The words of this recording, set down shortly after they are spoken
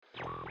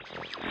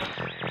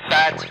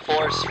Bat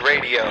Force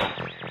Radio.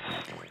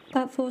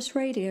 Bat Force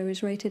Radio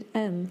is rated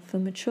M for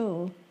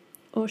mature,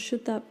 or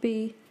should that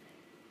be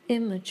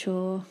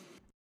immature?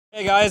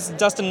 Hey guys,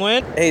 Dustin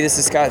Nguyen. Hey, this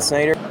is Scott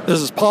Snyder.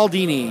 This is Paul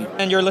Dini.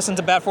 And you're listening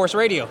to Bat Force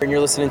Radio. And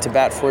you're listening to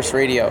Bat Force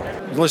Radio.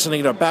 You're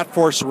listening to Bat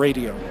Force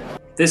Radio.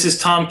 This is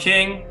Tom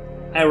King.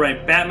 I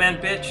write Batman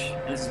Bitch,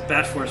 and this is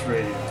Bat Force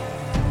Radio.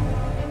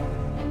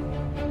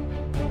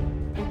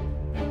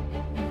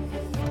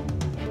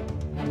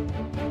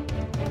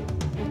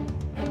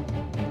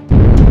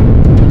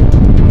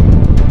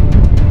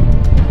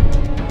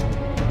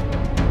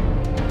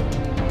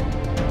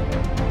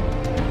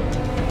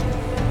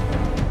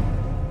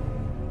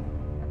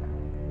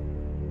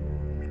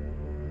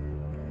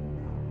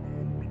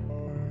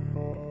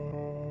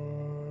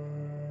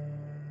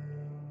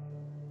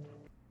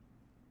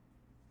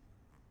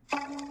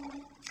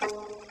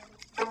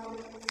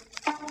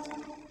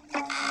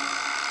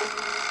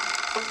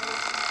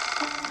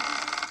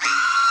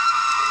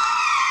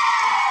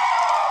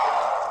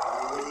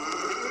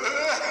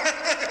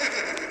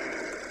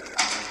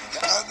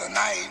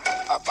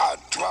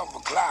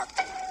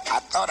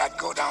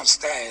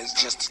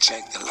 Just to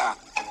check the lock.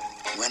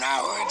 When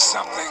I heard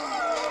something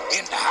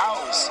in the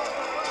house,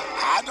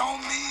 I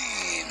don't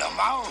mean a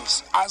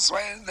mouse. I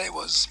swear they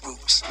were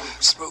spooks,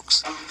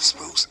 spooks,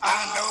 spooks.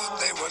 I know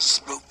they were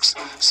spooks,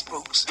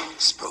 spooks,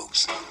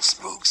 spooks,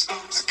 spooks. I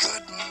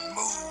couldn't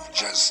move,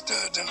 just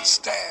stood and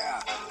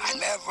stared. I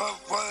never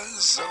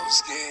was so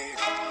scared.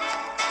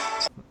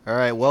 All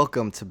right,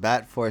 welcome to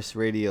Bat Force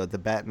Radio, the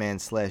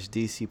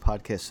Batman/DC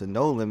podcast with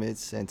no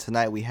limits. And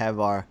tonight we have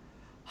our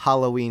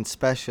Halloween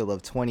special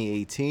of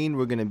 2018.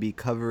 We're going to be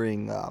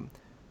covering but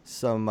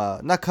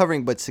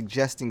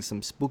suggesting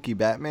some spooky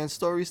Batman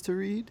stories to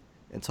read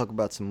and talk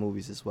about some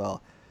movies as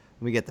well.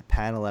 Let me get the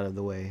panel out of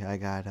the way. I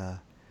got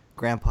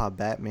Grandpa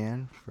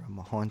Batman from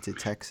Haunted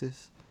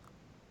Texas.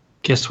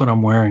 Guess what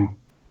I'm wearing?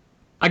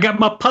 I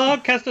got my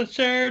podcasting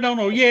shirt on,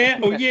 oh yeah,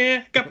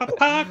 got my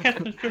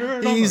podcasting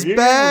shirt on. He's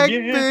back,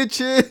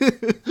 bitches.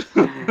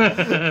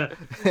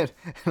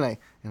 and I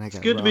got it's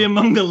good to be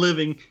among the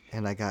living.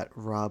 And I got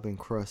Robin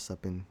Cross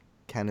up in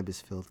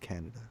cannabis-filled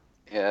Canada.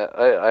 Yeah,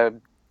 I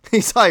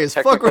he's high as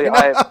fuck right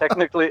now.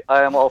 Technically,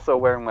 I am also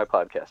wearing my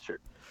podcast shirt.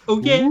 Oh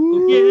yeah,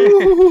 oh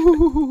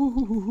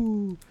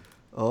yeah.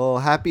 Oh,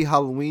 happy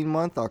Halloween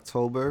month,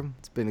 October.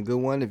 It's been a good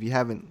one. If you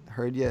haven't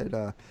heard yet,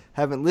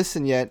 haven't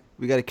listened yet,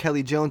 we got a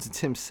Kelly Jones and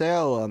Tim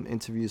Sale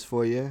interviews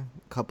for you a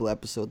couple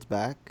episodes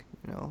back,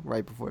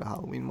 right before the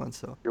Halloween month.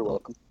 So you're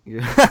welcome.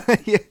 Yeah.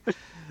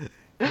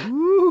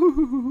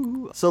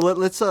 So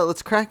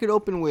let's crack it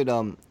open with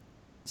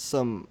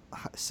some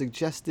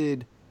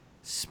suggested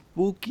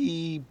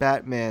spooky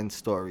Batman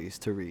stories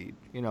to read.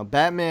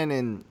 Batman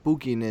and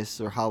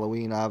spookiness or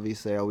Halloween,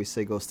 obviously, I always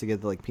say goes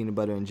together like peanut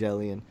butter and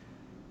jelly. And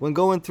when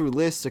going through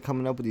lists or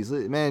coming up with these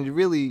lists, man, it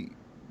really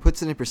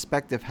puts it in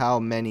perspective how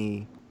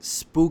many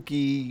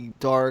spooky,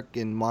 dark,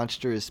 and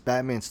monstrous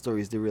Batman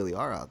stories there really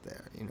are out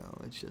there.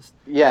 It's just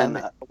and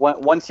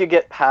once you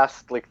get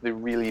past like the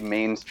really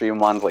mainstream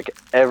ones, like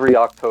every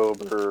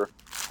October,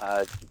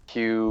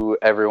 cue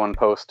everyone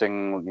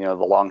posting, the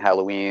long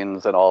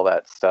Halloweens and all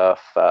that stuff,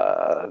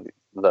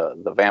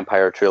 the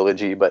vampire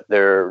trilogy, but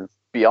they're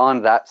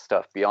beyond that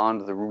stuff,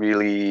 beyond the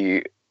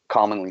really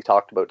commonly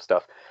talked about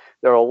stuff.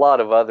 There are a lot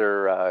of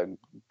other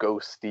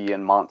ghosty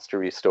and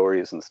monstery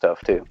stories and stuff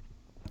too.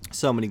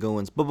 So many good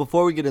ones. But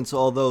before we get into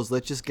all those,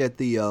 let's just get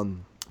the,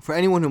 for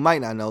anyone who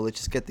might not know, let's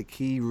just get the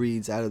key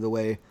reads out of the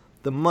way.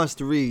 The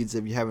must reads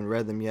if you haven't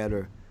read them yet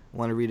or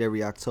want to read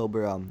every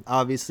October.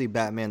 Obviously,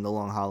 Batman: The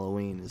Long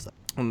Halloween is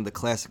one of the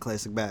classic one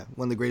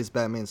of the greatest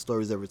Batman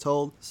stories ever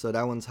told. So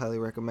that one's highly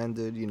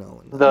recommended.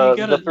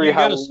 The three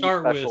Halloween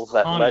start specials with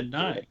that Haunted led to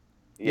Night. it.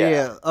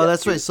 Yeah. Oh,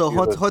 that's right. So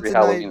Haunted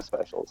Night,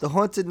 specials. the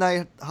Haunted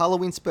Night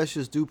Halloween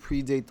specials do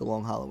predate The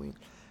Long Halloween,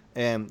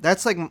 and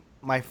that's like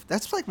my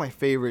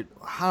favorite.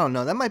 I don't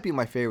know. That might be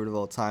my favorite of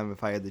all time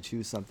if I had to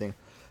choose something.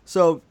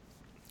 So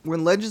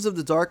when Legends of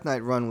the Dark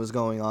Knight run was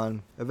going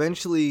on,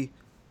 eventually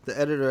the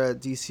editor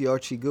at DC,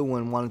 Archie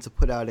Goodwin, wanted to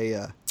put out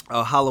a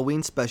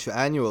Halloween special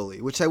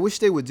annually, which I wish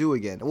they would do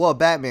again. Well, a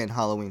Batman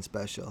Halloween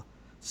special.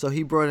 So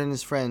he brought in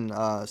his friend,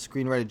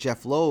 screenwriter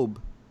Jeff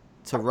Loeb,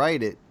 to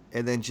write it,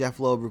 and then Jeff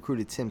Loeb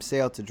recruited Tim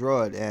Sale to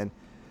draw it. And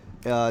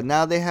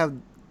now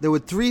there were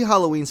 3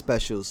 Halloween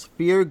specials: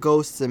 Fear,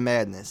 Ghosts, and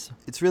Madness.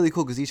 It's really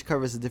cool because each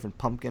cover has a different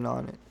pumpkin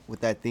on it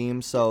with that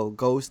theme. So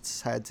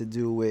Ghosts had to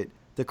do with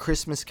the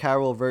Christmas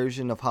Carol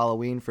version of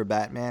Halloween for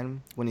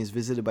Batman when he's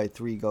visited by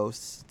 3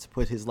 ghosts to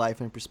put his life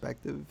in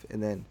perspective.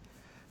 And then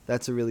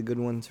that's a really good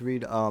one to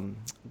read.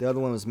 The other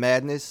one was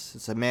Madness.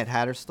 It's a Mad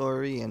Hatter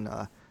story, and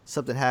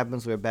something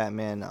happens where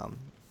Batman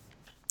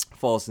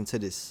falls into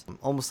this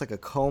almost like a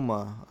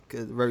coma,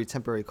 a very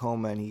temporary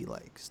coma, and he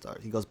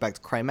goes back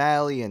to Crime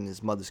Alley, and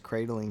his mother's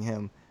cradling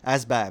him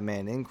as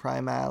Batman in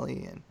Crime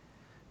Alley, and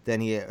then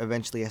he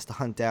eventually has to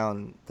hunt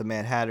down the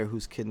Mad Hatter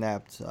who's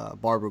kidnapped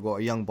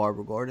young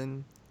Barbara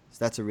Gordon.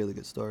 So that's a really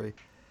good story.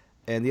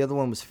 And the other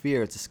one was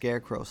Fear. It's a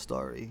Scarecrow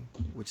story,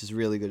 which is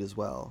really good as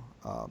well.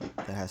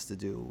 That has to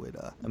do with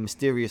a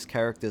mysterious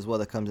character as well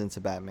that comes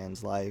into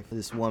Batman's life.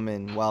 This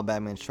woman, while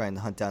Batman's trying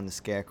to hunt down the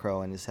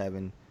Scarecrow, and is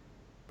having,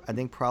 I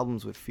think,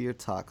 problems with fear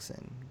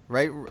toxin.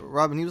 Right,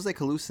 Robin? He was like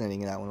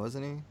hallucinating in that one,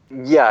 wasn't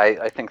he? Yeah,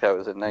 I think that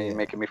was it. Now you're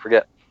making me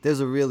forget.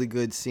 There's a really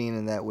good scene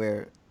in that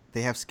where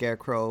they have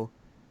Scarecrow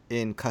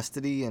in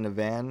custody in a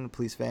van,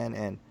 police van,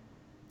 and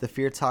the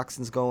fear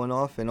toxin's going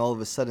off, and all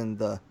of a sudden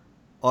the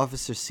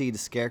officers see the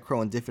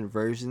Scarecrow in different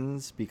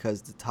versions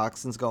because the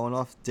toxin's going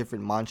off,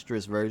 different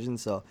monstrous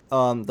versions. So,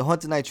 the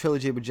Haunted Night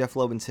trilogy with Jeff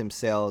Loeb and Tim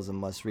Sale is a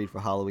must-read for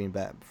Halloween,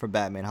 for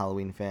Batman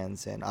Halloween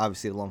fans, and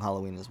obviously The Long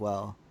Halloween as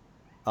well.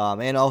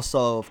 And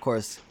also, of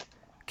course,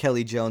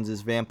 Kelly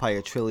Jones's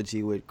Vampire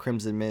trilogy with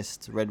Crimson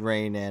Mist, Red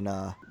Rain, and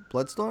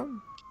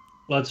Bloodstorm?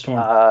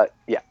 Bloodstorm.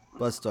 Yeah.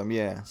 Bloodstorm,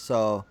 yeah.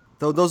 So,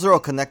 those are all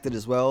connected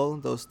as well,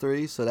 those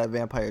three. So that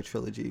Vampire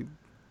trilogy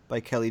by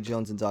Kelly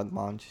Jones and Doug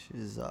Monch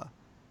is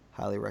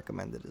highly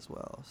recommended as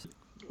well.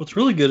 What's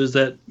really good is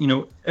that,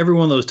 every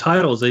one of those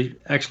titles, they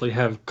actually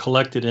have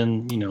collected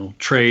in,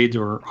 trades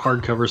or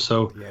hardcover.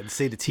 So yeah, to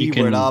say the T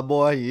word,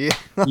 boy, yeah.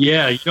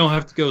 Yeah, you don't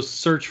have to go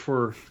search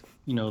for,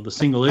 the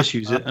single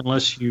issues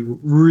unless you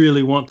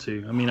really want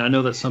to. I mean, I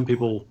know that some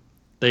people,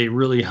 they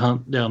really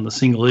hunt down the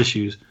single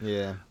issues.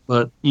 Yeah.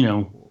 But,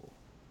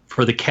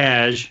 for the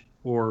cash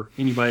or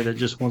anybody that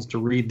just wants to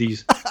read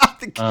these.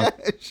 The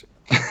cash.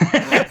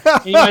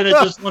 Anybody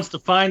that just wants to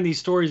find these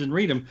stories and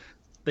read them,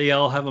 they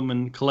all have them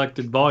in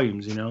collected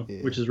volumes,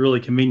 which is really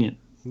convenient.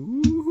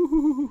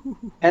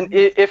 And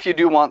if you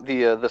do want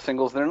the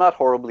singles, they're not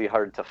horribly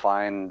hard to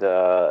find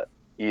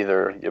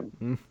either.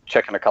 You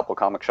check in a couple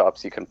comic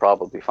shops, you can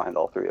probably find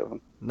all three of them.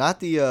 Not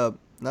the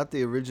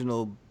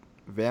original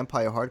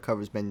Vampire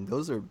hardcovers, man.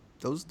 Those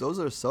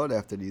are sought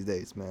after these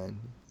days, man.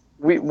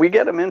 We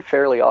get them in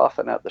fairly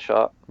often at the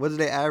shop. What do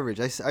they average?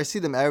 I see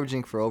them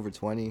averaging for over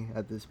 20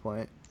 at this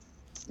point.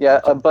 Yeah,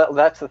 but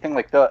that's the thing.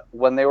 Like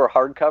when they were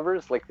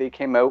hardcovers, like they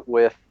came out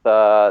with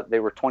they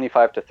were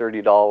 $25 to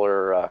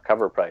 $30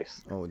 cover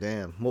price. Oh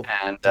damn!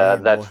 And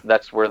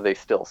that's where they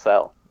still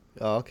sell.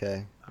 Oh,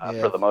 okay.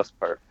 For the most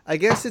part. I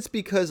guess it's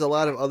because a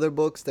lot of other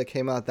books that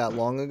came out that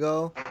long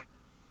ago,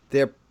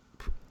 they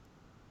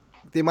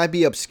might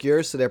be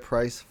obscure, so their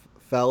price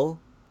fell.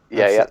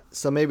 Yeah.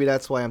 So maybe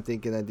that's why I'm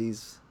thinking that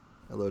these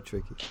are a little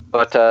tricky.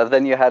 But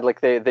then you had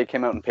they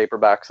came out in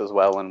paperbacks as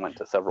well and went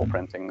to several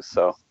printings.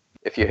 So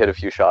if you hit a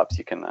few shops,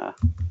 you can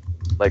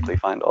likely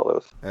find all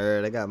those. All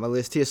right, I got my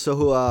list here. So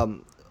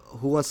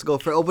who wants to go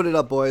first? Open it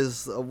up,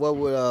 boys. What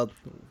would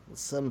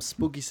some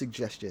spooky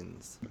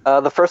suggestions?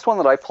 The first one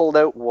that I pulled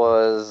out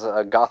was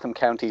Gotham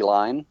County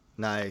Line.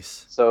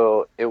 Nice.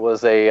 So it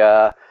was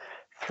a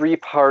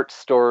 3-part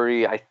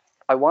story.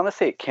 I want to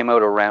say it came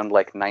out around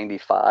like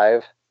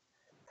 95.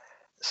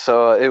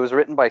 So it was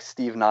written by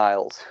Steve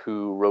Niles,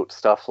 who wrote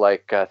stuff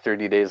like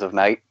 30 Days of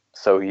Night.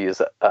 So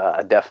he's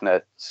a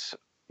definite,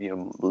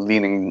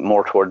 leaning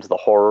more towards the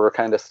horror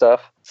kind of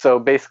stuff. So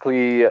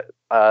basically,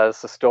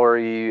 it's a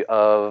story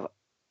of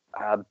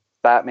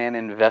Batman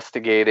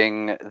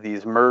investigating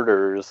these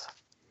murders,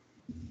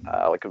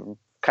 like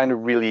kind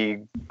of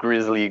really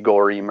grisly,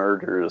 gory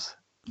murders.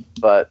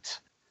 But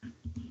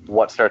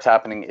what starts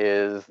happening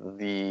is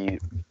the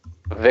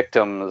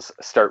victims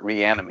start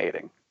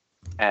reanimating,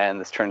 and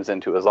this turns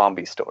into a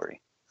zombie story.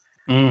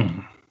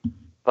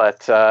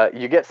 But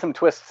you get some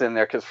twists in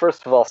there, because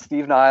first of all,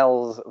 Steve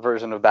Niles'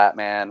 version of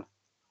Batman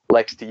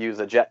likes to use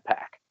a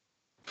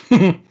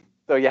jetpack.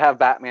 So you have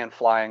Batman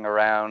flying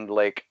around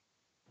like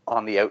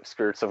on the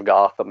outskirts of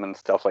Gotham and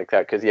stuff like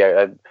that, because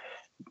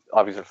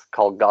obviously it's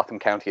called Gotham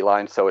County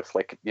Line, so it's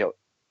like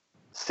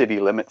city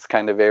limits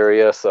kind of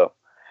area. So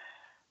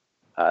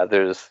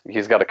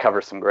he's got to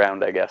cover some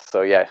ground, I guess.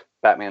 So yeah,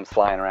 Batman's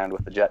flying around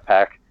with the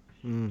jetpack,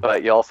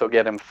 but you also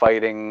get him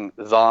fighting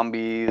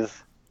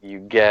zombies. You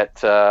get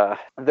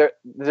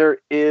there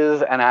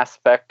is an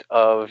aspect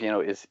of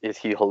is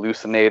he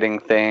hallucinating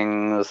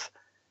things?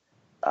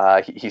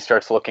 He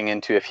starts looking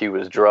into if he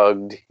was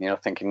drugged,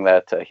 thinking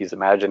that he's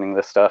imagining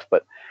this stuff.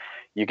 But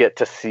you get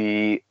to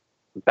see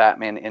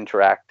Batman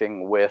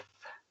interacting with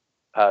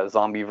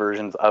zombie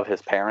versions of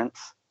his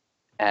parents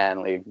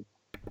and like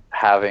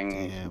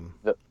having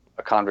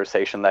a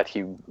conversation that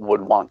he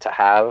would want to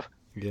have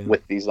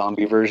with these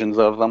zombie versions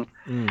of them.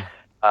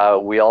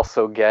 We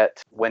also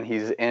get when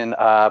he's in.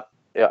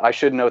 I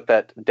should note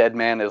that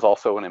Deadman is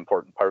also an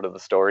important part of the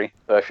story.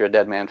 So if you're a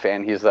Deadman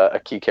fan, he's a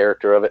key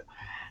character of it.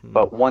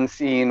 But one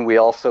scene, we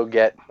also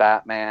get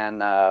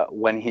Batman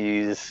when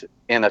he's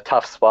in a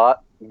tough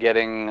spot,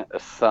 getting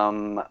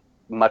some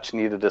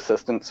much-needed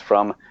assistance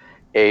from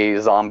a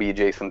zombie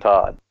Jason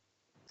Todd.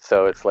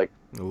 So it's like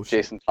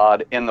Jason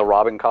Todd in the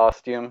Robin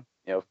costume,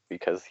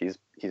 because he's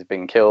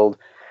being killed.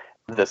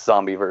 This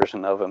zombie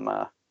version of him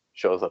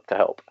shows up to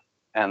help.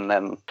 And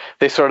then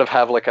they sort of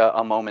have like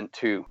a moment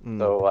too.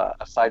 So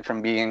aside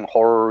from being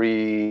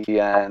horror-y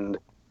and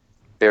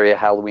very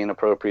Halloween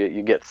appropriate,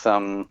 you get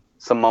some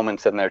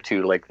moments in there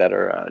too, like that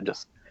are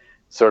just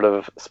sort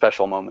of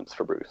special moments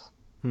for Bruce.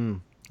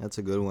 That's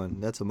a good one.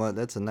 That's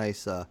a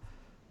nice, kind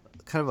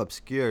of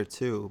obscure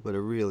too, but a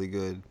really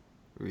good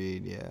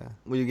read. Yeah.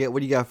 What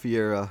do you got for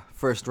your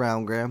first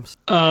round, Gramps?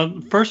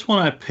 First one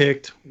I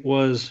picked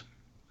was,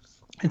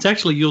 it's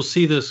actually, you'll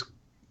see this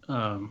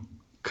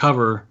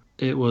cover.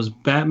 It was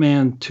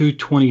Batman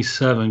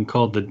 227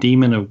 called The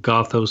Demon of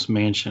Gothos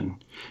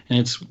Mansion. And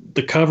it's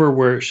the cover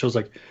where it shows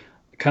like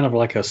kind of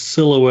like a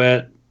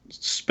silhouette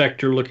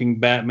specter looking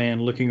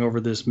Batman looking over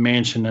this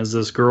mansion as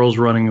this girl's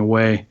running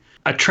away.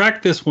 I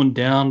tracked this one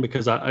down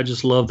because I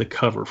just love the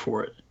cover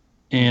for it.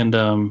 And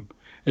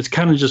it's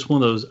kind of just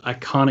one of those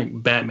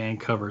iconic Batman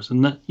covers.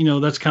 And that,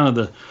 that's kind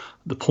of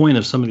the point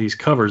of some of these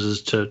covers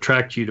is to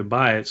attract you to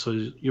buy it so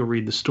you'll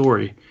read the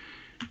story.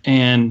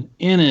 And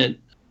in it,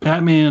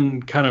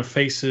 Batman kind of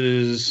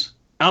faces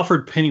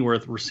Alfred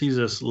Pennyworth receives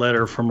this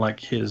letter from like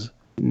his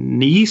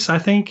niece, I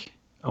think.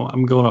 Oh,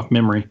 I'm going off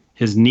memory.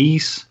 His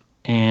niece,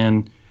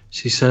 and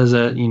she says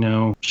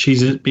that,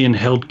 she's being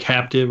held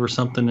captive or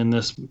something in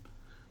this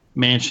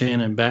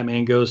mansion, and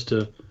Batman goes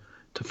to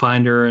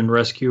find her and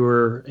rescue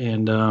her,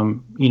 and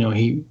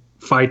he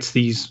fights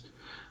these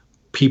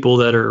people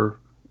that are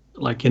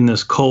like in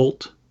this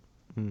cult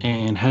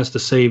and has to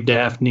save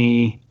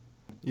Daphne.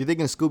 You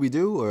thinking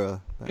Scooby-Doo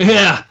or?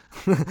 Yeah.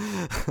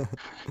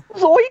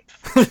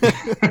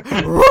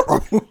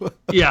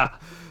 Yeah.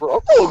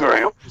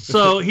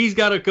 So he's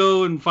got to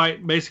go and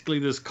fight basically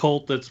this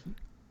cult that's,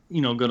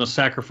 going to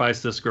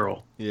sacrifice this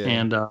girl. Yeah.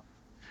 And,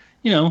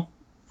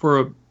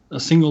 for a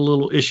single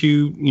little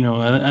issue,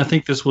 I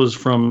think this was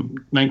from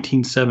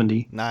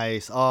 1970.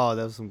 Nice. Oh,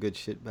 that was some good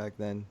shit back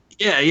then.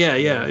 Yeah.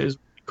 It was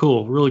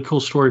cool. Really cool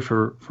story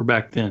for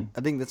back then.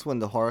 I think that's when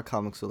the horror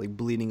comics were like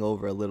bleeding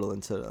over a little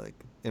into like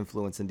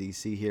influence in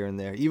DC here and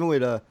there. Even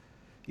with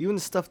even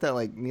the stuff that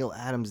like Neil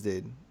Adams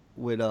did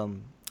with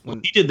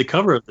when he did the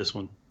cover of this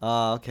one.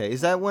 Okay.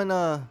 Is that when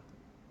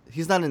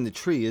he's not in the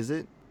tree, is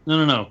it?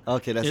 No.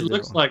 Okay, that's it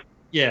looks like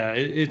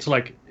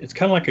it's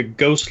kind of like a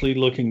ghostly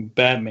looking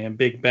Batman,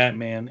 big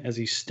Batman, as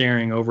he's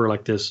staring over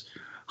like this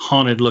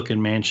haunted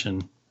looking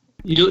mansion.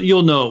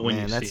 You'll know it when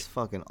you see it. Man, that's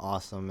fucking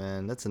awesome,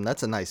 man. That's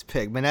a nice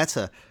pick, man. That's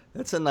a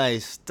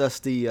nice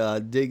Dusty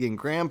digging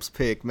Gramps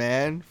pick,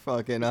 man.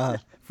 Fucking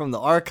from the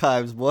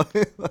archives, boy.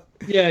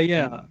 Yeah.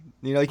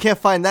 You can't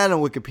find that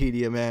on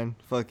Wikipedia, man.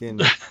 Fucking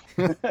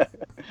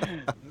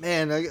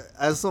man.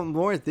 As the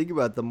more I think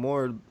about it, the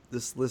more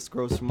this list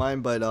grows to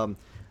mind. But I'm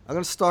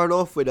gonna start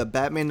off with a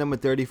Batman number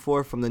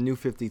 34 from the New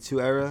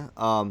 52 era.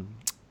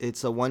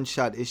 It's a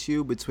one-shot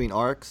issue between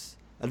arcs.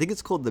 I think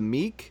it's called The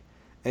Meek,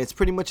 and it's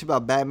pretty much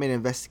about Batman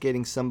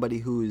investigating somebody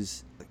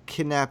who's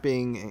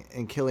kidnapping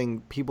and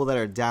killing people that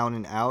are down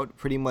and out.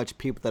 Pretty much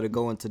people that are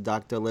going to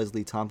Dr.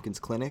 Leslie Tompkins'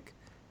 clinic,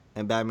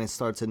 and Batman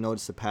starts to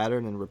notice a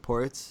pattern and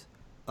reports.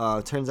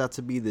 Turns out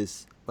to be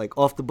this like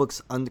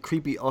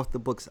creepy off the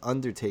books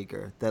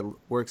Undertaker that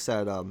works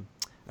at I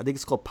think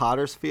it's called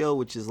Potter's Field,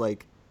 which is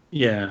like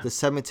the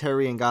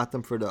cemetery in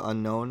Gotham for the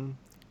unknown.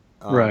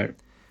 Right.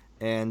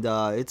 And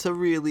it's a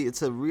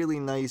really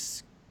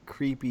nice,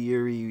 creepy,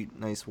 eerie,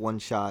 nice one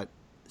shot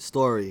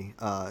story.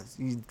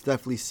 You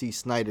definitely see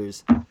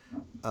Snyder's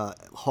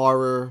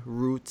horror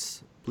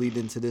roots bleed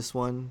into this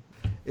one.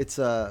 It's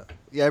I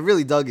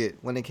really dug it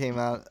when it came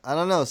out. I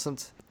don't know, it's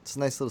a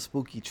nice little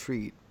spooky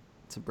treat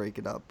to break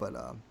it up, but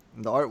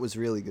the art was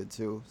really good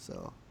too,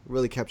 so it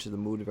really captured the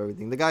mood of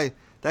everything.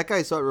 That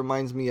guy's art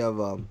reminds me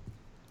of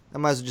I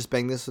might as well just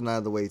bang this one out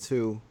of the way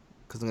too,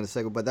 because I'm gonna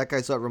segue. But that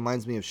guy's art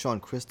reminds me of Sean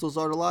Crystal's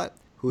art a lot,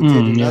 who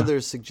did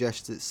another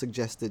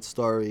suggested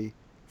story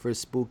for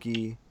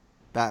spooky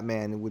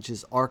Batman, which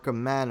is Arkham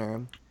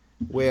Manor,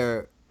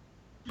 where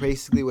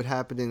basically what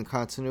happened in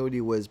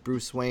continuity was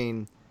Bruce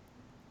Wayne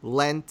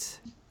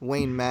lent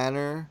Wayne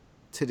Manor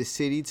to the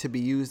city to be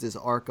used as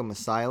Arkham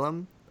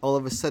Asylum. All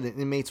of a sudden,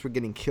 inmates were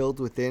getting killed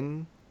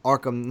within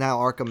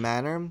Arkham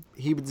Manor.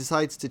 He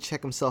decides to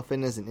check himself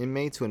in as an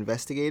inmate to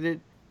investigate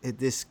it.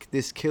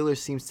 This killer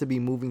seems to be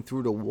moving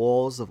through the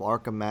walls of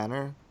Arkham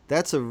Manor.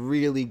 That's a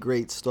really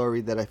great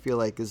story that I feel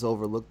like is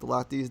overlooked a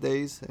lot these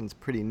days, and it's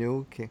pretty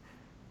new.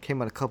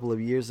 Came out a couple of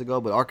years ago,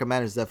 but Arkham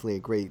Manor is definitely a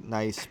great,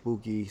 nice,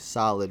 spooky,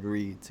 solid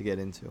read to get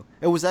into.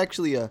 It was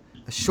actually a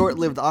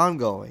short-lived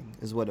ongoing,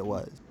 is what it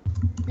was.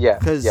 Yeah.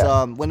 Because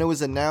when it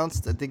was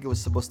announced, I think it was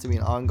supposed to be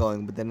an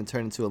ongoing, but then it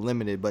turned into a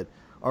limited. But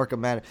Arkham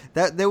Manor,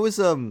 there was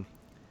a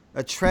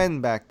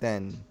trend back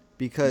then,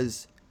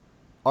 because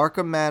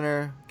Arkham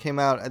Manor came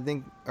out, I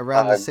think,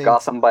 around the same.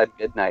 Gotham by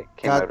Midnight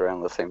came out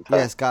around the same time.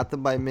 Yes,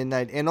 Gotham by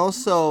Midnight, and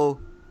also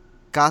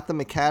Gotham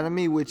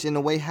Academy, which in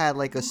a way had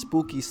like a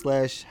spooky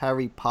 /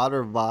 Harry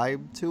Potter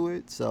vibe to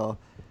it. So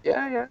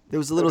yeah, there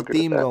was a little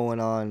theme going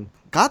on.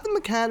 Gotham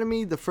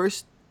Academy, the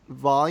first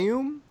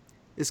volume,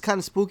 is kind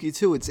of spooky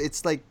too.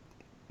 It's like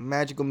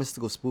magical,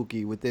 mystical,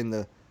 spooky within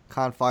the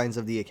confines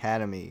of the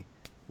Academy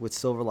with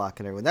Silverlock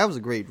and everyone. That was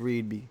a great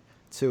read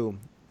too.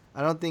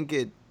 I don't think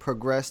it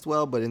progressed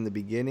well, but in the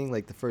beginning,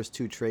 like the first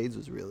 2 trades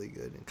was really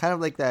good. And kind of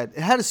like that.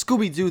 It had a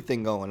Scooby-Doo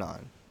thing going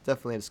on.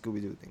 Definitely had a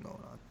Scooby-Doo thing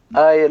going on.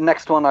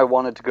 Next one I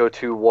wanted to go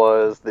to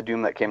was The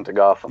Doom That Came to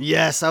Gotham.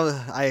 Yes, I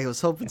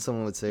was hoping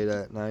someone would say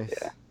that. Nice.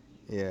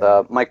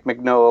 Yeah. Mike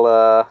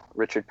Mignola,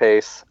 Richard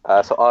Pace.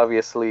 So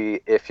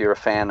obviously, if you're a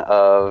fan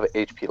of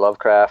H.P.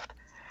 Lovecraft,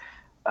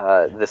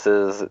 this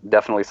is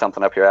definitely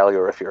something up your alley,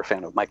 or if you're a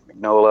fan of Mike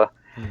Mignola.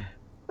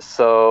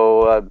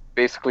 So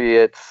basically,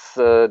 it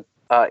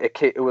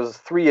was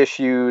 3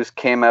 issues,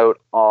 came out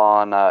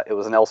on, it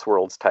was an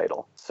Elseworlds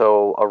title.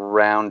 So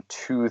around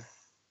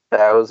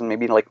 2000,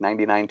 maybe like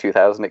 99,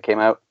 2000 it came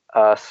out.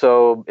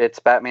 So it's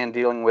Batman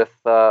dealing with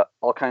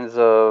all kinds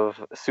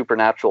of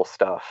supernatural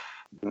stuff,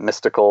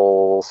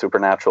 mystical,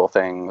 supernatural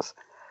things.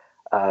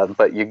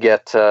 But you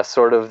get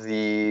sort of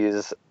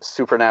these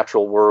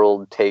supernatural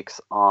world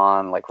takes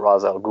on like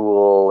Ra's al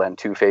Ghul and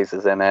Two-Face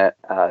is in it.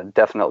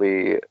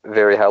 Definitely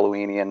very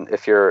Halloweeny, and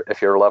if you're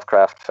a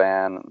Lovecraft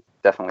fan,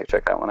 definitely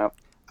check that one out.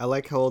 I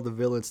like how all the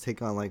villains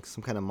take on like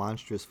some kind of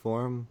monstrous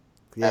form.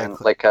 Yeah, And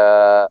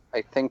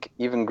I think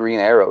even Green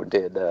Arrow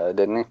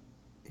didn't he?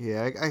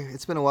 Yeah,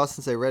 it's been a while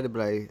since I read it,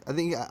 but I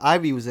think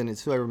Ivy was in it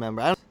too. I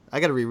remember. I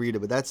gotta reread it,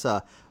 but that's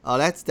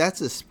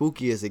as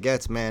spooky as it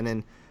gets, man.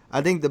 And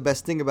I think the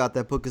best thing about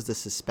that book is the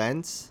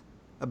suspense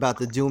about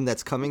the doom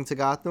that's coming to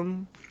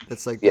Gotham.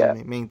 That's like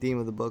the main theme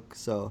of the book.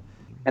 So,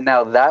 and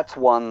now that's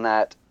one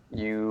that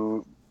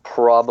you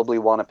probably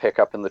want to pick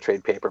up in the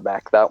trade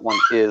paperback. That one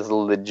is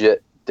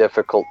legit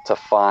difficult to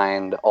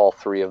find all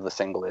 3 of the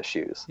single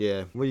issues.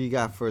 Yeah. What do you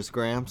got for us,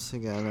 Gramps? You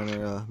got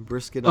another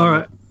brisket? All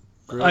right.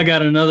 I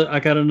got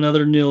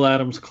another Neil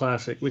Adams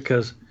classic,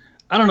 because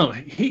I don't know,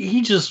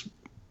 he just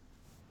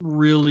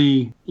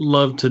really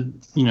loved to,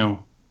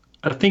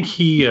 I think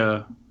he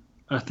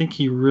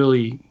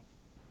really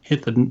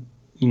hit the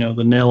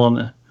nail on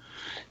the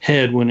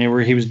head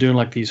whenever he was doing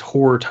like these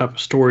horror type of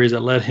stories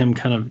that let him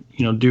kind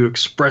of, do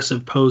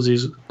expressive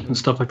poses and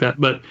stuff like that.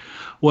 But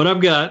what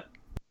I've got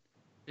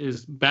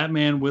is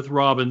Batman with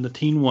Robin, the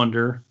Teen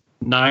Wonder,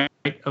 Night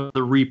of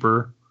the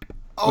Reaper,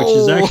 which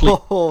is actually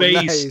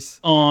based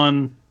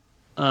on,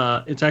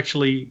 it's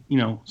actually,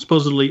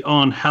 supposedly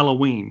on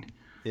Halloween.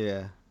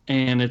 Yeah.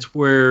 And it's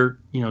where,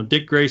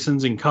 Dick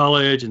Grayson's in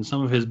college and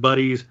some of his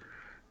buddies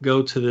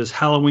go to this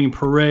Halloween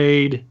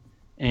parade,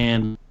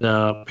 and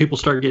people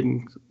start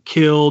getting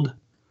killed.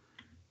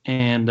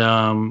 And,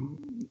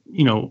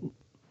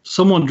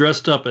 someone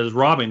dressed up as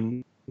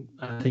Robin,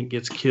 I think,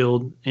 gets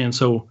killed. And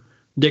so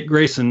Dick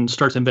Grayson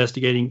starts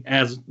investigating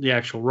as the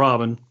actual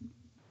Robin.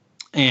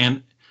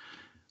 And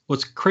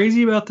what's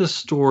crazy about this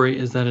story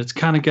is that it's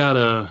kind of got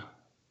a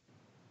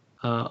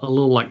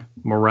little like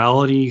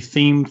morality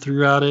theme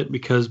throughout it,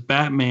 because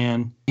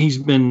Batman, he's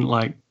been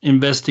like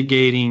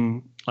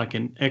investigating like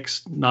an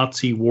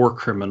ex-Nazi war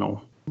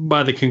criminal.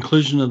 By the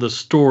conclusion of the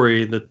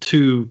story, the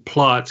 2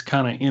 plots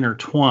kind of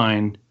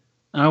intertwine.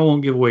 I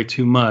won't give away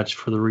too much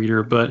for the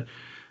reader, but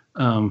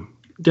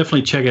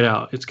definitely check it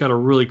out. It's got a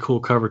really cool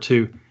cover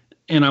too.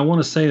 And I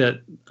want to say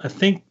that I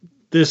think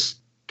this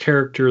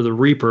character, the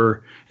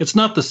Reaper, it's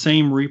not the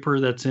same Reaper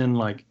that's in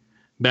like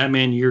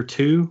Batman Year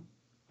 2,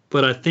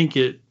 but I think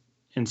it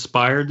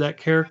inspired that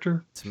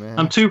character. Man.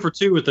 I'm 2 for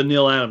 2 with the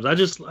Neil Adams. I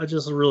just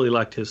really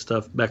liked his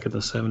stuff back in the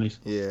 70s.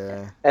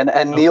 Yeah.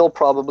 And Neil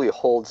probably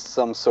holds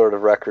some sort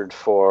of record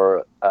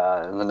for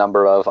the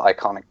number of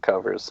iconic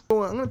covers.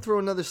 Oh, I'm gonna throw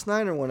another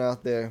Snyder one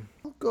out there.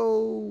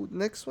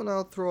 Next one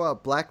I'll throw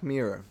out Black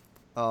Mirror.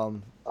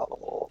 Nice.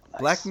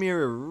 Black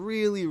Mirror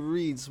really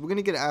reads. We're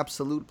gonna get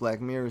absolute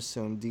Black Mirror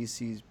soon.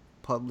 DC's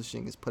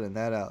publishing is putting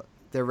that out.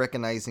 They're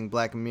recognizing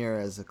Black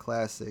Mirror as a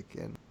classic.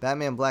 And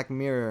Batman Black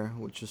Mirror,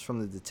 which was from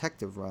the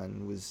Detective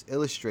run, was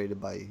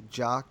illustrated by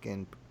Jock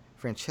and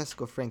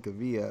Francesco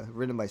Francavilla,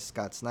 written by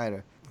Scott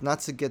Snyder. Not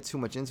to get too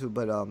much into it,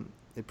 but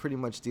it pretty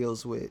much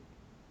deals with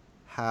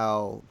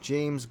how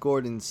James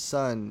Gordon's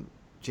son,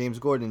 James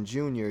Gordon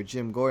Jr.,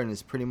 Jim Gordon,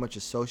 is pretty much a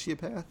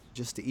sociopath,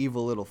 just an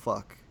evil little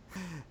fuck.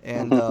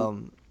 And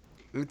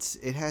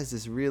it has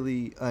this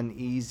really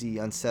uneasy,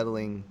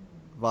 unsettling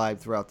vibe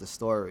throughout the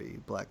story,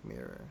 Black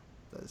Mirror.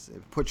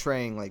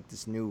 Portraying like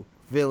this new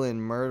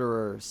villain,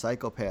 murderer,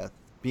 psychopath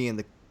being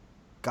the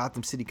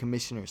Gotham City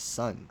Commissioner's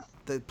son.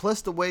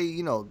 Plus the way,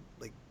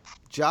 like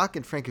Jock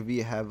and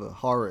Francavilla have a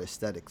horror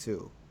aesthetic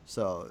too.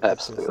 So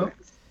absolutely.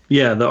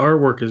 Yeah, the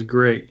artwork is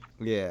great.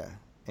 Yeah.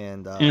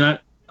 And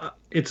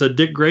it's a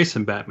Dick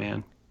Grayson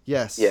Batman.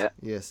 Yes. Yeah.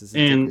 Yes, it's a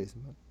Dick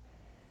Grayson Batman.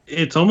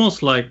 It's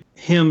almost like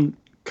him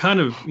kind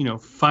of,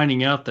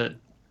 finding out that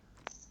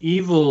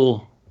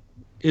evil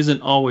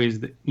isn't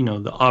always the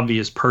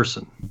obvious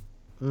person.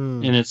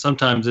 And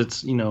sometimes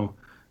it's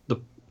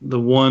the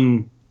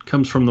one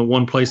comes from the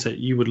one place that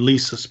you would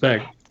least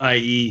suspect,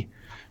 i.e.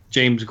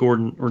 James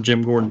Gordon or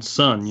Jim Gordon's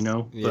son,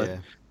 But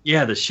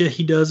yeah, the shit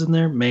he does in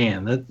there,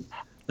 man,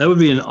 that would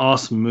be an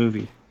awesome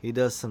movie. He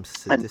does some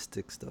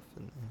sadistic stuff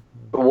in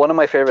there. One of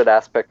my favorite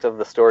aspects of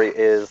the story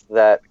is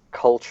that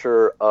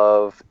culture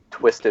of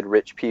twisted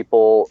rich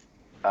people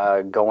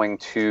going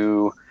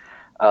to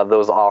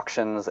those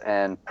auctions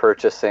and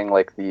purchasing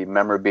like the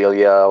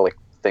memorabilia, like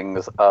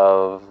things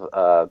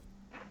of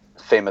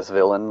famous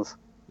villains.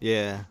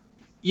 Yeah.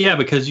 Yeah,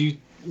 because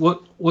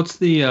what's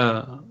the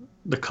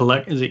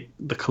Is it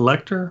the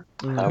Collector?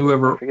 I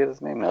Whoever. forget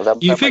his name now.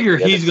 You that figure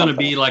might be he's going to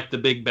something. be like the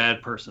big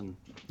bad person.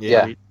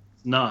 Yeah. But he's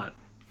not.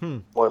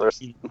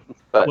 Spoilers.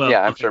 But Well,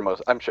 yeah, I'm okay. sure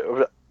I'm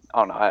sure.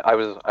 Oh no, I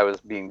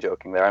was being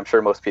joking there. I'm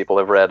sure most people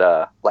have read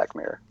Black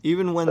Mirror.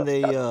 Even when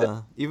they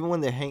That's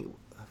hang,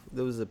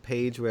 there was a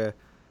page where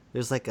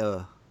there's like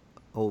a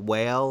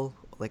whale,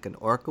 like an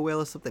orca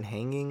whale or something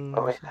hanging.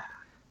 Oh, or yeah. something.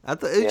 I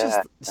thought it's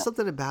Yeah. just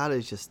something about it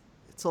is just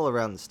it's all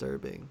around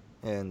disturbing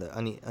and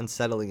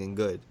unsettling and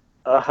good.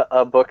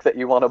 A book that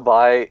you want to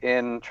buy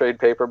in trade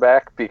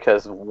paperback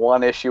because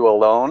one issue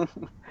alone,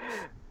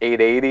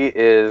 $8.80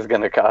 is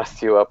going to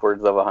cost you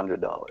upwards of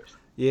 $100.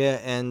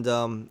 Yeah,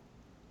 and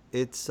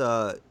it's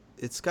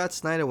Scott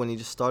Snyder when he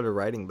just started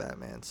writing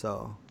Batman,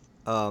 so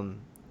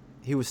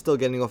he was still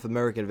getting off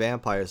American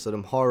Vampire, so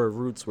them horror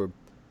roots were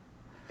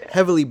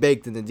heavily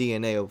baked in the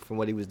DNA from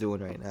what he was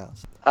doing right now.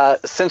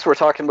 Since we're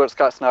talking about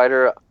Scott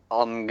Snyder,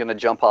 I'm going to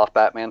jump off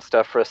Batman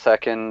stuff for a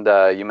second.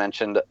 You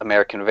mentioned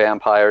American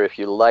Vampire. If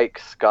you like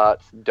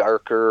Scott's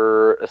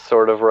darker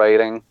sort of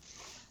writing,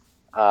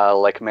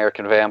 like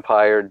American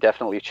Vampire,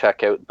 definitely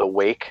check out The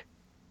Wake.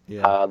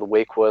 Yeah. The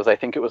Wake was, I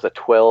think it was a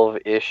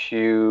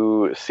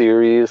 12-issue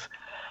series.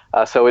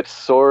 So it's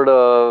sort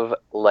of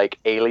like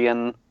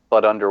Alien,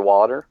 but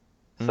underwater.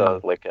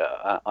 So like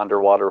an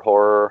underwater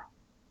horror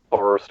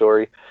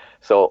story.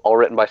 So all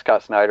written by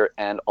Scott Snyder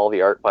and all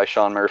the art by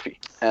Sean Murphy.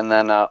 And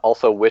then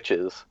also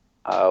Witches,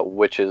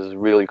 which is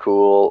really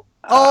cool.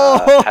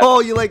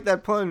 You like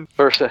that pun.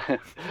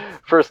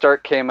 First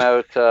art came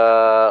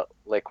out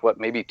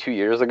maybe 2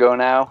 years ago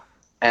now.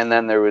 And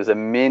then there was a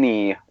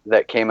mini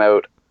that came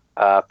out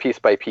piece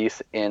by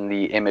piece in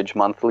the Image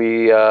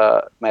Monthly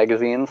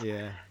magazines.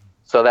 Yeah.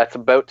 So that's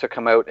about to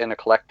come out in a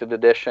collected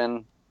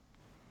edition.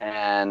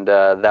 And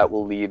that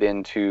will lead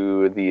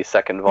into the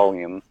second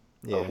volume,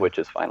 of which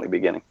is finally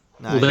beginning.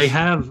 Nice. Well, they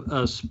have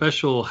a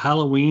special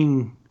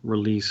Halloween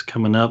release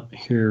coming up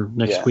here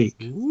next week.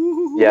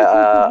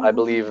 Yeah, I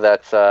believe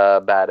that's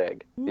Bad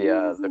Egg,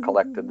 the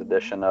collected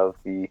edition of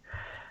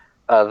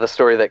the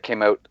story that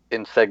came out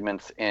in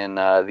segments in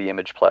the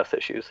Image Plus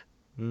issues.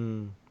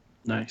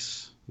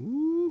 Nice.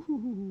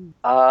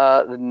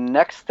 The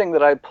next thing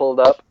that I pulled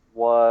up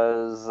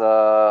was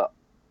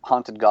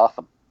Haunted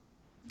Gotham.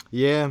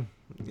 Yeah,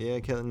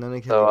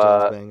 Kelly So,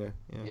 Jones banger.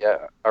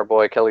 Yeah, our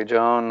boy Kelly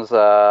Jones,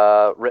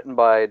 written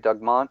by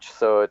Doug Monch.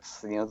 So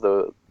it's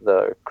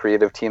the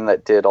creative team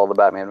that did all the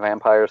Batman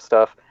Vampire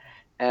stuff,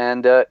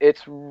 and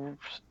it's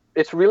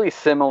really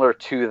similar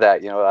to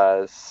that.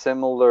 A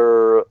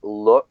similar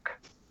look.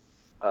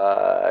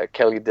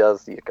 Kelly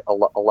does a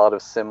lot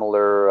of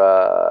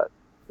similar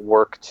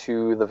work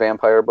to the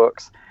vampire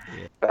books.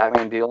 Yeah.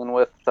 Batman dealing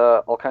with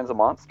all kinds of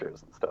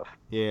monsters and stuff.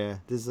 Yeah,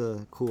 there's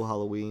a cool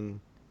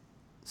Halloween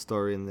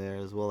story in there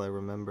as well. I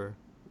remember.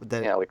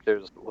 Like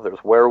there's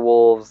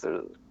werewolves,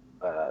 there's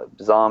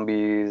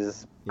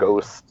zombies,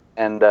 ghosts,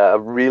 and a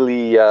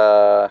really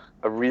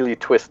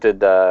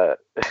twisted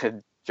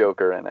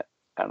Joker in it.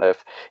 And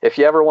if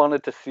you ever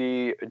wanted to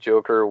see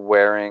Joker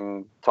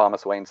wearing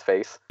Thomas Wayne's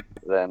face,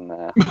 then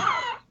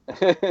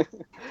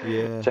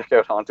check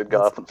out Haunted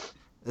Gotham.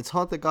 It's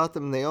Haunted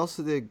Gotham. They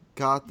also did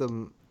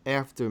Gotham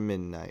After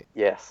Midnight.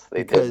 Yes,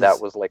 they did.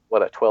 That was like, a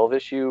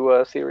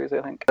 12-issue series,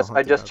 I think?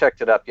 I just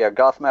checked it up. Yeah,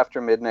 Gotham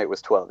After Midnight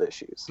was 12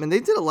 issues. And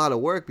they did a lot of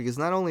work because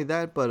not only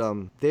that, but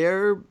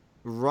their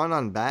run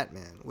on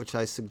Batman, which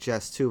I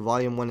suggest too,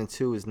 Volume 1 and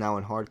 2 is now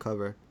in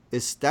hardcover.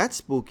 That's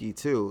spooky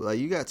too. Like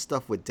you got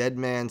stuff with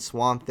Deadman,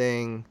 Swamp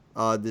Thing,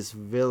 this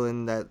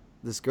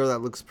girl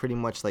that looks pretty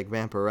much like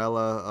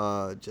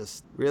Vampirella.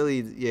 Just really,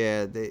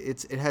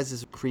 it has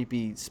this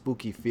creepy,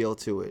 spooky feel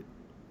to it.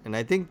 And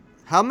I think,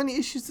 how many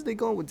issues did they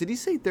go on? Did he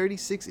say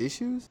 36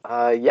 issues?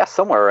 Yeah,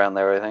 somewhere around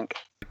there, I think.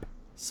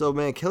 So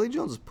man, Kelly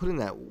Jones is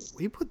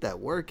he put that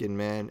work in,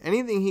 man.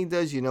 Anything he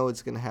does,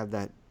 it's gonna have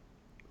that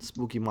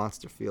spooky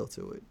monster feel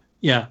to it.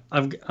 Yeah,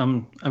 I've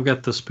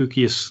got the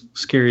spookiest,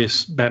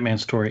 scariest Batman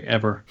story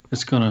ever.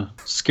 It's gonna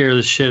scare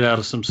the shit out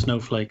of some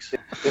snowflakes.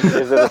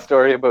 Is it a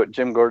story about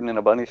Jim Gordon in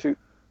a bunny suit?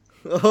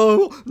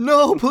 Oh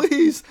no,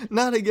 please,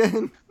 not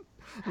again,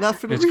 not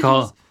for the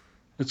reasons.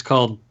 It's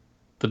called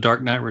The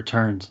Dark Knight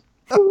Returns.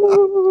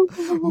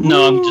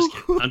 No,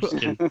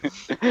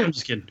 I'm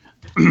just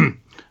kidding.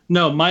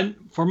 No,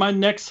 my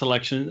next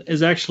selection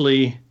is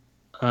actually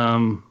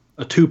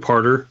a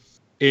two-parter.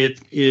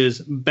 It is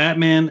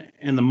Batman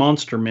and the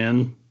Monster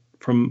Men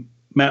from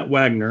Matt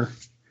Wagner,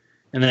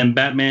 and then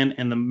Batman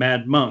and the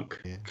Mad Monk.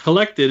 Yeah.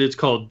 Collected, it's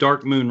called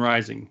Dark Moon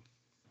Rising.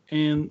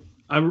 And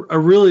I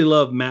really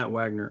love Matt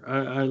Wagner.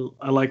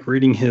 I like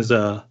reading his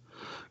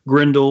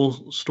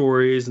Grendel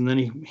stories, and then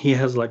he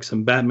has like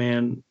some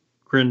Batman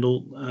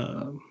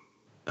Grendel,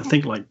 I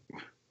think like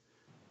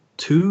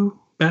 2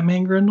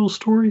 Batman Grendel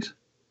stories.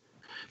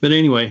 But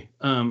anyway,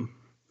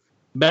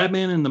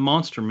 Batman and the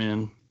Monster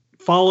Men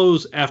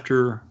follows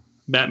after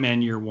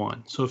Batman Year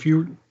One. So if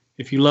you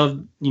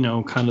love,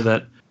 kind of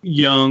that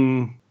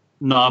young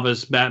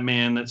novice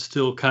Batman that's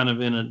still kind of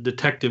in a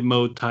detective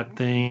mode type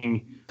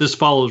thing, this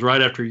follows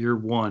right after Year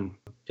One.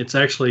 It's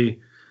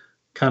actually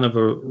kind of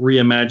a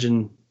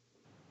reimagine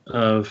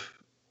of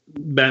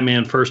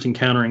Batman first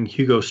encountering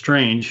Hugo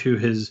Strange, who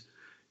is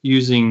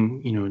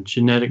using,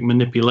 genetic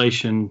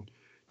manipulation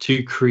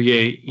to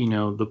create,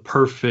 the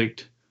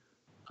perfect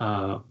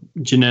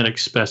genetic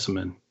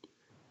specimen.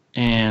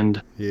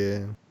 And,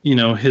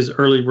 his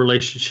early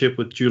relationship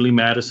with Julie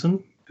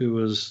Madison, who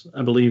was,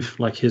 I believe,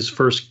 like his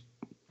first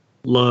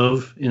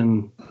love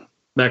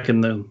back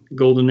in the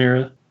golden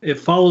era. It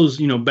follows,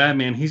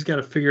 Batman. He's got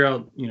to figure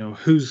out,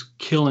 who's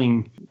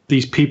killing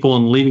these people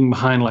and leaving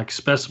behind like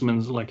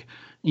specimens. Like,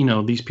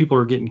 these people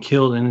are getting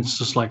killed, and it's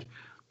just like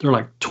they're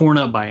like torn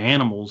up by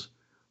animals.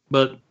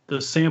 But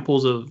the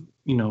samples of,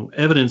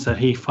 evidence that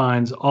he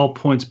finds all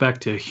points back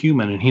to a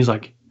human, and he's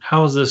like,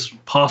 how is this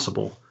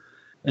possible?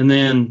 And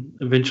then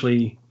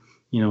eventually,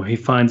 he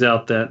finds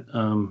out that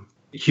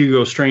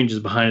Hugo Strange is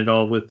behind it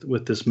all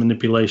with this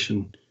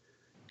manipulation.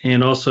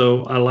 And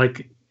also, I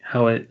like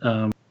how it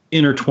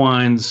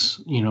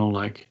intertwines,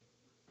 like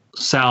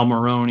Sal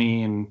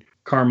Maroni and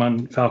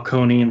Carmine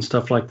Falcone and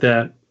stuff like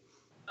that.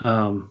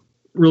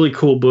 Really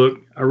cool book.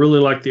 I really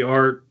like the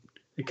art.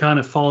 It kind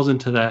of falls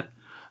into that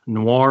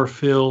noir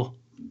feel.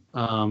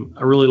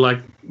 I really like,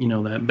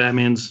 that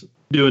Batman's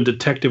doing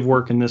detective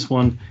work in this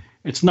one.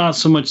 It's not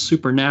so much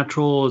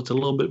supernatural. It's a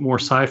little bit more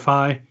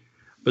sci-fi.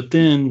 But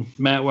then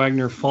Matt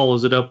Wagner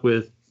follows it up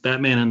with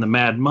Batman and the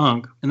Mad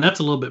Monk. And that's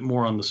a little bit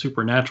more on the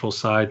supernatural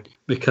side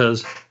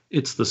because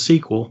it's the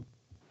sequel.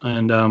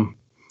 And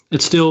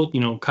it still,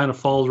 kind of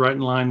falls right in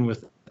line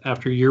with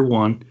after year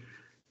one.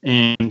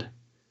 And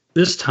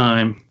this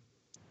time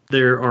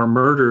there are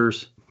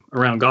murders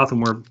around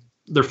Gotham where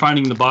they're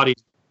finding the bodies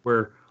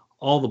where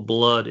all the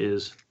blood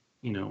is,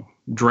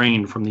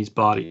 drained from these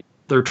bodies.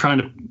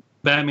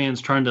 Batman's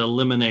trying to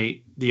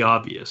eliminate the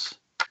obvious.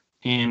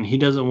 And he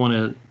doesn't want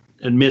to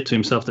admit to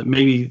himself that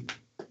maybe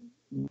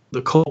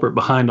the culprit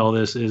behind all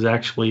this is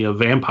actually a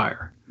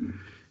vampire.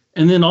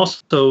 And then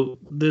also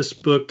this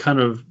book kind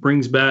of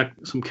brings back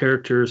some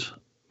characters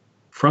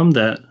from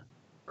that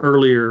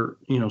earlier,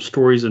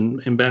 stories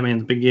in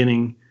Batman's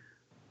beginning.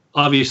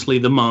 Obviously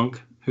the monk,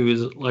 who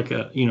is like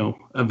a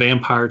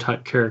vampire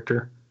type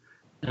character.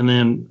 And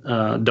then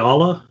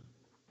Dala,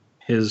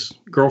 his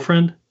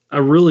girlfriend. I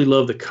really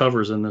love the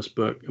covers in this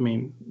book. I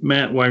mean,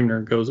 Matt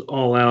Wagner goes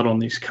all out on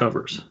these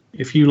covers.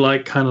 If you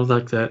like kind of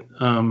like that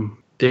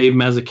Dave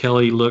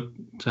Mazzucchelli look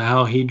to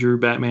how he drew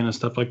Batman and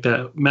stuff like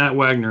that, Matt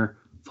Wagner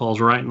falls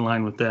right in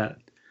line with that.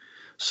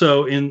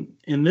 So in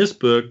this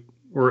book,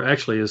 or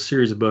actually a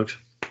series of books,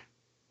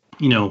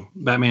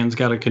 Batman's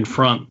got to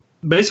confront.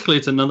 Basically,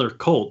 it's another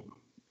cult.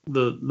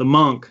 The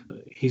monk,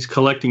 he's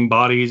collecting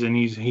bodies and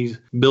he's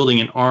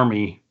building an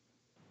army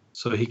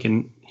so he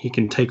can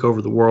take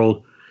over the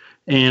world.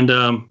 And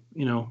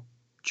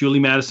Julie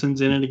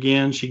Madison's in it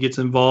again. She gets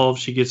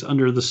involved. She gets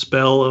under the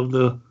spell of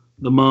the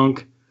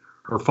monk.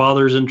 Her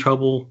father's in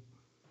trouble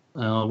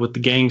with the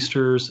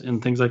gangsters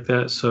and things like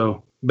that.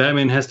 So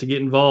Batman has to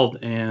get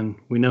involved, and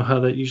we know how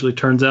that usually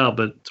turns out.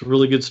 But it's a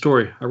really good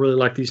story. I really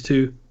like these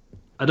two.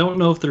 I don't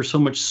know if they're so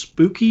much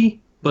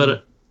spooky,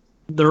 but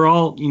they're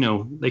all,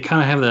 they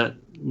kind of have that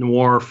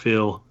noir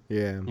feel.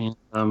 Yeah. And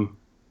I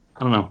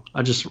don't know.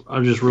 I just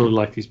really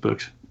like these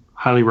books.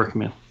 Highly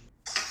recommend.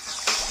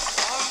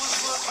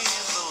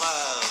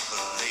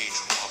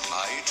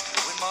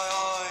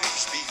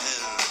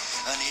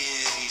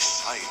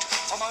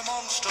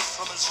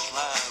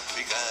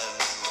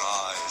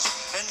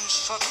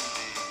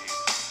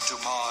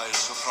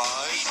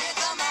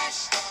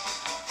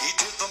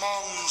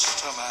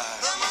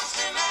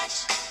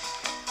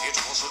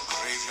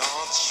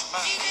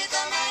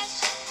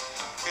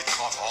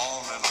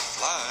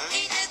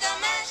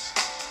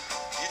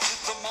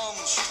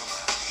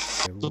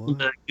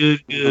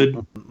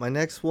 Good. My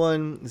next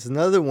one is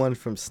another one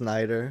from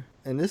Snyder,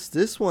 and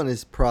this one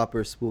is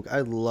proper spook. I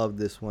love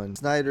this one.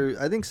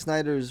 I think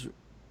Snyder's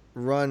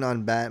run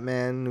on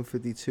Batman New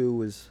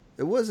 52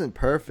 wasn't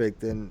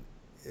perfect and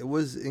it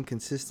was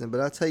inconsistent, but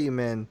I'll tell you,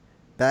 man,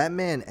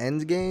 Batman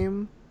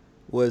Endgame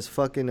was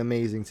fucking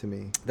amazing to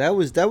me. That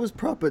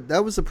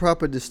was a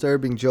proper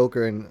disturbing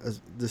Joker and a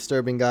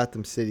disturbing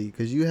Gotham City,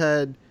 because you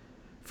had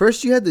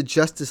the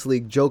Justice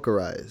League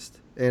Jokerized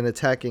and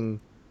attacking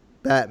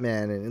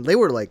Batman, and they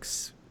were like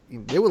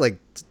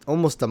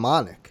almost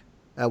demonic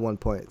at one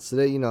point. So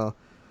that,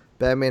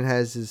 Batman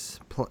has his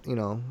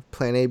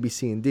plan A, B,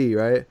 C, and D,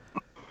 right?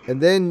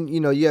 And then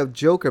you have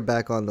Joker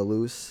back on the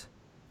loose.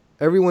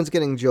 Everyone's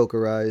getting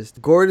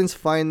Jokerized. Gordon's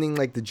finding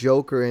like the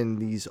Joker in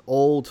these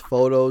old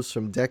photos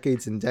from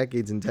decades and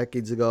decades and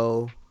decades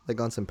ago,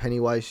 like on some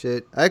Pennywise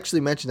shit. I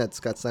actually mentioned that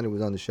Scott Snyder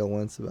was on the show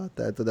once about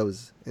that. I thought that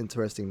was an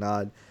interesting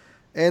nod.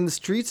 And the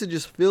streets are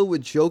just filled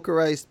with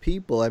Jokerized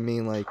people. I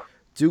mean, like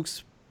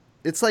Duke's,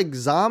 it's like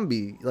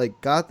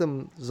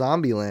Gotham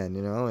zombie land,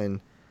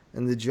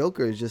 and the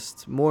Joker is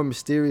just more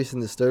mysterious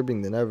and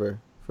disturbing than ever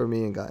for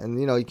me.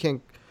 And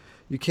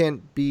you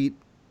can't beat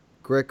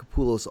Greg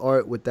Capullo's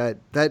art with that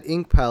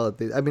ink palette.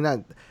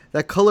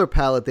 That color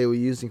palette they were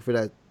using for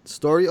that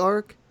story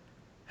arc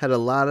had a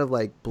lot of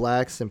like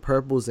blacks and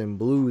purples and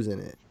blues in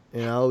it.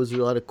 You know, it was a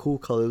lot of cool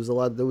color.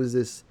 There was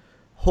this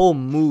whole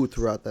mood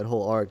throughout that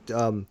whole arc.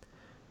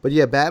 But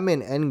yeah,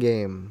 Batman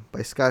Endgame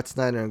by Scott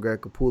Snyder and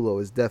Greg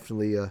Capullo is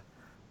definitely a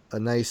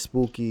nice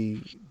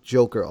spooky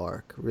Joker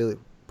arc. Really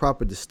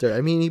proper disturb.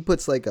 I mean, he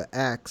puts like an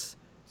axe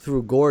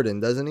through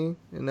Gordon, doesn't he,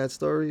 in that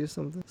story or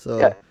something? So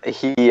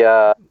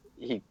yeah,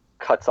 he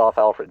cuts off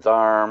Alfred's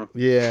arm.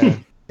 Yeah.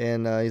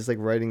 And he's like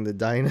riding the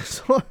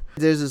dinosaur.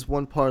 There's this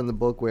one part in the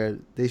book where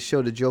they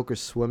show the Joker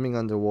swimming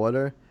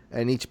underwater,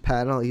 and each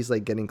panel he's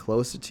like getting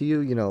closer to you,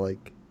 you know,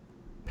 like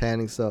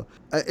panning. So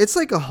it's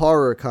like a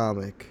horror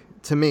comic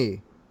to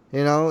me.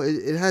 You know,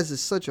 it has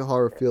such a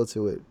horror feel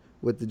to it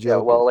with the Joker.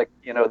 Yeah, well, like,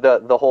 you know,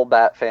 the whole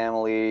Bat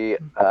family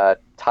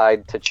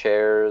tied to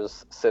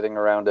chairs, sitting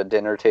around a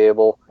dinner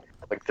table.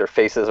 Like, their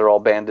faces are all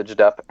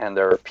bandaged up, and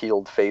their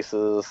peeled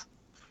faces,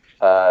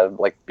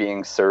 like,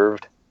 being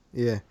served.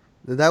 Yeah.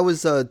 That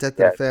was Death of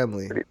the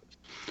Family.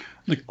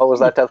 Oh,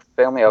 was that Death of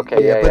the Family?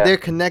 Okay, yeah. But they're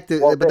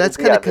connected. Well, but that's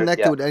kind of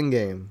connected with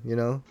Endgame, you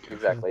know?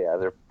 Exactly, yeah.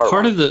 They're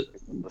part of the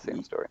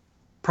same story.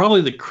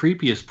 Probably the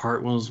creepiest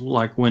part was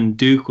like when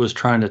Duke was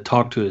trying to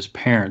talk to his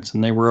parents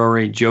and they were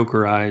already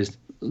Jokerized.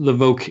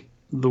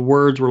 The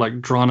words were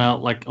like drawn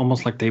out, like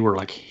almost like they were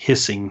like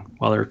hissing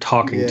while they were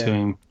talking to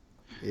him.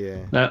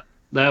 Yeah.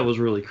 That was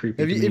really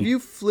creepy. If you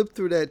flip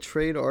through that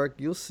trade arc,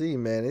 you'll see,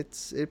 man.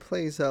 It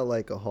plays out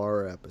like a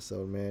horror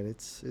episode, man.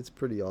 It's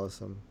pretty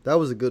awesome. That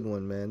was a good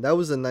one, man. That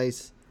was a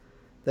nice.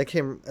 I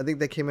think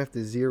that came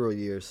after 0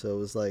 years, so it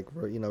was like,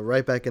 you know,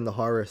 right back in the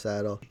horror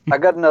saddle. I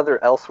got another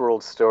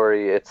Elseworld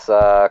story. It's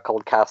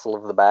called Castle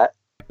of the Bat.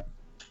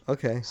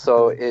 Okay.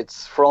 So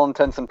it's, for all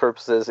intents and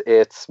purposes,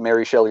 it's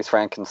Mary Shelley's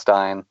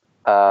Frankenstein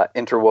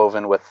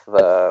interwoven with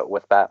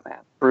Batman.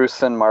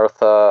 Thomas and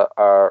Martha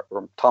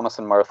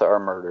are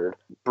murdered.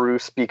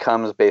 Bruce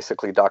becomes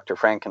basically Dr.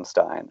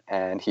 Frankenstein,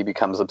 and he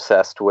becomes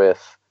obsessed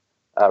with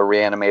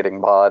reanimating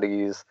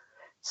bodies.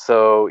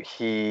 So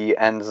he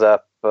ends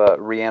up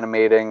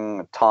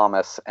reanimating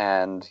Thomas,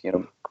 and, you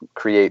know,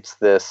 creates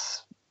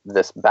this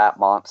bat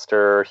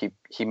monster.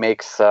 He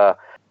makes a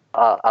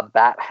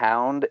bat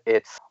hound.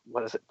 It's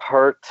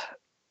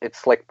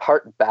like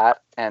part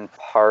bat and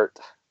part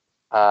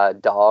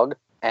dog,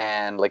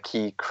 and like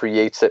he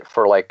creates it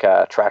for like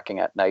tracking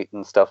at night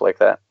and stuff like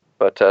that.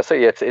 But so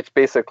yeah, it's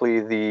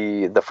basically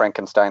the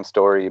Frankenstein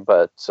story,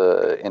 but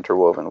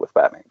interwoven with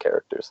Batman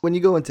characters. When you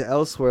go into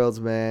Elseworlds,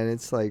 man,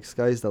 it's like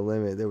sky's the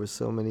limit. There were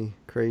so many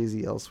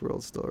crazy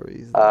Elseworld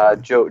stories.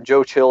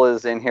 Joe Chill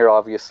is in here,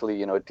 obviously.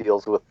 You know, it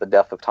deals with the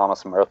death of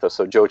Thomas and Martha,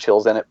 so Joe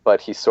Chill's in it, but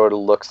he sort of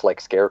looks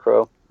like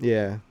Scarecrow.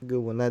 Yeah,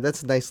 good one.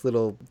 That's a nice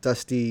little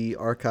dusty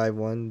archive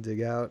one to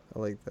dig out. I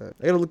like that.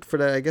 I gotta look for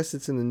that. I guess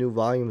it's in the new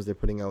volumes they're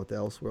putting out with the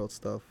Elseworld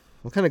stuff.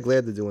 I'm kind of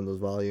glad they're doing those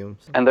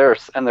volumes. And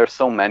there's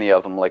so many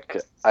of them. Like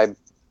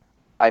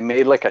I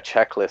made like a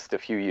checklist a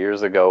few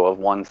years ago of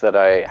ones that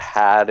I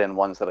had and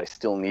ones that I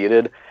still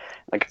needed.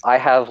 Like I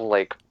have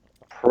like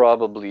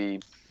probably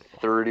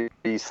 30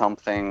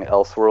 something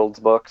Elseworlds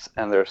books,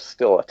 and there's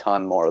still a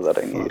ton more that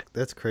I need.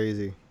 That's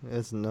crazy.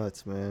 That's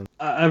nuts, man.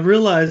 I've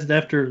realized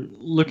after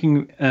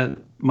looking at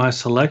my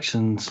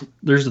selections,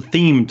 there's a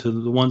theme to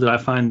the ones that I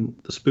find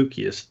the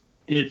spookiest.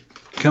 It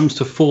comes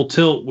to full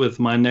tilt with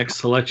my next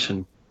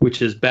selection,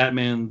 which is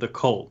Batman the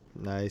Cult.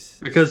 Nice.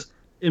 Because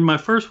in my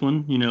first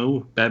one, you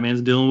know,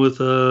 Batman's dealing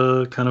with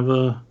a kind of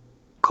a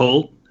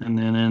cult. And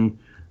then in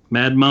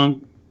Mad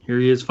Monk, here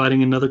he is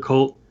fighting another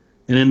cult.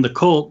 And in the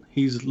cult,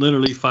 he's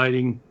literally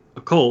fighting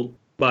a cult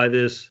by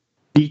this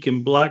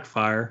Deacon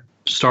Blackfire,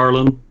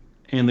 Starlin,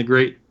 and the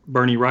great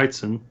Bernie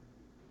Wrightson.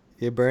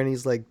 Yeah,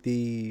 Bernie's like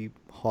the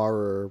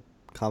horror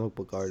comic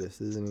book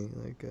artist, isn't he?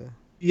 Like,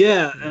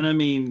 yeah, and I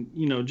mean,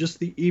 you know,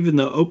 just even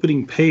the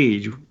opening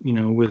page, you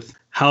know, with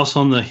House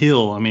on the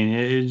Hill. I mean,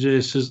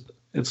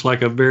 it's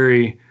like a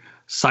very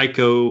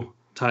psycho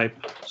type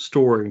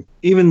story.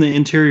 Even the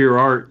interior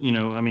art, you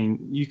know, I mean,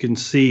 you can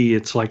see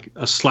it's like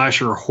a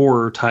slasher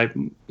horror type.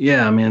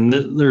 Yeah, I mean,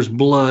 there's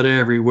blood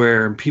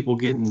everywhere and people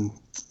getting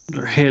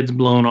their heads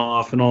blown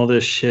off and all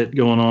this shit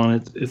going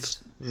on.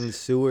 It's and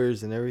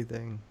sewers and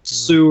everything.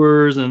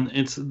 Sewers, and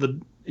it's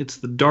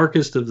the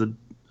darkest of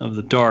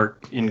the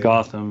dark in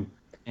Gotham.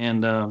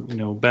 And, you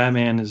know,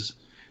 Batman is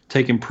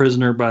taken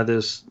prisoner by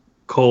this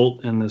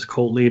cult and this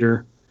cult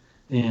leader,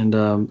 and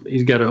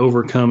he's got to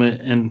overcome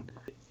it. And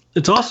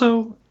it's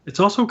also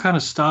kind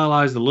of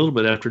stylized a little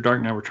bit after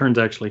Dark Knight Returns,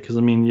 actually, because,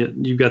 I mean,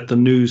 you've got the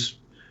news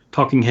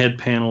talking head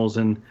panels,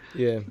 and,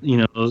 you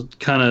know,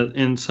 kind of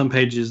in some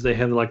pages they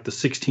have like the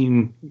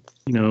 16,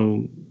 you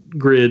know,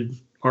 grid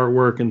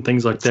artwork and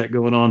things like that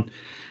going on.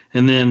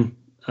 And then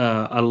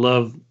I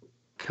love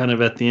kind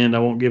of at the end, I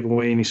won't give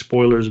away any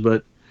spoilers,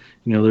 but,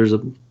 you know, there's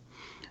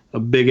a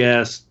big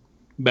ass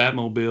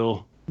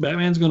Batmobile.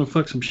 Batman's gonna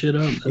fuck some shit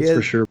up, that's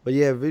for sure. But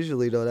yeah,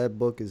 visually though, that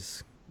book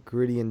is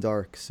gritty and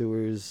dark.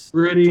 Sewers,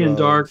 gritty and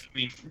dark. I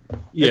mean,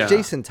 yeah. That's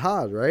Jason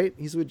Todd, right?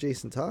 He's with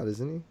Jason Todd,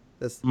 isn't he?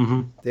 That's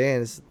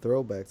damn. It's a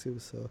throwback too.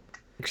 So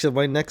actually,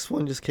 my next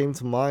one just came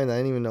to mind. I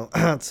didn't even know.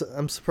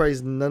 I'm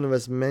surprised none of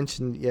us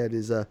mentioned yet.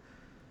 Is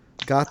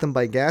Gotham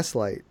by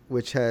Gaslight,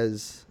 which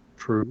has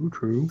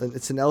True. And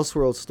it's an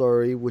Elseworld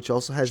story, which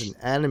also has an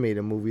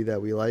animated movie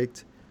that we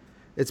liked.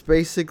 It's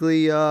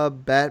basically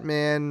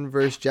Batman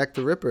versus Jack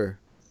the Ripper.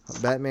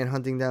 Batman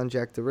hunting down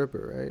Jack the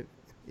Ripper, right?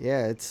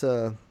 Yeah, it's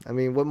I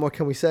mean, what more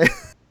can we say?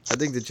 I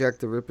think the Jack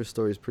the Ripper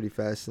story is pretty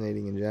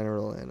fascinating in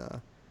general, and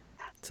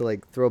to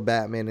like throw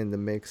Batman in the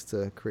mix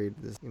to create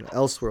this,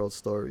 Elseworld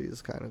story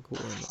is kind of cool.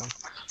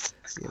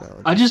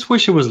 And, I just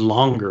wish it was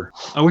longer.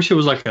 I wish it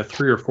was like a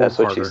 3 or 4 That's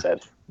what she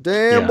said.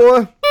 Damn, Yeah.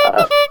 boy.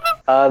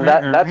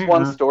 That's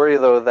one story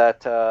though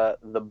that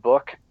the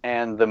book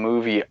and the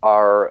movie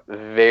are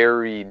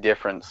very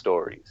different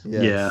stories.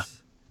 Yes. Yeah.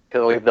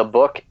 Because like the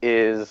book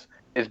is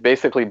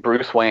basically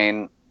Bruce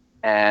Wayne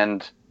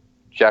and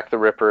Jack the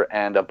Ripper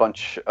and a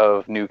bunch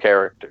of new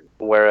characters,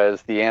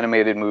 whereas the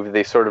animated movie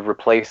they sort of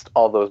replaced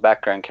all those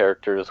background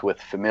characters with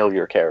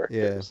familiar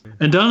characters. Yeah.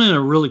 And done in a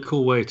really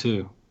cool way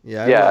too.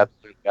 Yeah. Absolutely.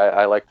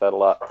 I like that a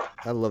lot.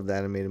 I love the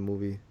animated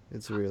movie.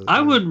 It's really. I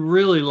cool. would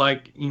really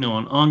like, an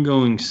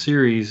ongoing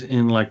series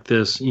in like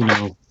this,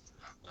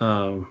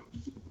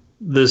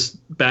 this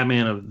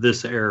Batman of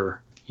this era,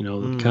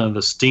 kind of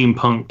the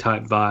steampunk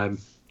type vibe,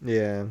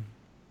 Yeah.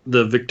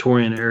 the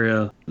Victorian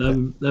era.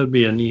 That would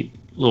be a neat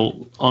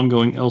little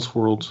ongoing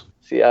Elseworlds.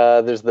 See,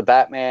 there's the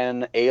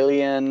Batman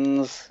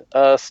Aliens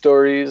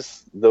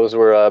stories. Those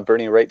were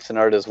Bernie Wrightson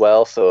art as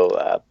well.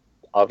 So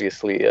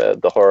obviously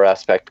the horror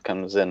aspect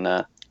comes in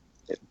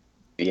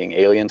being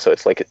Alien. So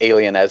it's like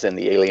Alien as in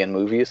the Alien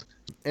movies.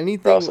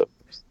 Anything.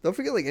 Don't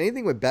forget, like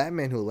anything with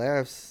Batman Who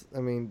Laughs. I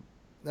mean,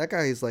 that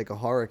guy is like a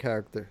horror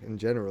character in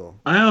general.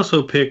 I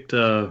also picked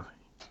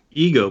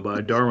Ego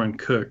by Darwin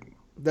Cook.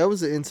 That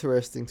was an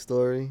interesting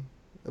story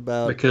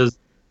about. Because,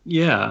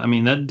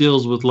 that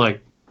deals with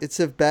like. It's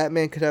if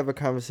Batman could have a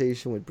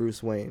conversation with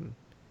Bruce Wayne.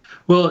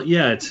 Well,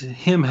 yeah, it's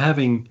him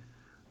having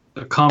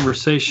a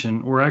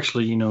conversation, or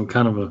actually,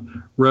 kind of a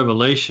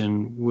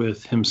revelation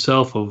with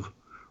himself of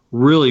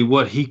really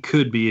what he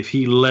could be if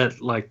he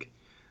let like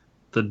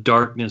the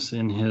darkness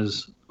in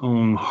his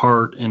own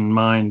heart and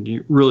mind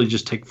really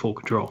just take full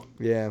control.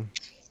 Yeah.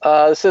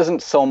 This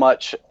isn't so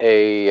much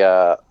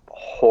a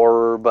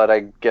horror, but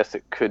I guess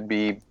it could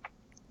be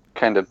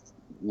kind of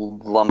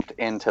lumped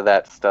into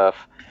that stuff.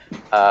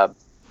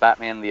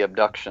 Batman the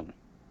Abduction.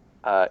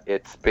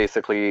 It's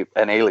basically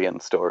an alien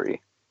story.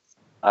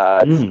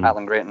 It's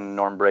Alan Grant and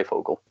Norm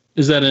Brayfogle.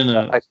 Is that in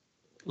a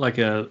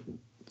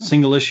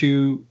single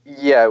issue?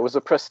 Yeah, it was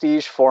a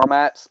prestige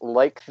format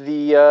like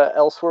the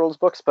Elseworlds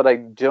books, but I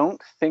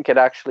don't think it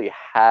actually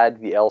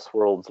had the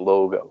Elseworlds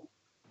logo.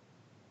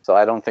 So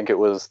I don't think it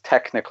was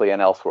technically an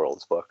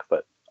Elseworlds book,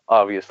 but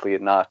obviously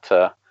not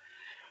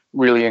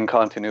really in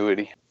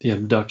continuity. The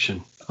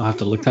Abduction. I'll have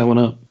to look that one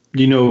up.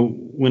 Do you know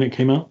when it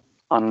came out?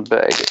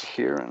 Unbag it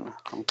here and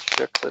I'll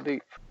check the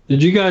date.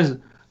 Did you guys...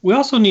 We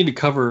also need to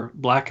cover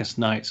Blackest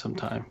Night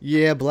sometime.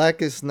 Yeah,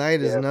 Blackest Night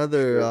is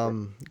another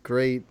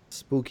great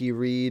spooky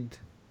read.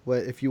 What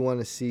if you want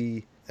to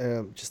see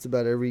just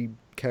about every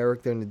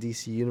character in the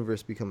DC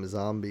universe become a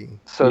zombie?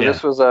 So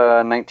this was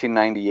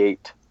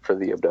 1998 for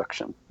the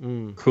Abduction.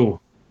 Cool.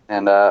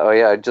 And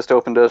I just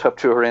opened it up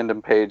to a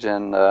random page,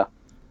 and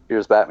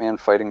here's Batman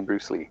fighting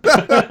Bruce Lee.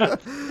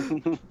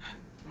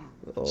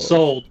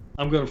 Sold.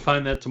 I'm going to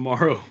find that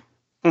tomorrow.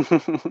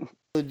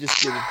 Just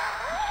kidding.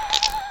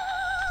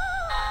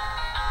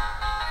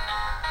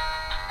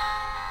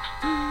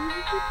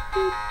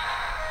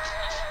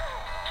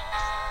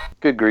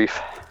 Good grief.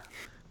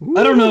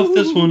 I don't know if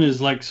this one is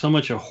like so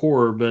much a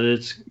horror, but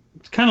it's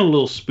kind of a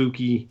little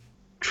spooky,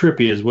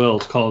 trippy as well.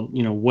 It's called,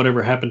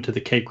 Whatever Happened to the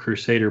Cape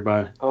Crusader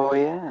by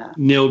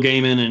Neil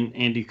Gaiman and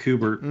Andy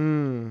Kubert.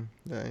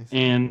 Nice.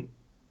 And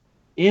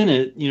in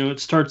it, it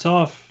starts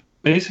off,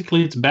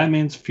 basically it's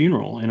Batman's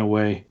funeral in a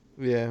way.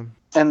 Yeah.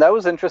 And that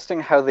was interesting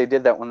how they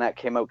did that when that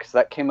came out, because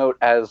that came out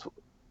as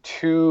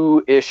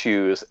 2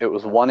 issues. It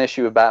was 1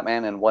 issue of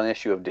Batman and 1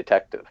 issue of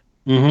Detective.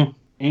 Mm-hmm.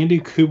 Andy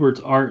Kubert's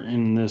art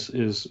in this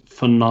is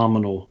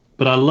phenomenal.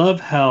 But I love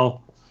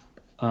how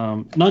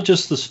not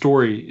just the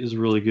story is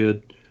really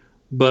good,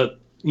 but,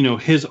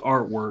 his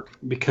artwork,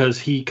 because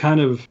he kind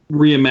of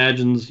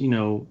reimagines,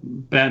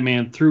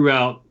 Batman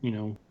throughout,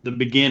 the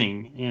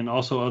beginning and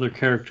also other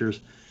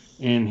characters.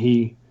 And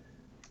he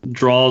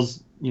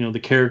draws, the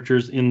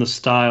characters in the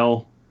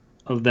style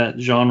of that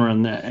genre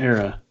and that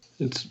era.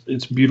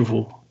 It's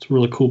beautiful. It's a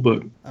really cool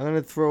book. I'm going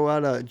to throw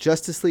out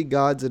Justice League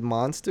Gods and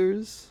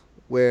Monsters,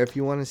 where if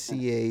you want to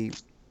see a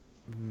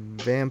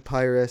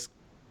vampire-esque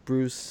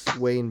Bruce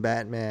Wayne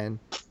Batman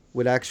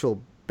with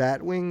actual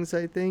bat wings,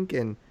 I think,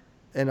 and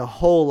a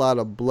whole lot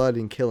of blood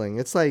and killing.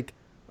 It's like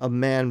a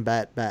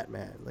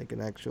Batman, like an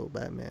actual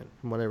Batman,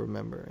 from what I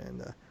remember, and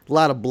a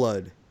lot of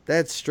blood.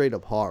 That's straight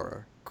up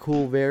horror.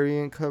 Cool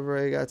variant cover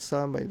I got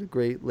signed by the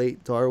great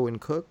late Darwin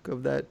Cook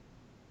of that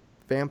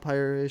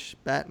vampire-ish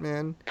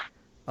Batman.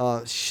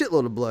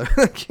 Shitload of blood.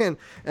 I can't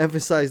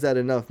emphasize that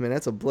enough, man.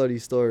 That's a bloody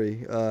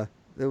story.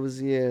 There was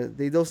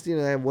they also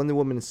have Wonder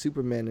Woman and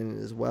Superman in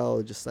it as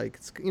well. Just like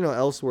it's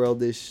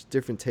Elseworld-ish,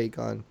 different take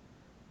on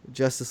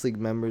Justice League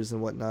members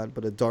and whatnot,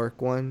 but a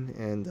dark one.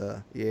 And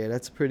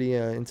that's a pretty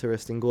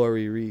interesting,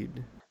 gory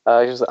read.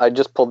 I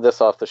just pulled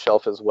this off the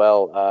shelf as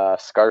well.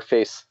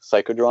 Scarface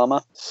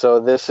psychodrama. So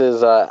this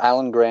is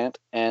Alan Grant,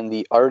 and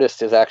the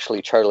artist is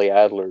actually Charlie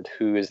Adlard,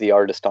 who is the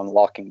artist on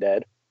Walking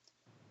Dead.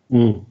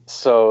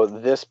 So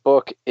this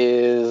book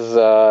is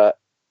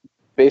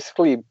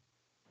basically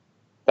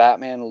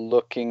Batman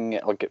looking,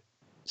 like,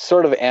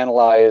 sort of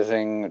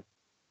analyzing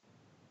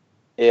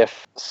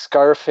if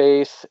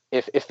Scarface,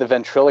 if the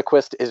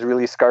ventriloquist is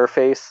really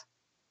Scarface,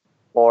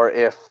 or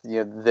if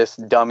this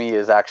dummy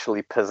is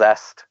actually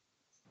possessed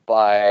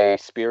by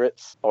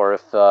spirits, or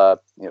if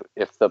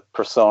if the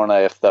persona,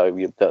 if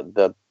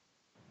the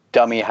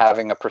dummy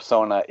having a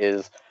persona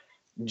is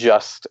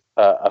just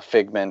a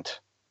figment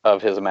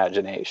of his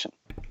imagination.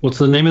 What's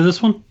the name of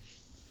this one?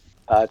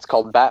 It's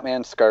called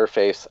Batman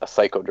Scarface, a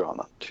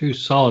psychodrama. 2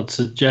 solid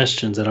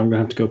suggestions that I'm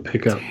gonna have to go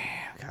pick up.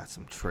 Damn, got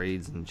some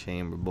trades in the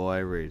chamber,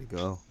 boy, ready to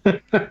go.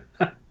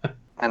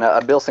 And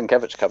a Bill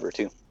Sienkiewicz cover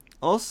too.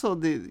 Also,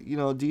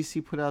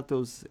 DC put out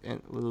those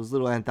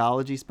little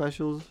anthology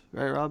specials,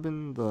 right,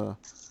 Robin?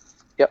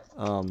 Yep.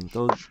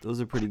 Those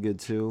are pretty good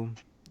too.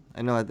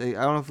 I know. I don't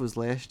know if it was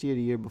last year,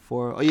 the year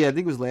before. Oh yeah, I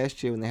think it was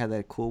last year when they had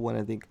that cool one.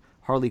 I think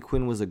Harley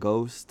Quinn was a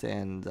ghost,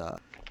 and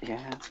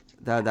yeah,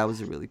 that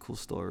was a really cool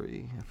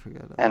story. I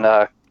forgot.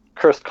 And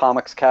Cursed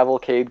Comics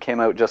Cavalcade came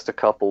out just a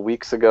couple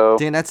weeks ago.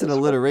 Dan, that's an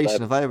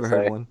alliteration if I ever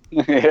heard one.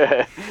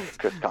 Yeah,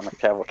 Cursed Comics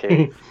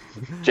Cavalcade.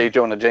 J.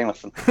 Jonah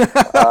Jameson.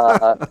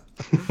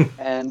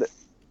 And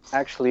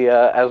actually,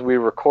 as we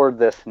record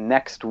this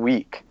next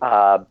week,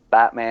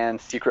 Batman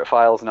Secret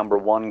Files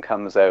 #1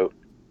 comes out.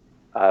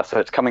 So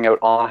it's coming out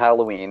on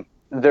Halloween.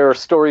 There are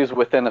stories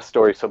within a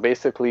story. So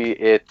basically,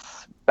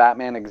 it's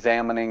Batman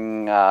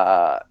examining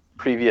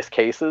previous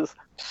cases.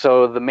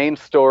 So the main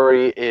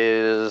story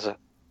is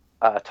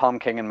Tom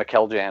King and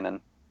Mikkel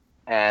Janin.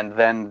 And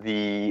then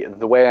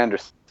the way I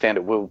understand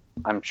it,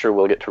 I'm sure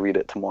we'll get to read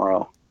it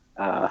tomorrow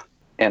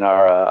in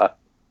our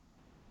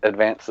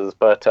advances.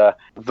 But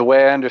the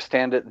way I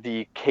understand it,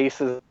 the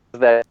cases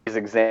that he's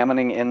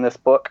examining in this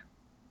book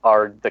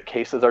are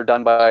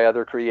done by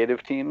other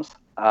creative teams.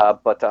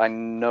 But I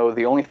know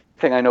the only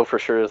thing I know for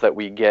sure is that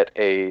we get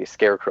a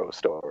Scarecrow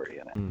story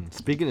in it.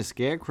 Speaking of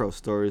Scarecrow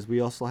stories, we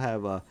also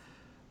have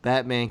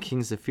Batman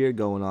Kings of Fear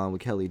going on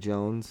with Kelly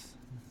Jones.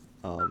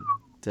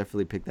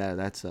 Definitely pick that.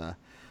 That's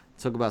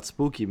talk about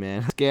spooky,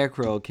 man.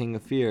 Scarecrow, King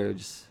of Fear,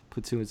 just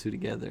put 2 and 2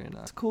 together, and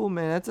it's cool,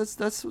 man.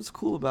 That's what's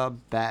cool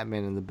about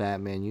Batman and the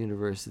Batman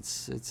universe.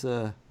 It's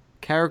a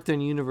character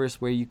and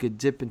universe where you could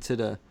dip into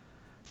the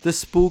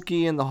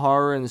spooky and the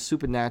horror and the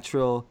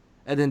supernatural,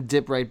 and then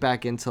dip right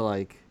back into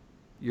like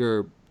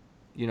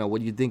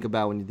what you think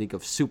about when you think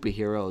of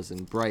superheroes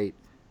and bright,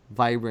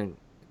 vibrant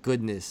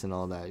goodness and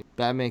all that.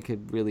 Batman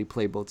could really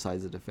play both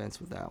sides of the fence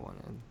with that one,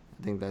 and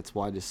I think that's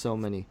why there's so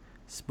many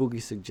spooky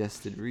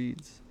suggested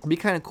reads. It'd be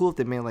kind of cool if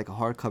they made like a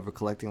hardcover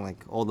collecting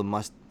like all the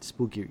must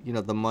spooky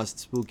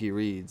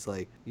reads,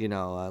 like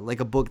like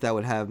a book that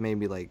would have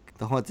maybe like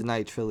the Haunted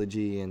Night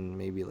trilogy and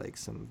maybe like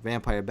some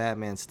Vampire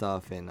Batman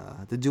stuff and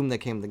the Doom That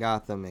Came to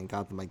Gotham and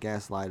Gotham by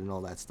Gaslight and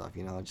all that stuff,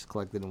 just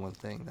collected in one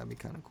thing. That'd be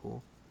kind of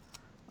cool.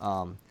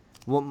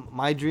 Well,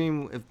 my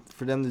dream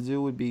for them to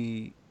do would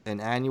be an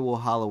annual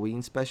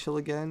Halloween special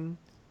again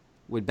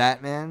with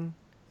Batman,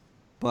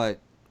 but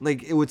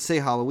like it would say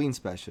Halloween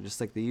special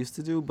just like they used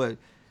to do, but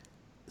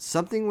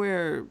something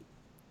where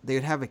they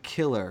would have a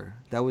killer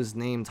that was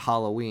named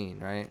Halloween,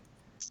 right?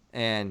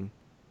 And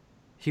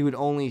he would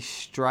only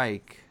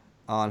strike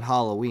on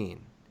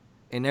Halloween,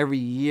 and every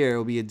year it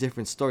would be a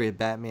different story of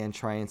Batman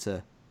trying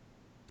to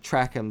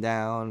track him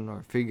down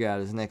or figure out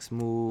his next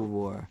move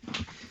or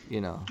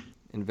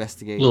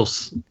investigate.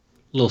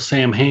 Little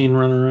Sam Hain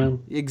running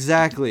around.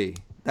 Exactly.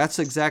 That's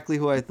exactly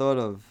who I thought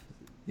of.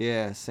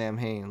 Yeah, Sam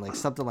Hain, like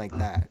something like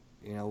that.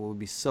 It would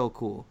be so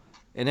cool.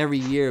 And every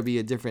year it'd be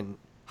a different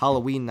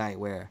Halloween night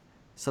where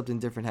something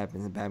different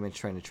happens and Batman's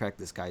trying to track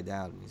this guy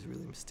down and he's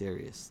really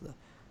mysterious.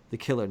 The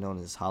killer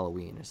known as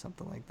Halloween or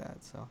something like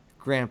that. So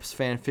Gramps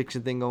fan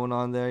fiction thing going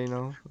on there,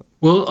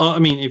 Well,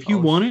 if you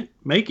want it,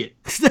 make it.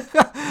 That's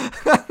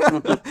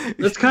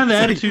kind of the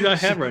attitude I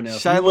have right now.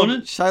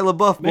 Shia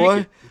LaBeouf, boy.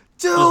 It.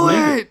 Do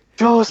it!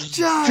 Just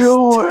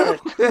do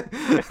it!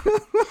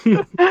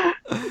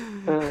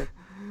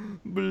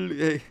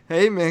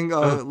 Hey man,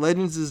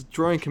 Legends is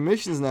drawing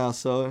commissions now,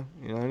 so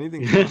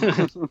anything.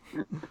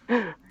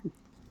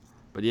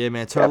 But yeah,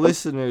 man, to our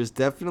listeners,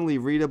 definitely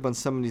read up on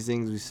some of these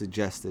things we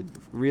suggested.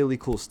 Really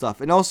cool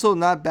stuff, and also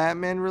not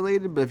Batman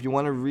related, but if you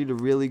want to read a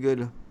really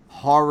good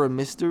horror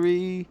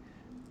mystery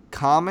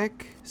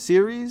comic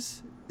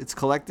series, it's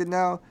collected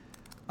now.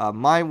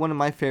 One of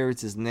my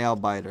favorites is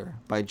Nailbiter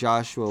by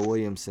Joshua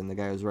Williamson, the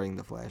guy who's writing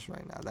The Flash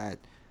right now. That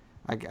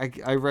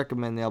I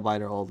recommend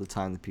Nailbiter all the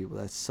time to people.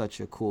 That's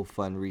such a cool,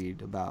 fun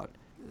read about.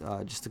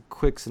 Just a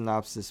quick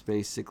synopsis,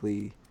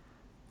 basically.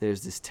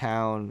 There's this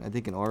town, I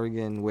think in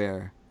Oregon,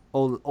 where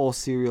all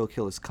serial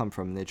killers come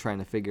from. And they're trying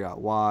to figure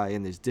out why,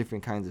 and there's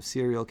different kinds of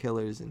serial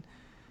killers. And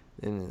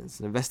then an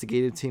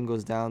investigative team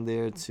goes down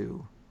there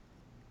to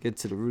get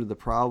to the root of the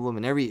problem.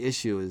 And every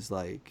issue is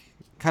like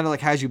kind of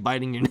like has you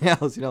biting your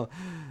nails, you know,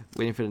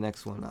 waiting for the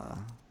next one.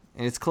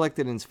 And it's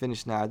collected and it's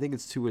finished now. I think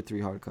it's 2 or 3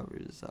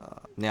 hardcovers.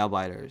 Nail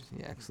Biters,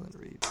 yeah, excellent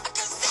read.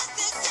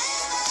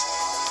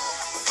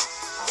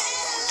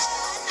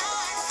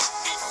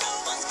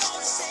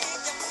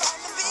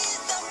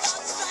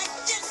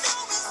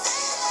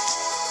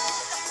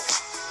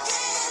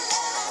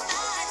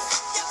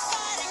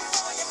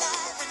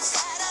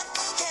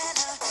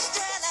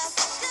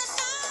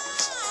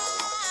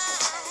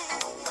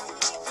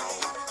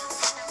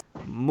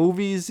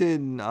 Movies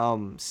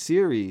and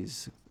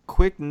series.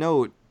 Quick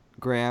note,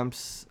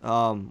 Gramps.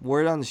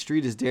 Word on the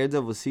street is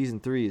Daredevil season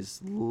 3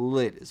 is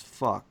lit as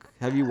fuck.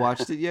 Have you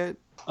watched it yet?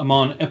 I'm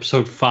on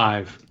episode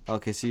 5.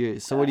 Okay,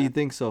 so what do you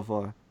think so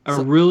far? I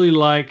really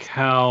like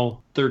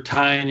how they're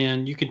tying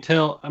in. You can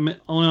tell I'm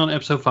only on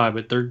episode 5,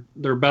 but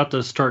they're about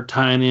to start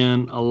tying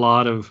in a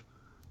lot of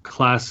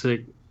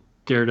classic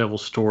Daredevil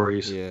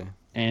stories. Yeah.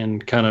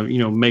 And kind of,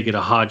 make it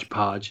a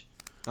hodgepodge.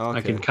 Okay.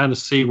 I can kind of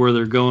see where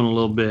they're going a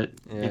little bit.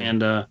 Yeah.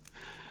 And,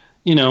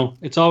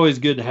 it's always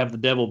good to have the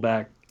devil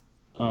back.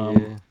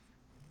 Yeah.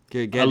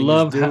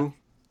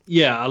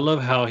 I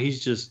love how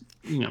he's just,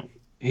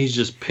 he's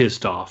just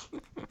pissed off.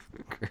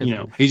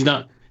 He's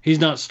not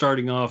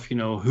starting off,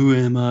 who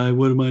am I?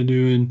 What am I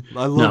doing?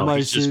 I love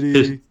my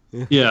city.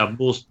 Yeah,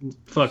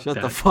 fuck Shut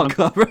that. the fuck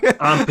up.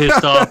 I'm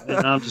pissed off,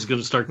 and I'm just going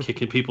to start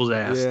kicking people's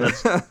ass. Yeah.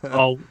 That's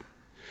all.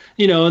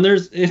 And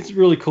it's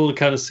really cool to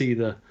kind of see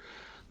the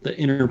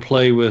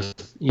interplay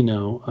with,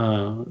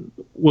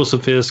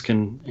 Wilson Fisk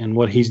and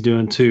what he's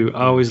doing too.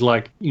 I always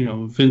like,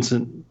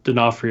 Vincent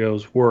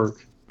D'Onofrio's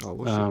work.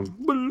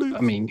 I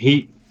mean,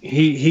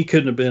 he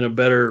couldn't have been a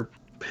better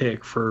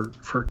pick for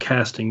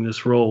casting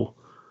this role.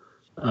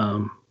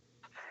 And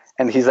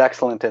he's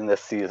excellent in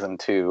this season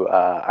too.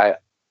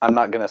 I'm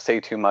not going to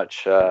say too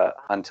much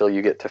until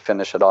you get to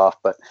finish it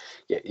off, but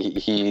yeah,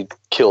 he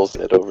kills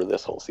it over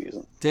this whole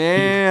season.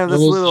 Damn,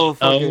 that's a little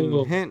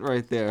fucking hint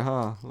right there,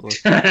 huh?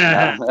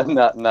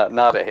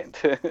 Not a hint.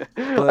 But,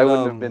 I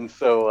wouldn't have been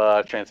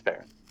so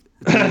transparent.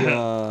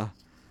 The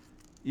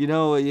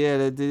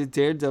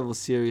Daredevil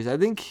series, I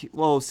think,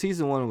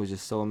 season 1 was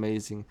just so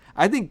amazing.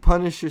 I think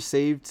Punisher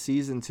saved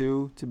season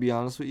 2, to be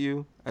honest with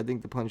you. I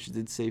think the Punisher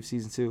did save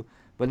season 2.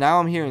 But now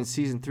I'm hearing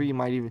season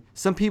 3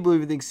 some people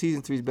even think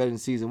season 3 is better than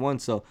season 1.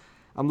 So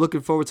I'm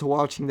looking forward to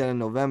watching that in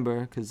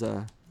November because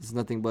there's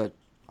nothing but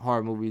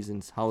horror movies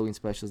and Halloween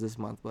specials this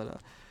month.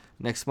 But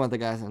next month I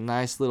got a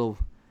nice little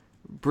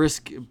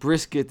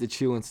brisket to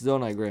chew into,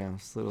 don't I,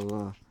 Grams?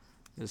 Little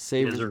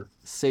savor.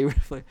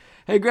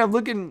 Hey, Graham,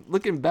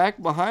 looking back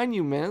behind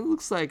you, man, it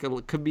looks like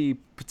it could be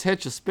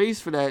potential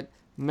space for that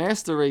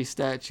Master Race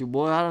statue,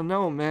 boy. I don't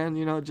know, man.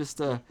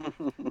 Just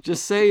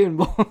saying,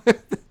 boy.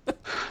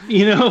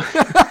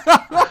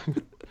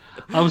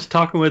 I was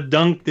talking with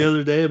Dunk the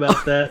other day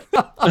about that.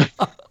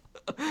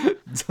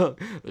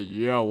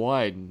 Yeah,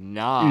 why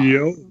not?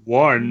 Yeah,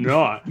 why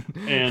not?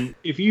 And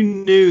if you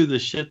knew the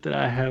shit that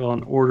I have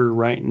on order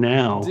right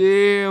now,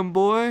 damn,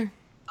 boy.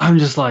 I'm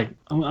just like,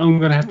 I'm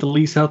going to have to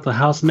lease out the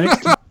house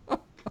next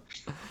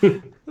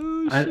to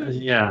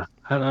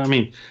I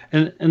mean,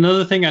 and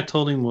another thing I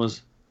told him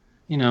was,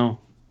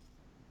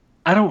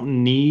 I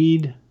don't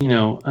need,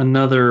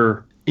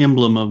 another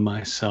emblem of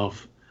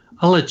myself.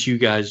 I'll let you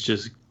guys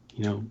just,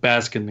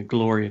 bask in the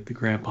glory of the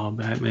Grandpa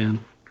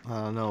Batman.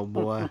 I don't know,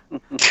 boy.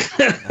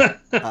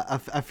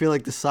 I feel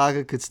like the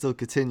saga could still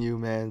continue,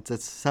 man.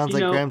 That sounds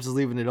like Grams is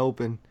leaving it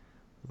open.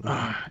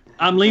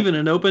 I'm leaving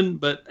it open,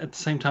 but at the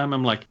same time,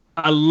 I'm like,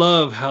 I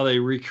love how they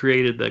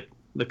recreated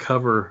the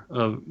cover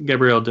of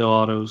Gabriel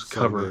Delato's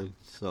cover.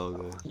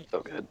 So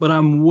good. But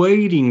I'm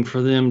waiting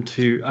for them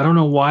to, I don't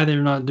know why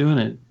they're not doing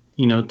it,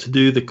 to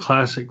do the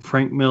classic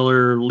Frank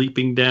Miller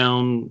leaping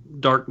down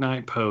Dark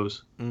Knight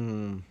pose. I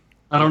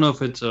don't know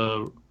if it's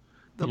a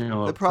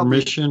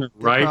permission or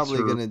rights. They're probably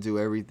going to do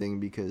everything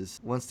because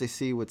once they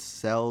see what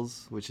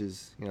sells, which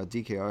is,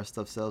 DKR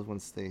stuff sells,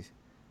 once they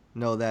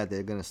know that,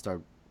 they're going to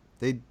start.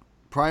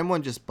 Prime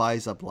One just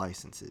buys up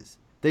licenses.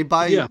 They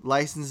buy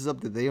licenses up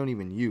that they don't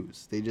even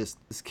use. This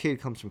kid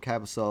comes from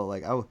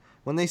Capasol.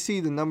 When they see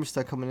the numbers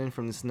start coming in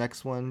from this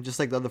next one, just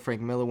like the other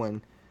Frank Miller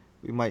one,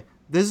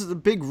 this is a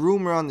big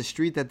rumor on the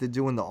street that they're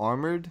doing the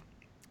Armored.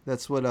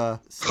 That's what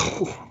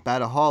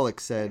Bataholic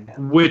said.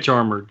 Which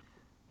Armored?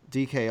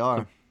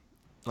 DKR.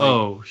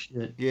 Oh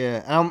shit.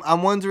 Yeah, and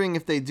I'm wondering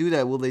if they do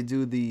that, will they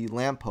do the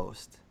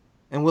lamppost,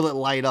 and will it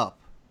light up?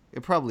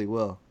 It probably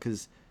will,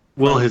 cause.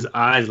 Will his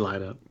eyes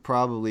light up?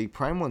 Probably.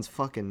 Prime One's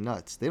fucking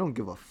nuts. They don't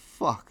give a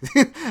fuck.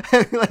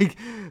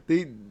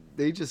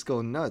 They just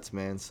go nuts,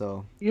 man.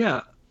 So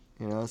yeah.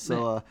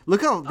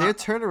 Look how their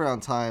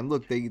turnaround time.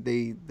 Look,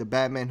 the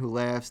Batman Who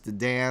Laughs, the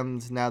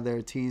Damned. Now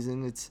they're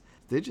teasing.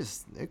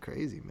 They're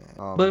crazy,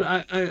 man. But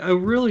I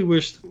really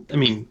wish. I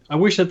mean, I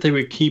wish that they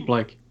would keep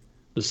like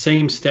the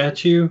same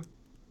statue,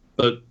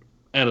 but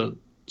at a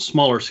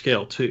smaller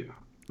scale too.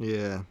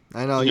 Yeah,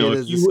 I know.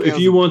 If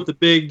you want the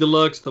big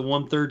deluxe, the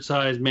 1/3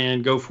 size,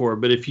 man, go for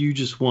it. But if you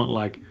just want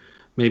like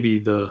maybe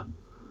the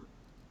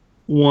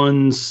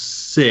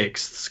 1/6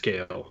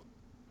 scale,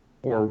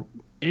 or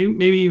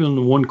maybe even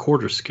the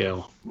 1/4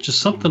 scale, just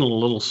something a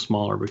little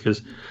smaller,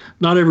 because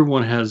not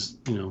everyone has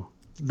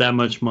that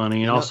much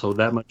money and also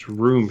that much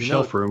room,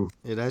 shelf room.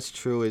 Yeah, that's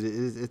true.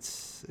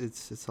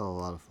 It's all a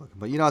lot of fucking.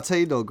 But I'll tell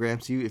you though,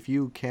 Gramps, if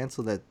you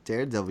cancel that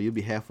Daredevil, you'll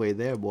be halfway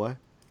there, boy.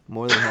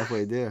 More than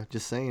halfway there.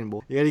 Just saying,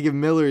 boy. You got to give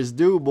Miller his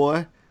due,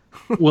 boy.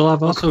 Well,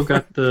 I've also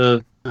got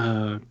the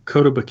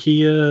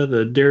Kotobukiya,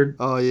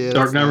 the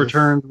Dark Knight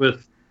Returns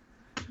with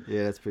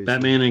that's pretty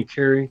Batman and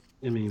Carrie.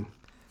 I mean,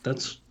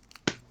 that's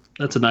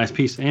a nice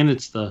piece, and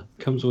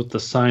comes with the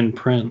signed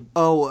print.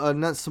 Oh,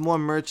 not some more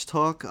merch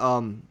talk.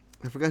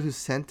 I forgot who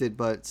sent it,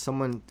 but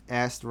someone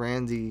asked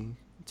Randy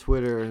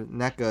Twitter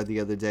NECA the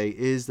other day,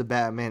 is the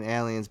Batman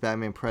Aliens,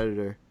 Batman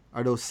Predator,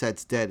 are those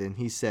sets dead? And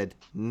he said,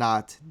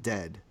 not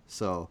dead.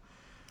 So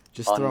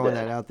just throwing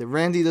that out there.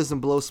 Randy doesn't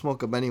blow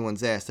smoke up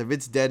anyone's ass. If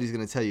it's dead, he's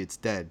going to tell you it's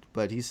dead.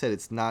 But he said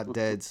it's not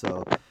dead,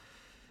 so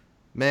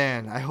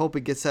man, I hope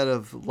it gets out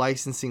of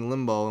licensing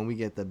limbo and we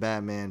get the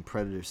Batman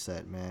Predator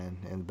set, man,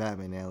 and the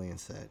Batman Alien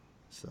set.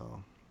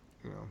 So,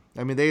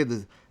 I mean, they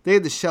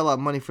had to shell out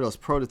money for those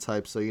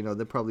prototypes, so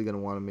they're probably gonna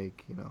want to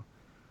make,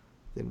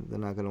 they're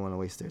not gonna want to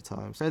waste their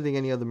time. So I think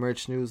any other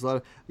merch news, a lot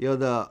of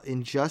the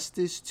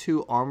Injustice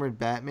 2 armored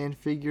Batman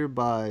figure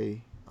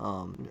by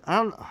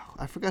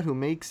I forgot who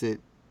makes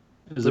it.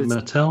 Is it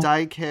Mattel?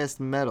 Diecast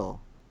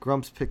Metal.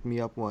 Grumps picked me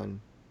up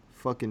one.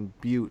 Fucking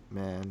beaut,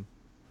 man.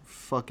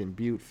 Fucking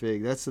beaut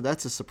fig. That's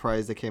a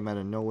surprise that came out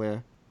of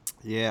nowhere.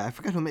 Yeah, I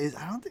forgot who made it.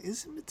 I don't think,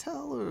 is it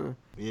Mattel or...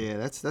 Yeah,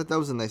 that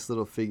was a nice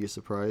little figure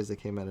surprise that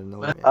came out of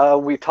nowhere.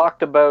 We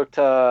talked about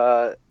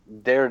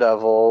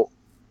Daredevil,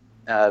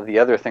 the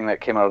other thing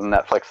that came out of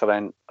Netflix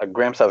that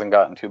Gramps hasn't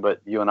gotten to,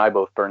 but you and I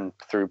both burned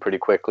through pretty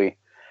quickly.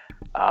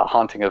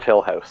 Haunting of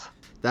Hill House.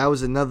 That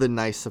was another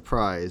nice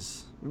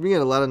surprise. We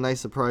get a lot of nice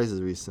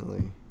surprises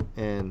recently.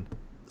 And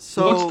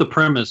so... What's the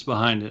premise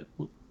behind it?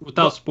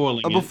 Without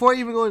spoiling it. Before I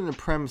even go into the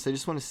premise, I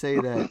just want to say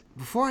that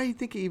before I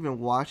think I even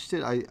watched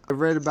it, I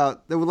read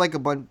about, there were like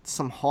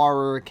some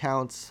horror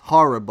accounts,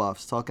 horror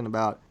buffs talking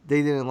about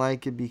they didn't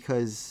like it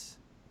because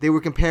they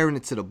were comparing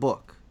it to the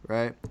book,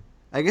 right?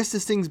 I guess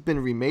this thing's been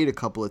remade a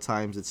couple of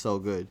times. It's so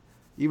good.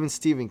 Even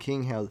Stephen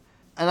King held.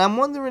 And I'm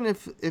wondering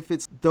if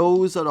it's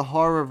those are the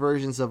horror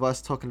versions of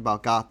us talking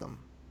about Gotham.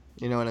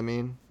 You know what I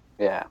mean?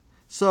 Yeah.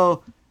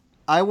 So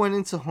I went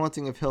into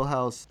Haunting of Hill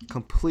House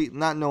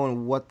not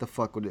knowing what the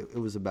fuck it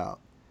was about.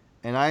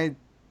 And I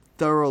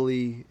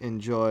thoroughly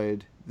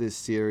enjoyed this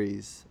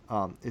series.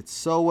 It's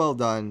so well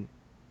done.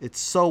 It's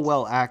so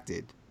well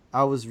acted.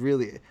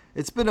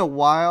 It's been a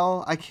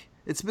while.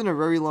 It's been a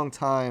very long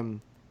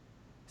time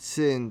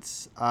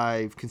since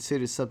I've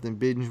considered something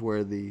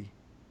binge-worthy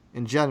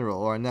in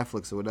general, or on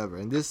Netflix or whatever.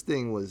 And this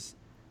thing was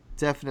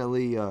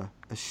definitely a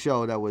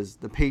show that was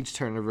the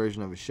page-turner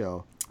version of a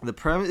show. The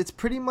premise, it's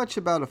pretty much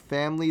about a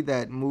family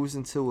that moves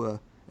into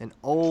an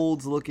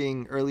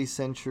old-looking,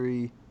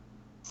 early-century,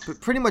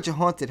 but pretty much a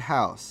haunted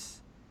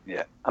house.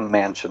 Yeah, a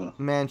mansion.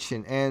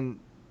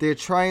 And they're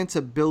trying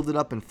to build it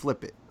up and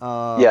flip it.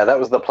 Yeah, that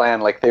was the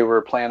plan. Like, they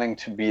were planning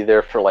to be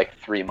there for,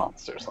 3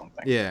 months or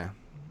something. Yeah.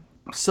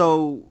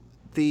 So,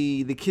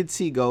 the kids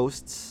see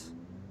ghosts.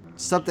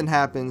 Something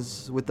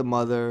happens with the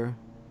mother.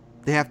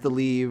 They have to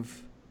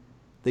leave.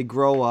 They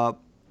grow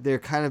up. They're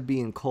kind of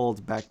being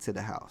called back to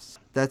the house.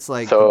 That's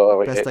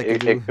so best I can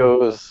do.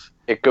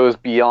 It goes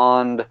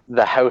beyond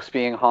the house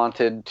being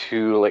haunted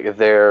to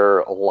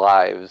their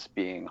lives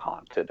being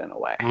haunted in a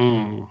way.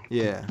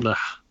 Yeah.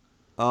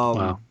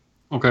 Wow.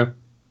 Okay.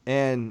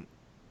 And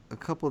a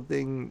couple of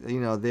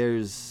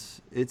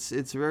things,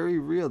 it's very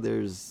real.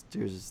 There's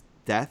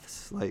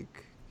deaths,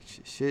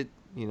 shit,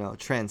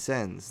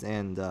 transcends,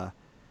 and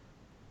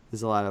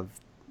there's a lot of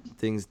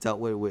things dealt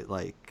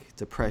with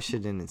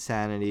depression and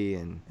insanity,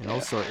 and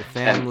also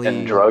family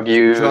and drug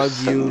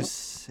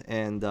use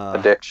and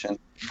addiction,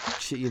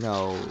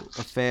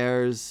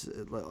 affairs,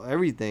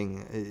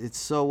 everything. It's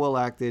so well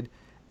acted,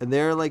 and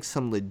there are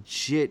some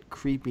legit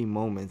creepy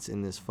moments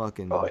in this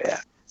fucking. Oh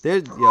yeah.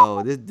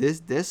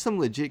 There's some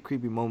legit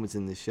creepy moments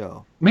in this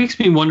show. Makes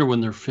me wonder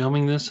when they're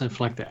filming this if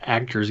the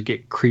actors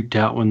get creeped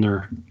out when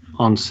they're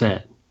on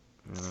set.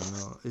 I don't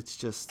know.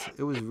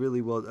 It was really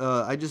well.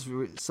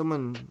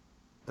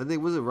 I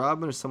think was it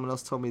Robin or someone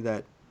else told me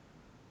that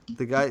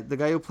the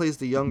guy who plays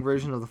the young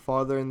version of the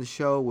father in the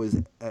show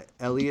was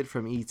Elliot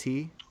from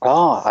E.T.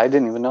 Oh, I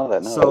didn't even know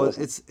that. No, so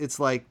it's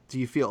like, do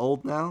you feel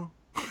old now?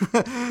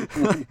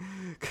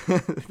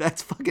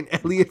 That's fucking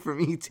Elliot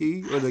from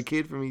E.T. or the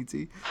kid from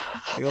E.T.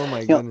 Oh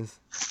my goodness.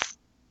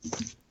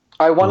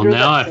 I wonder. Well,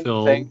 now I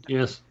feel thing.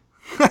 Yes.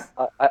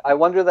 I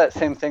wonder that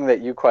same thing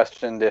that you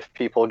questioned, if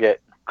people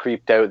get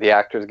creeped out, the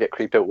actors get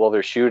creeped out while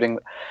they're shooting.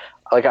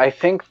 I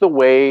think the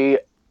way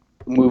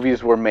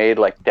movies were made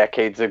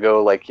decades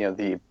ago,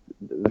 the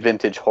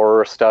vintage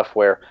horror stuff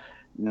where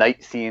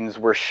night scenes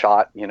were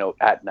shot,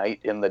 at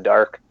night in the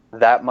dark,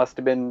 that must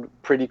have been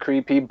pretty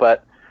creepy.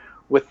 But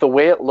with the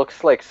way it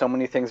looks like so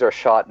many things are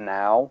shot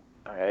now,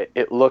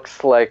 it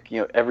looks like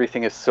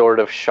everything is sort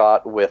of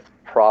shot with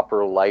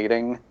proper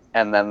lighting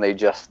and then they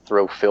just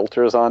throw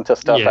filters onto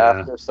stuff Yeah.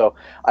 after. So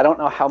I don't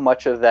know how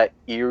much of that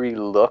eerie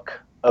look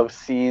of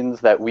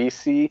scenes that we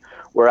see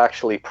were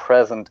actually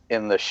present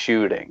in the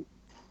shooting.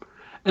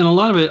 And a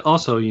lot of it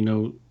also,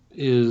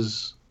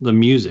 is the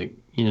music.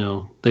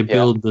 They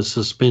build the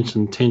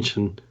suspension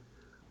tension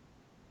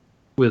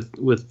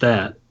with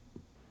that.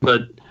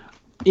 But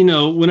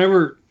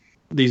whenever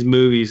these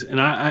movies,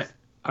 and I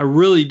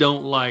really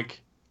don't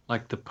like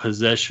the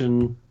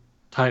possession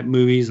type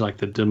movies, like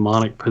the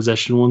demonic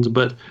possession ones,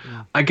 but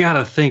I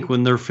gotta think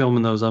when they're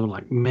filming those, I'm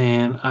like,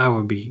 man,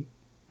 I'd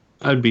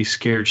be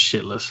scared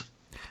shitless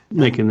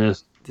making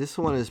this. This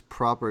one is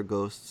proper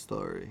ghost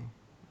story.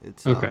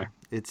 It's Okay.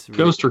 It's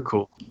Ghosts are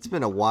cool. It's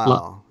been a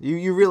while.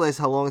 You realize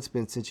how long it's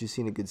been since you've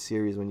seen a good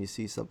series when you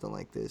see something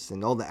like this,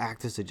 and all the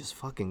actors are just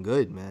fucking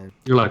good, man.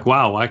 You're like,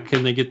 wow, why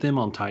couldn't they get them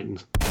on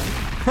Titans?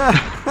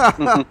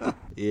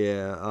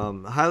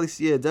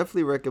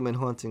 Definitely recommend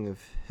Haunting of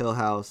Hill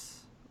House.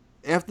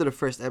 After the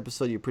first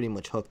episode, you're pretty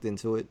much hooked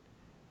into it.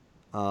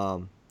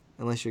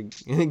 Unless you're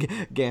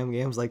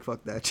Gam's like,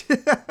 fuck that shit.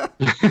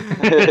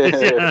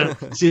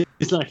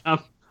 She's like,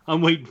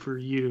 I'm waiting for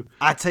you.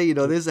 I tell you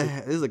though, there's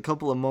a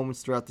couple of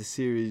moments throughout the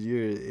series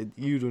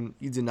you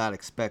do not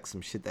expect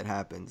some shit that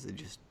happens. It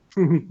just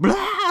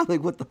blah,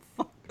 like what the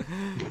fuck.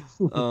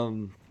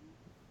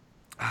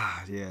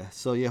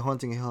 So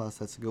Haunting Hill House,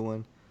 that's a good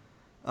one.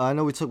 I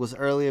know we took was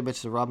earlier,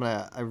 but Robin,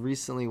 I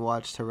recently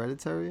watched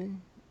Hereditary.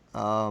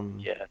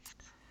 Yes.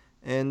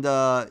 And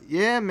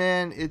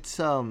man, it's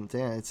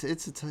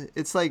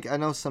it's like, I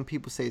know some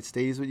people say it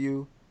stays with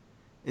you.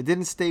 It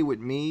didn't stay with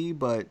me,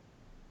 but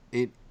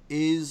it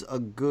is a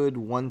good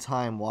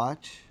one-time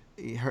watch.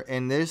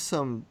 And there's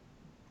some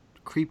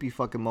creepy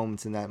fucking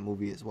moments in that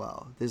movie as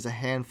well. There's a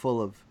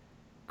handful of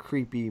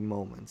creepy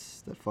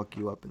moments that fuck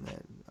you up in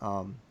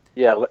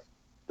that.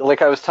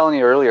 Like I was telling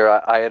you earlier,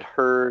 I had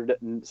heard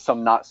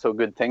some not so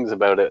good things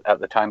about it at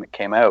the time it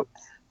came out.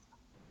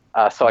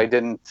 So I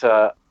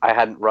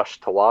hadn't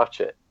rushed to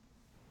watch it.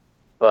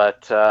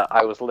 But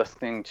I was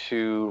listening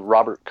to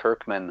Robert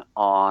Kirkman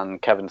on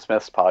Kevin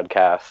Smith's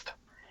podcast,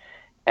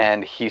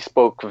 and he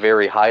spoke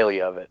very highly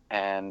of it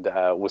and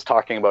was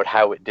talking about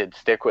how it did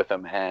stick with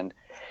him. And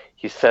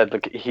he said,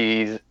 look,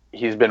 he's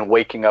been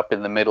waking up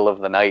in the middle of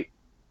the night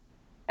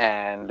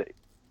and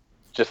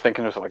just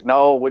thinking to himself, like,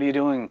 no, what are you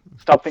doing?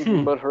 Stop thinking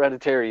about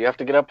Hereditary. You have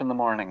to get up in the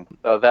morning.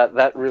 So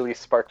that really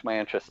sparked my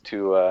interest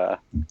to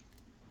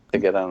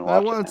get on and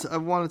watch I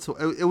wanted to.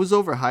 It was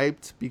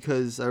overhyped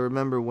because I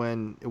remember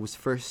when it was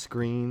first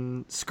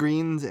screened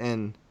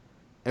and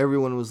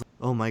everyone was like,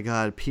 oh my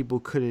god, people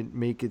couldn't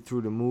make it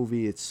through the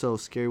movie. It's so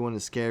scary when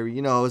it's scary.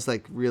 It was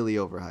like really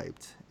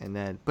overhyped. And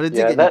then, but it did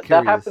get you curious.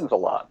 That happens a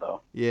lot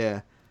though.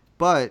 Yeah,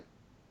 but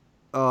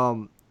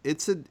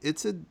it's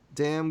a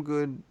damn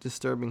good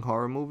disturbing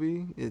horror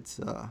movie. It's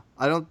I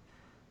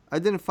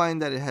didn't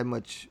find that it had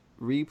much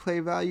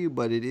replay value,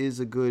 but it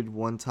is a good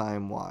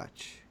one-time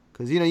watch.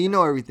 Because, you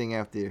know everything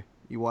after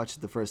you watch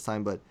it the first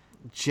time, but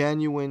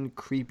genuine,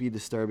 creepy,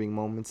 disturbing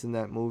moments in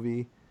that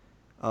movie.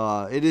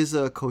 It is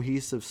a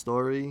cohesive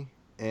story,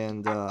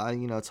 and,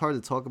 it's hard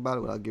to talk about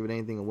it without giving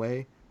anything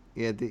away.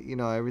 Yeah,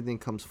 everything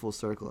comes full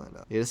circle. And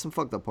there's some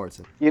fucked up parts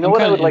in it. You know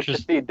what I would like to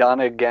see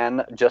done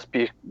again, just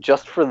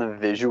for the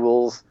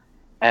visuals,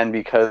 and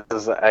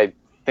because I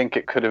think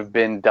it could have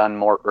been done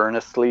more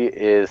earnestly,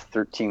 is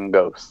 13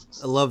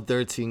 Ghosts. I love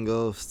 13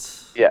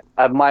 Ghosts. Yeah,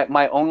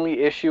 my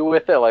only issue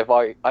with it, like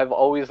I've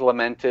always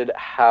lamented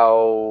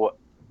how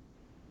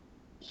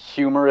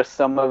humorous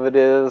some of it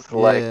is. Yeah.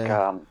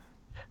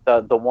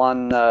 Like the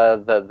one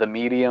the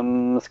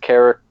medium's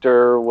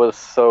character was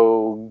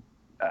so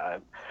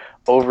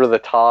over the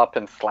top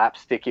and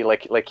slapsticky,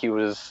 like he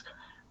was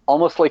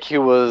almost like he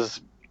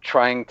was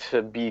trying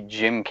to be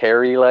Jim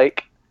Carrey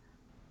like.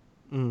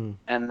 And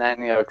then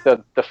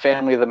the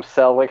family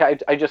themselves, like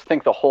I just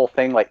think the whole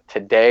thing, like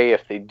today,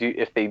 if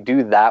they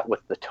do that with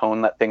the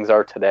tone that things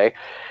are today,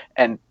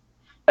 and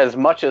as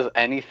much as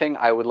anything,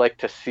 I would like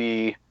to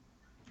see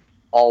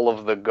all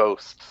of the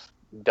ghosts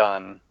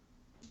done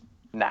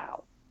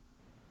now.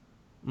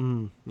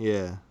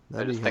 Yeah,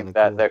 I just think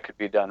that could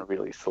be done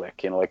really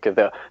slick. Like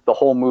the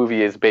whole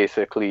movie is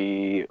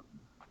basically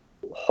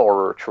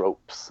horror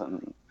tropes,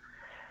 and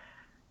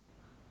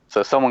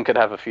so someone could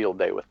have a field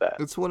day with that.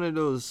 It's one of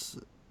those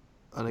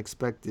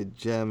unexpected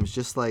gems,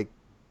 just like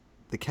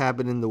The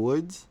Cabin in the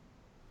Woods.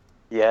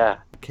 Yeah.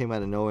 It came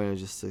out of nowhere and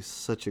it was just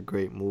such a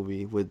great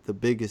movie with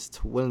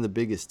one of the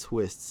biggest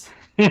twists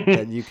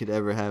that you could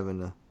ever have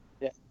in a...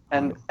 Yeah.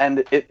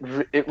 And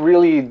it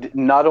really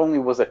not only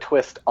was a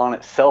twist on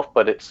itself,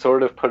 but it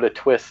sort of put a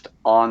twist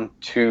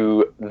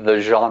onto the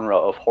genre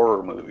of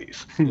horror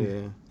movies.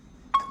 Yeah.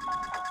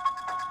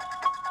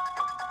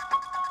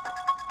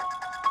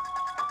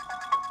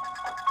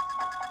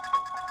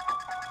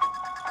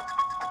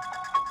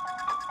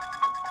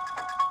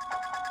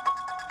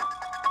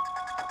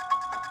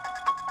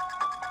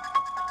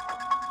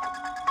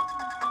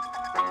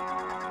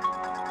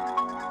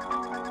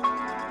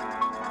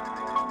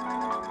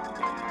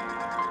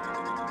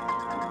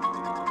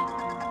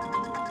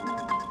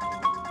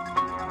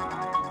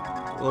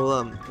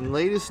 Well, in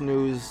latest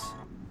news,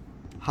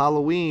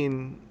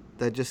 Halloween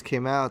that just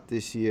came out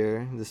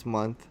this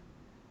month,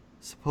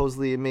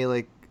 supposedly it made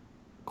like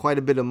quite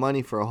a bit of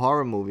money for a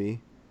horror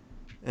movie,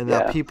 and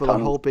that people are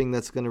hoping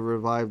that's going to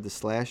revive the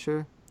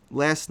slasher.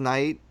 Last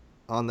night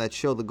on that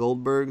show, The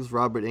Goldbergs,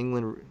 Robert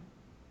Englund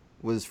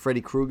was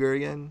Freddy Krueger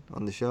again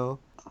on the show,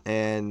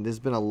 and there's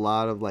been a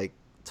lot of like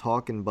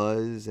talk and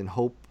buzz and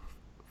hope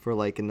for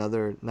like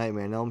another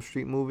Nightmare on Elm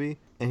Street movie.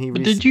 And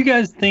did you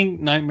guys think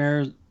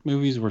Nightmare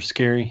movies were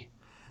scary?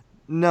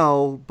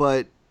 No,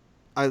 but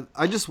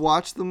I just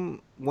watched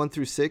them 1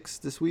 through 6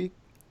 this week,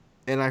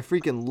 and I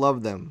freaking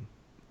loved them.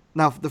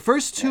 Now the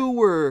first two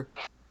were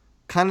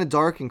kind of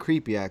dark and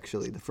creepy.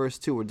 Actually, the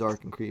first two were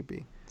dark and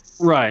creepy.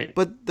 Right.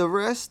 But the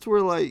rest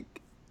were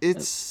like,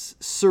 it's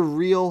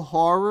surreal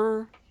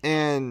horror.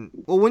 And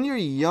well, when you're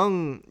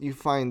young, you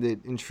find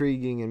it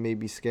intriguing and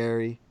maybe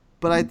scary.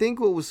 But I think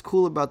what was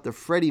cool about the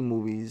Freddy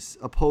movies,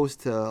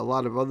 opposed to a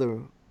lot of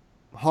other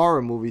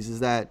horror movies,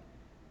 is that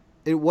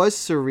it was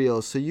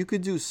surreal. So you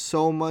could do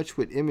so much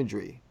with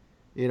imagery,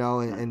 you know,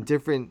 and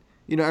different,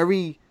 you know,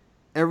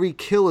 every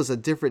kill is a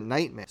different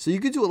nightmare. So you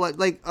could do a lot,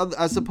 like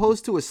as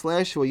opposed to a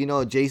slasher where, you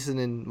know, Jason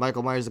and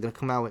Michael Myers are going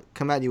to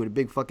come at you with a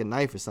big fucking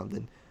knife or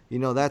something. You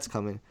know that's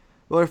coming.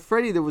 Well, with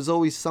Freddy, there was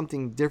always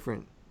something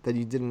different that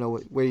you didn't know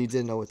where you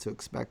didn't know what to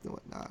expect and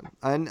whatnot.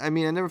 I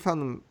mean, I never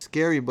found them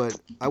scary, but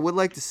I would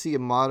like to see a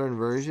modern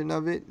version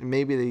of it.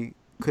 Maybe they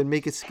could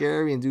make it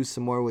scary and do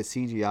some more with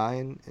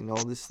CGI and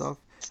all this stuff.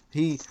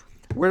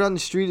 Word on the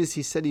street is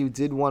he said he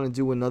did want to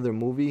do another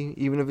movie,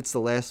 even if it's the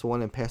last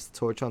one, and pass the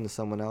torch on to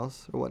someone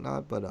else or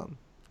whatnot. But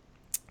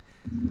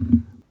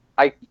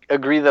I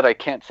agree that I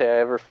can't say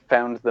I ever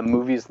found the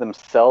movies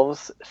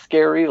themselves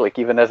scary. Like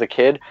even as a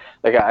kid,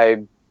 like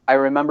I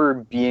remember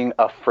being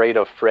afraid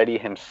of Freddy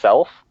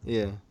himself.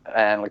 Yeah.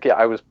 And like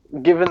I was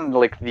given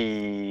like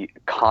the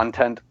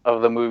content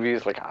of the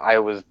movies, like I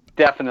was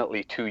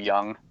definitely too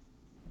young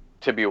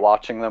to be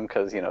watching them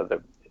because, you know,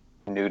 the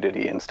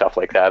nudity and stuff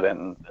like that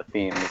and the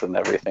themes and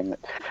everything.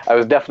 I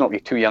was definitely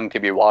too young to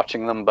be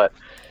watching them, but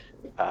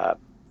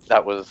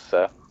that was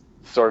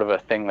sort of a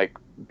thing. Like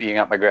being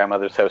at my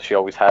grandmother's house, she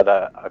always had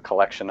a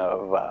collection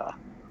of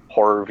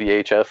horror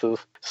VHSs.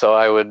 So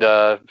I would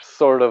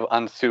sort of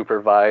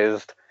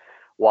unsupervised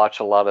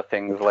watch a lot of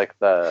things like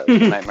the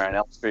Nightmare on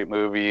Elm Street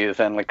movies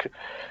and like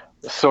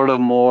sort of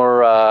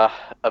more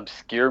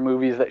obscure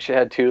movies that she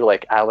had too,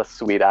 like Alice,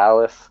 Sweet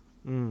Alice,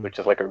 which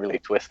is like a really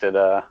twisted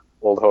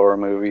old horror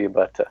movie.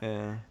 But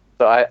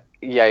so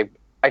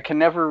I can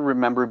never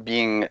remember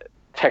being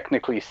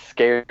technically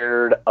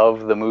scared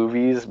of the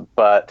movies,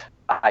 but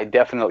I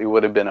definitely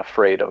would have been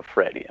afraid of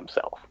Freddy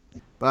himself.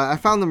 But I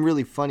found them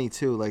really funny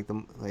too. Like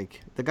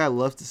the guy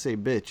loves to say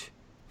bitch.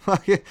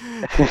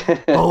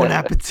 Bon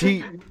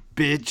appetit,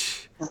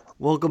 bitch.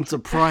 Welcome to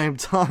prime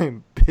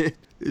time, bitch.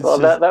 Well,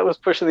 that was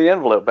pushing the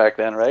envelope back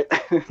then, right?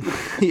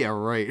 Yeah,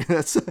 right.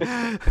 That's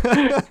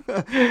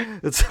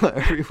how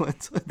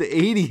everyone's the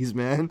 80s,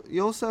 man.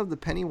 You also have the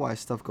Pennywise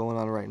stuff going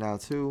on right now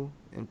too,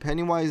 and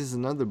Pennywise is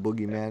another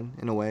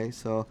boogeyman in a way.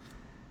 So,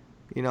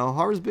 you know,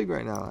 horror's big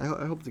right now.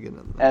 I hope to get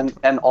another.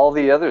 And all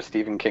the other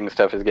Stephen King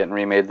stuff is getting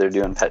remade. They're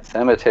doing Pet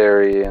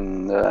Sematary,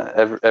 and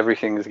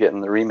everything is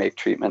getting the remake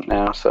treatment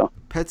now. So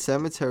Pet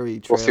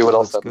Sematary. We'll see what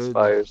else that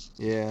inspires.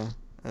 Yeah.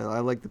 I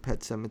like the Pet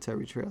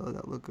Sematary trailer.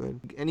 That looked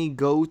good. Any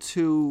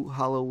go-to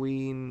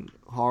Halloween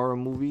horror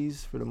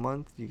movies for the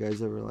month? You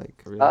guys ever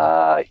like?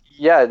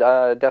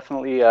 Yeah,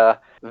 definitely a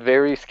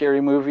very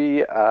scary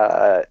movie.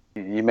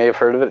 You may have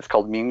heard of it. It's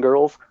called Mean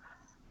Girls.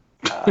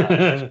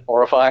 It's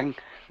horrifying.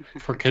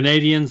 For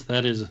Canadians,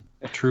 that is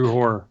a true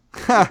horror.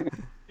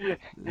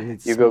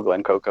 You go,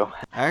 Glen Coco.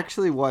 I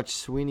actually watched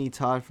Sweeney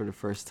Todd for the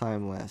first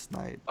time last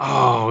night.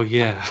 Oh,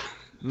 yeah.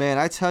 Man,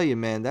 I tell you,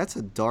 man, that's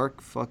a dark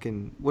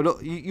fucking...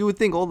 You would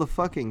think all the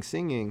fucking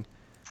singing...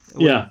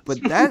 Yeah.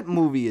 But that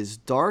movie is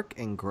dark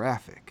and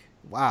graphic.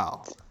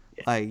 Wow.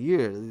 Like,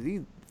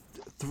 these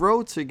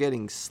throats are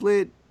getting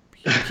slit.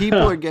 People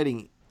are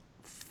getting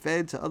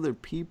fed to other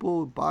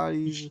people,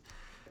 bodies.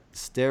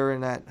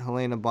 Staring at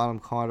Helena Bonham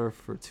Carter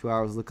for 2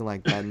 hours looking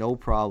like that. No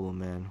problem,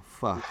 man.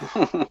 Fuck.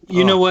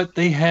 You know what?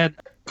 They had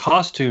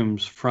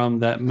costumes from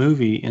that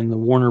movie in the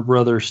Warner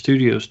Brothers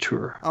Studios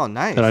tour. Oh,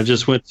 nice. That I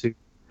just went to.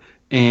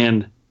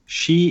 And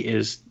she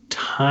is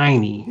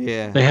tiny.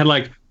 Yeah. They had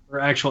like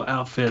her actual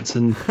outfits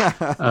and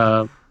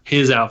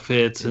his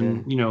outfits.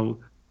 And, you know,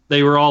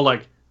 they were all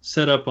like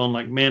set up on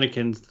like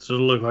mannequins to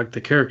look like the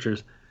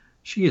characters.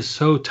 She is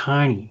so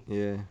tiny.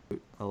 Yeah.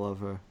 I love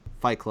her.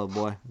 Fight Club,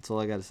 boy. That's all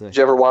I got to say. Did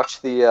you ever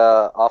watch the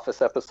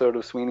Office episode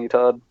of Sweeney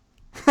Todd?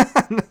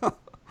 No.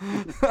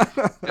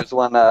 There's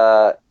one,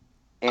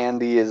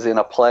 Andy is in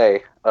a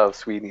play of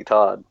Sweeney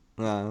Todd.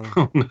 No.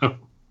 Oh, no.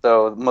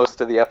 So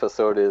most of the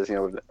episode is, you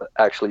know,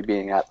 actually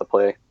being at the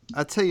play.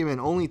 I tell you, man,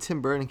 only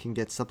Tim Burton can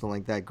get something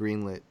like that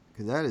greenlit.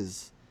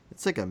 Because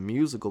it's like a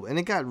musical. And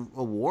it got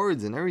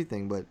awards and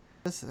everything, but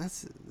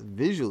that's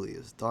visually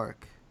is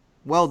dark.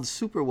 Well,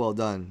 super well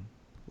done.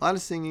 A lot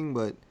of singing,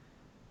 but it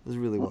was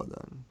really well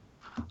done.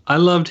 I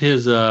loved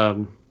his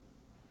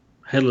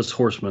Headless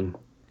Horseman.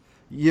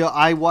 Yeah,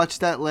 I watched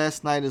that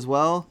last night as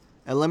well,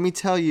 and let me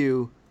tell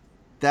you,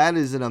 that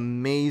is an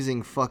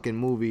amazing fucking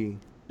movie.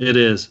 It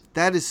is.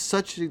 That is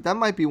that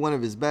might be one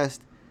of his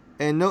best.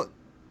 And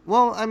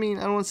well, I mean,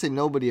 I don't want to say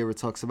nobody ever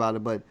talks about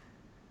it, but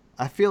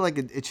I feel like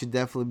it should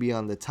definitely be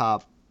on the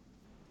top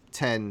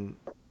 10.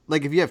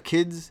 Like, if you have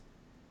kids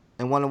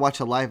and want to watch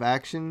a live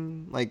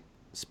action, like,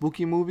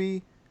 spooky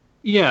movie.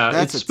 Yeah,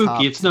 that's it's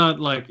spooky. It's not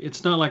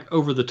like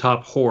over the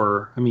top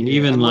horror. I mean,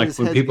 even like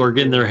when people are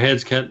getting their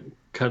heads cut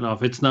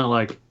off, it's not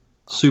like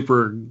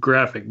super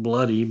graphic,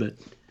 bloody, but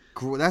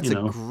that's a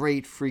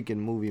great freaking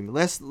movie.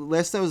 Last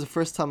night was the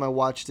first time I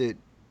watched it,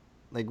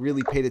 like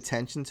really paid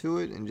attention to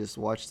it and just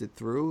watched it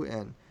through,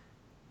 and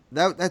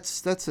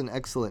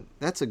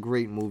that's a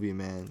great movie,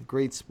 man.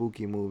 Great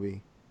spooky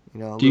movie.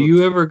 Do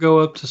you ever go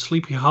up to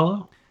Sleepy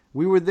Hollow?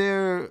 We were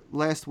there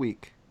last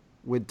week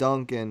with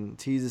Dunk and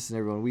Teasus and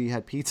everyone. We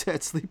had pizza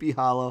at Sleepy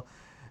Hollow,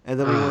 and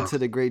then we went to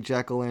the Great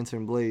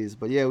Jack-O-Lantern Blaze.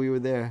 But yeah, we were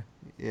there.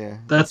 Yeah,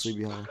 that's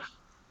Sleepy Hollow.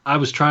 I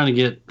was trying to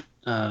get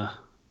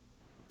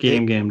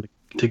Game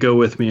to go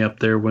with me up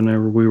there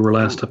whenever we were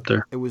last up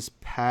there. It was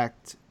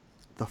packed.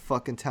 The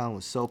fucking town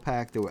was so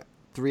packed. There were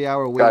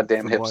 3-hour wait.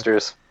 Goddamn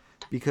hipsters.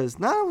 Because it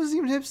wasn't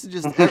even hipsters.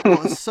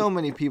 Just so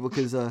many people.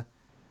 Because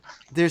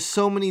there's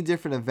so many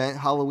different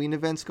Halloween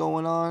events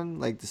going on.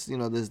 Like this,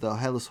 there's the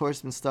Headless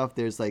Horseman stuff.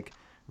 There's like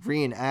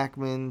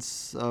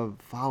reenactments of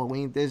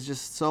Halloween. There's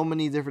just so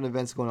many different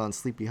events going on in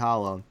Sleepy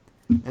Hollow,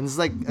 and it's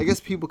like I guess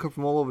people come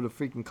from all over the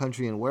freaking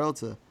country and world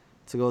to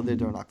go there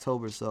during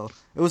October. So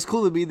it was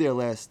cool to be there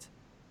last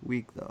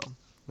week, though.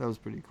 That was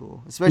pretty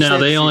cool. Especially now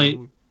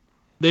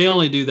they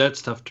only do that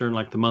stuff during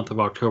like the month of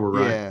October,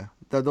 right?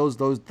 Yeah,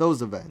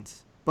 those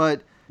events.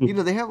 But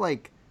they have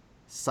like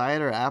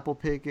cider, apple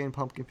picking,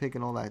 pumpkin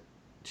picking, all that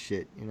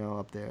shit,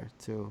 up there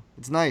too.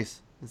 It's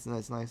nice. It's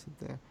nice up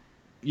there.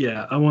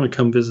 Yeah, I want to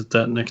come visit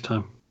that next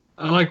time.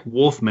 I like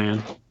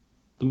Wolfman,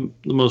 the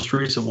most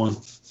recent one.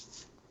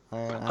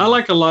 I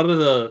like a lot of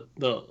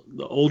the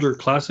older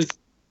classic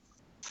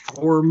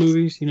horror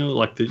movies,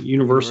 like the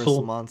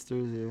Universal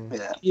monsters.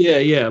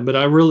 Yeah. But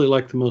I really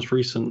like the most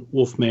recent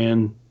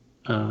Wolfman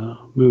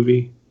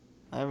movie.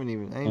 I didn't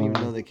even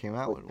know they came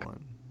out with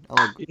one.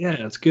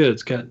 Yeah, it's good.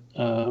 It's got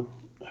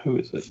who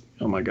is it?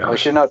 Oh my gosh!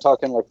 Oh, you're not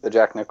talking like the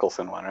Jack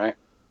Nicholson one, right?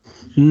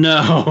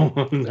 No.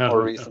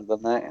 More recent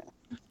than that.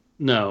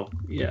 No,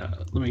 yeah.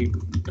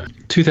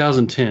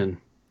 2010.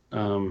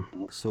 So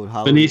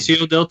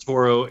Benicio del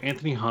Toro,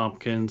 Anthony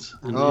Hopkins,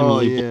 and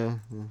Emily.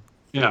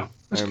 Yeah,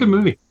 that's a good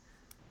movie.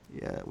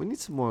 Yeah, we need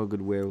some more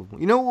good werewolf.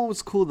 You know what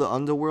was cool? The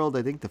Underworld.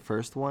 I think the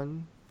first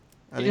one.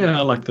 I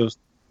like those.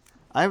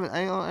 I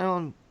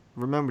don't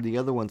remember the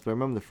other ones, but I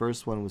remember the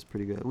first one was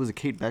pretty good. It was a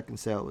Kate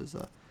Beckinsale. It was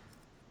a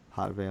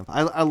hot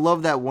vampire. I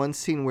love that one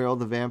scene where all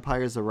the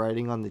vampires are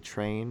riding on the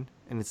train,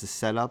 and it's a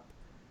setup.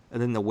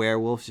 And then the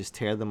werewolves just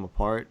tear them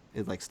apart.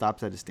 It like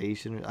stops at a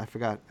station. I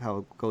forgot how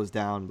it goes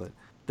down, but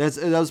that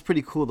was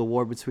pretty cool. The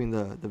war between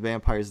the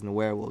vampires and the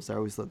werewolves. I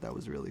always thought that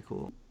was really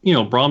cool.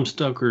 Bram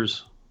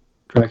Stoker's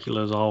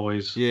Dracula is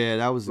always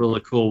that was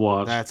really cool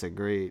watch. That's a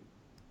great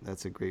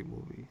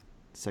movie.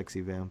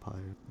 Sexy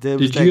vampire.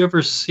 Did you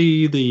ever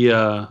see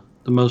the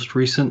most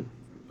recent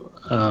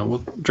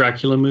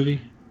Dracula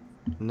movie?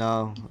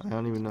 No, I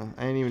don't even know.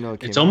 I didn't even know it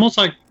came It's out.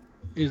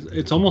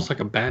 It's almost like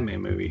a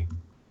Batman movie.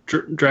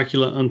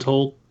 Dracula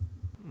Untold.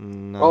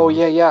 No. Oh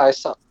yeah, I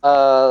saw.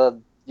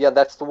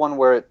 That's the one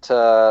where it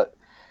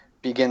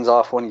begins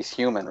off when he's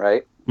human,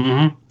 right?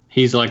 Mm-hmm.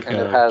 He's like and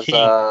it has king.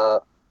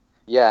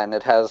 and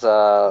it has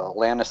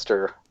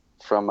Lannister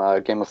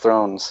from Game of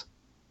Thrones.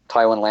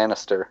 Tywin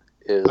Lannister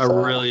is. I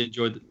really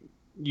enjoyed it.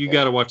 You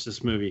got to watch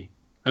this movie.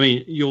 I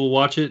mean, you'll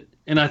watch it,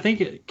 and I think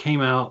it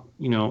came out,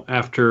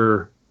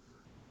 after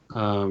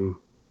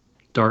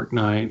Dark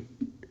Knight.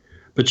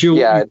 But you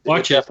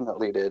watch it.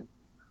 Definitely did.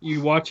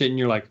 You watch it and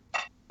you're like,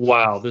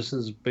 wow, this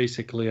is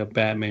basically a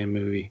Batman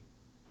movie.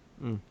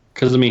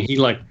 Because, he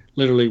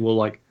literally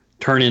will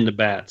turn into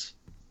bats.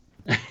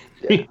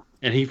 Yeah.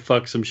 And he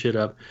fucks some shit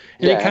up.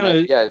 And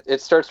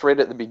it starts right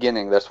at the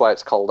beginning. That's why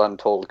it's called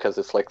Untold, because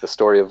it's like the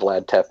story of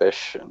Vlad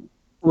Tepes.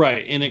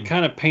 Right, and it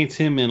kind of paints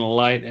him in a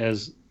light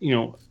as,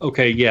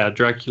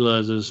 Dracula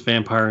is this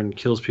vampire and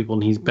kills people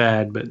and he's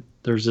bad, but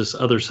there's this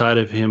other side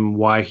of him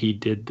why he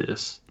did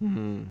this.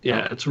 Mm-hmm.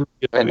 Yeah, it's really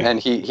good. And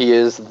he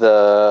is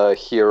the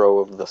hero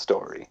of the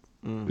story.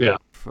 Yeah.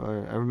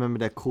 I remember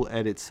that cool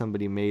edit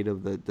somebody made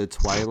of the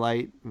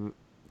Twilight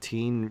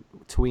tween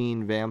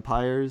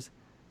vampires,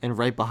 and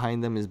right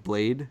behind them is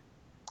Blade.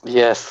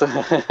 Yes.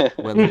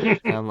 And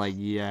I'm like,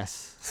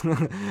 yes.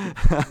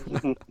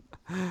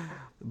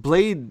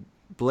 Blade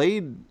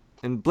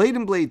and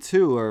Blade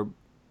 2 are,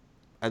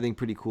 I think,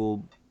 pretty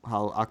cool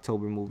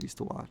October movies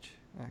to watch,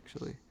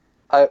 actually.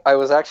 I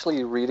was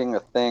actually reading a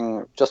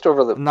thing just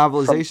over the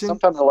novelization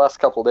sometime in the last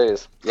couple of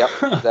days. Yep,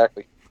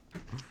 exactly.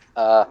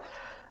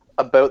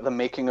 About the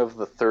making of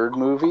the third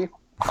movie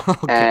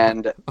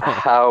and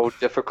how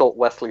difficult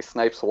Wesley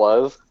Snipes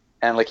was,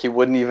 and he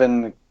wouldn't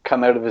even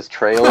come out of his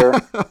trailer.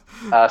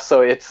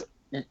 So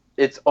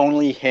it's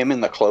only him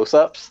in the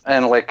close-ups,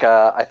 and like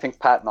I think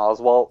Patton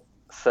Oswalt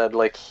said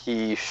like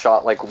he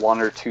shot like 1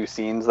 or 2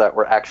 scenes that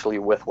were actually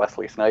with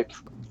Wesley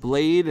Snipes.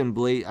 Blade,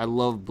 I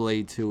love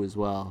Blade 2 as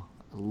well.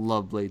 I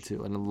love Blade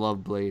 2 and I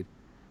love Blade.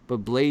 But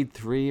Blade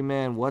 3,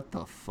 man, what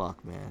the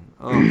fuck, man?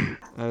 Oh,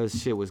 that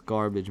shit was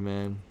garbage,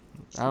 man.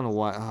 I don't know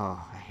why.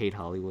 Oh, I hate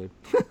Hollywood.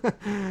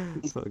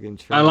 Fucking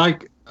trash. I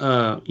like,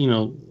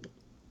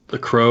 The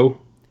Crow.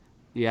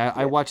 Yeah,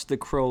 I watch The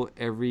Crow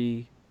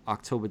every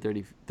October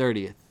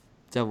 30th,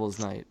 Devil's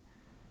Night.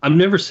 I've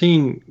never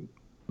seen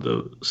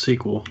the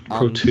sequel,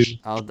 Crow 2. You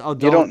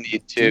don't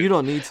need to. You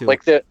don't need to.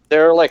 Like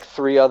there are like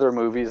 3 other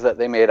movies that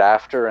they made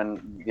after,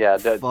 and yeah,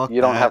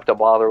 you don't have to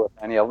bother with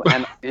any of them.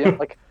 And you know,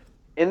 like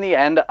in the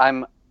end,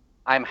 I'm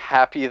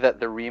happy that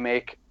the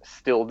remake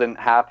still didn't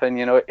happen.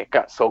 You know, it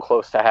got so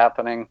close to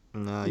happening.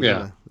 No, you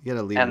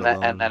gotta leave it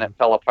alone. And then it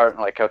fell apart.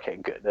 And like, okay,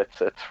 good.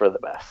 It's for the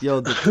best.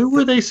 Yo, who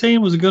were they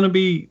saying was going to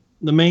be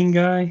the main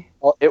guy?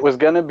 Well, it was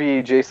going to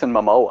be Jason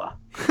Momoa.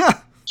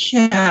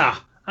 Yeah,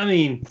 I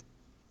mean,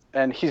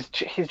 and he's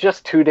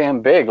just too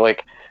damn big.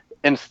 Like,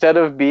 instead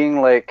of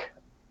being like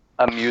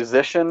a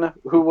musician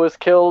who was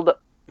killed,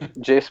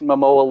 Jason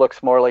Momoa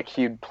looks more like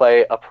he'd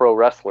play a pro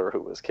wrestler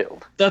who was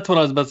killed. That's what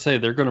I was about to say.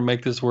 They're going to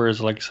make this where it's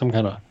like some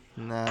kind of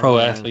pro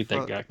athlete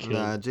that got killed.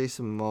 Nah,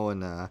 Jason Momoa,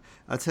 nah.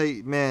 I'll tell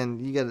you,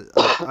 man, you gotta.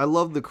 I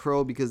love The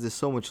Crow because there's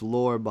so much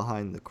lore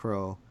behind The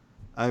Crow.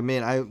 I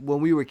mean, when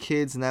we were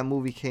kids and that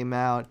movie came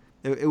out,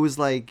 it was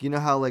like, you know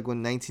how like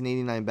when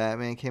 1989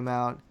 Batman came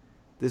out,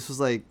 this was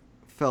like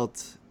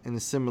felt in a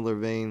similar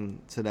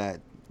vein to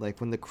that.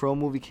 Like when the Crow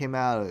movie came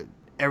out,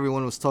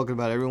 everyone was talking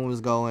about it, everyone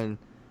was going.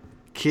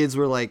 Kids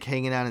were like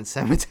hanging out in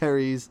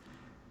cemeteries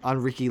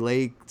on Ricky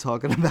Lake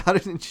talking about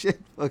it and shit.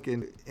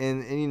 Fucking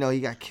and you know, he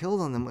got killed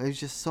on them. There's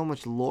just so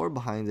much lore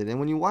behind it. And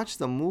when you watch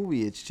the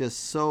movie, it's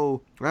just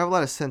so, I have a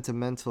lot of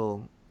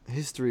sentimental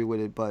history with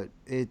it, but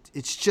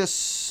it's just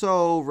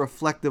so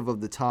reflective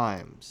of the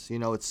times. You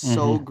know, it's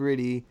so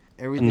gritty.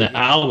 Everything. And the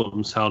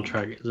album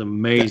soundtrack is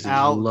amazing.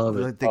 I love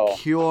it. The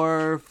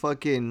Cure,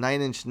 fucking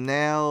 9 Inch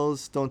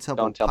Nails, Stone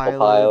Temple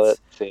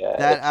Pilots.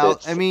 Yeah,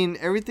 I mean,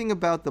 everything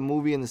about the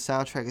movie and the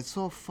soundtrack, it's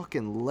so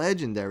fucking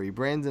legendary.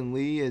 Brandon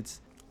Lee,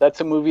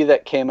 that's a movie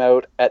that came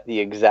out at the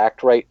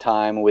exact right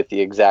time with the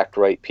exact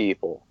right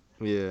people.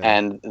 Yeah.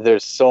 And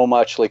there's so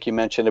much, like you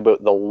mentioned,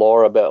 about the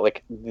lore, about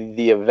like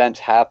the events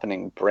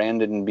happening,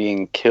 Brandon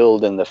being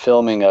killed in the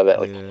filming of it.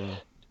 Like,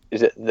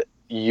 is it that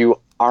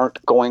you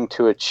aren't going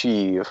to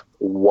achieve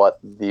what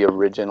the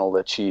original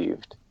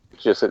achieved?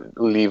 Just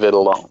leave it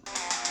alone.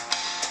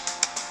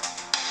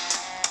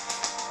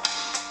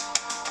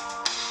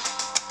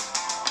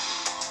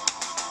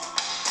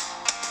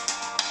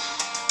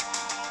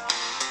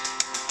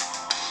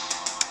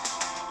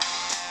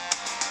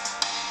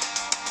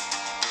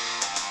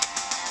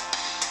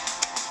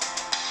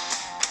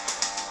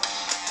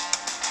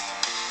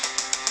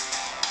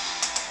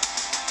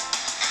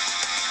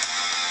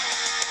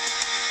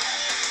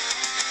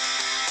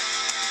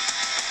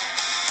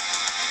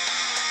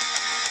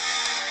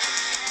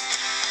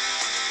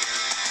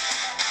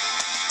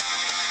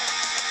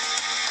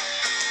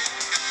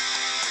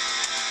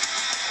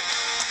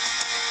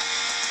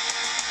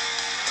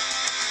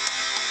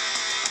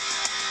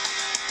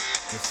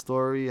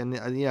 story, and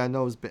I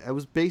know it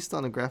was based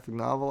on a graphic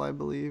novel, I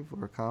believe,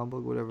 or a comic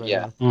book, whatever.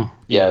 Yeah,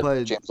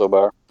 James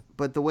O'Barr.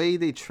 But the way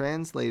they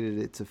translated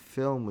it to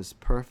film was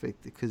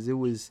perfect because it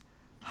was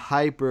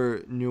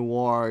hyper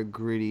noir,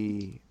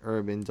 gritty,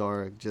 urban,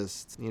 dark.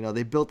 Just, you know,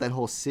 they built that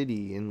whole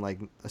city in like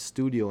a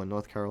studio in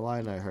North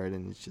Carolina, I heard,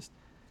 and it's just,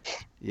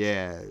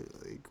 yeah,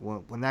 like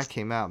when that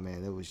came out,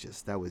 man, it was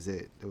just, that was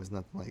it. There was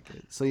nothing like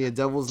it. So yeah,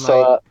 Devil's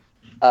Night.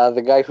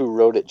 The guy who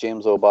wrote it,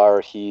 James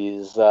O'Barr,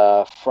 he's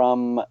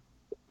from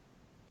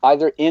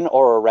either in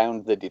or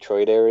around the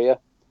Detroit area.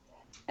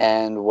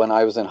 And when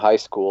I was in high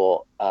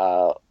school,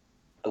 our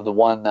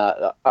one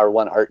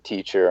art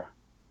teacher,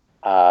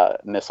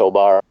 Miss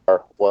O'Barr,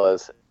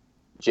 was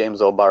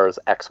James O'Barr's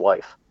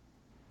ex-wife.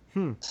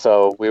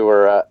 So we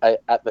were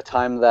at the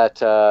time that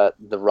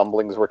the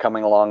rumblings were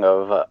coming along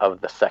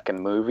of the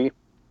second movie.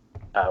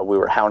 We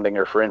were hounding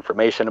her for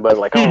information about,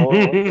 like,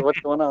 what's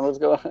going on? What's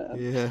going on?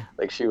 Yeah.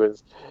 Like she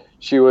was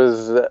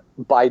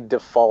by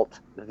default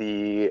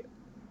the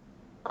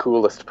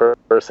coolest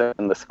person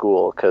in the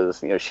school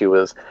because, you know, she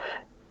was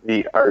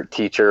the art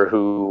teacher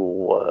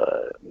who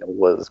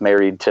was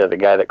married to the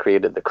guy that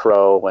created The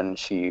Crow, and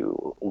she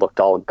looked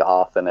all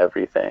goth and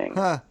everything.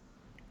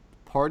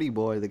 Party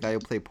Boy, the guy who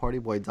played Party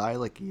Boy, died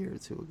like a year or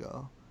two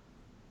ago.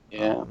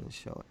 Yeah. On the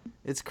show.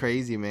 It's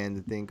crazy, man,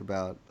 to think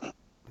about.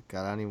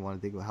 God, I don't even want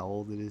to think about how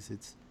old it is.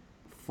 It's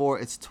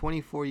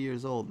 24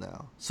 years old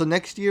now. So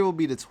next year will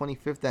be the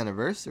 25th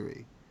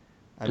anniversary.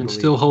 I believe.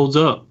 Still holds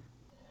up.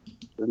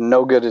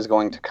 No good is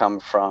going to come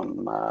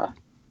from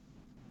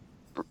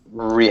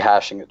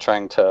rehashing it,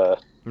 trying to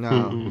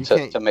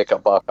to make a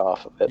buck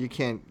off of it. You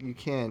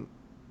can't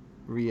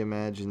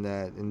reimagine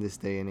that in this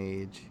day and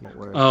age.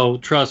 Oh,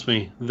 trust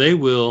me, they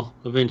will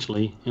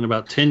eventually. In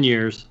about 10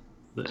 years,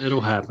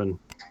 it'll happen.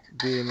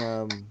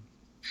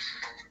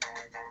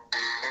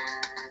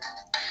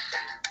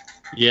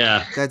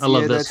 Yeah, That's I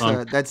love yeah, that that's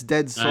song. that's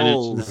Dead 9 Inch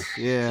Souls.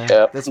 Yeah,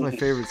 Yep. that's my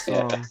favorite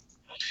Yeah. song.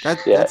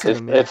 Yeah, That's an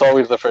amazing. it's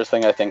always the first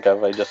thing I think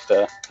of. I just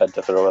had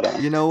to throw it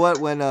on. You know what?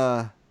 When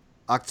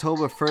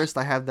October 1st,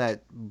 I have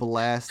that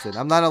blasted.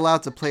 I'm not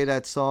allowed to play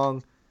that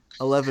song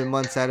 11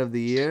 months out of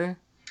the year.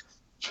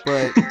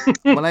 But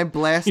when I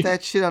blast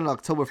that shit on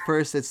October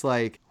 1st, it's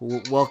like,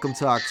 welcome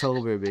to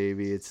October,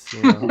 baby. It's,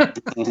 you know,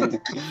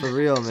 for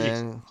real,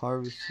 man.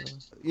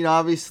 Harvest. You know,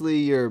 obviously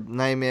your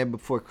Nightmare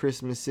Before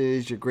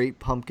Christmases, your Great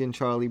Pumpkin,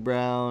 Charlie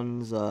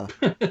Brown's,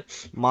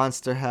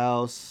 Monster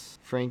House,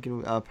 Frank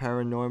and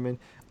Paranorman.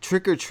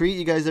 Trick or Treat.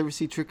 You guys ever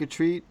see Trick or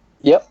Treat?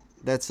 Yep.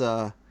 That's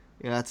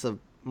that's a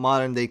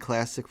modern day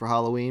classic for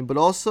Halloween. But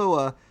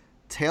also,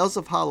 Tales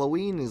of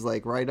Halloween is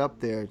like right up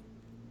there.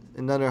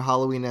 Another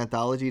Halloween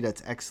anthology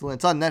that's excellent.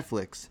 It's on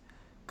Netflix,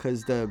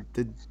 because the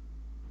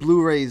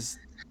Blu-ray's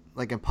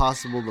like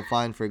impossible to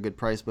find for a good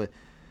price. But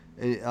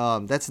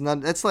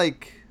that's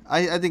like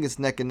I think it's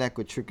neck and neck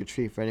with Trick or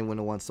Treat for anyone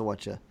who wants to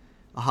watch a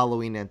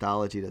Halloween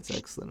anthology that's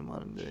excellent in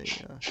modern day.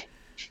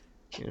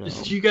 You know.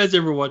 Did you guys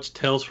ever watch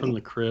Tales from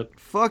the Crypt?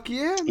 Fuck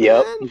yeah,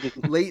 man. Yep.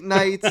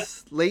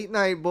 late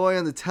night boy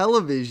on the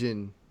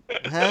television.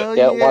 Hell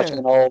Yeah, yeah. watching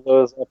all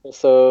those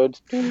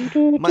episodes. I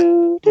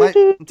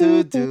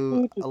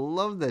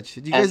love that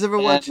shit. You guys ever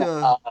watch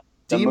the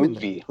Demon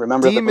movie? Night?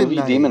 Remember the Demon movie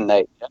Night. Demon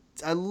Night? Yeah.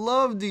 I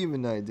love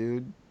Demon Night,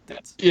 dude.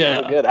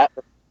 Yeah. So good.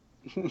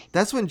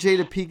 That's when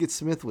Jada Pinkett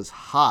Smith was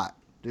hot,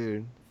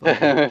 dude.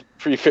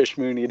 Pre-Fish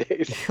Mooney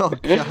days. Oh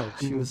god,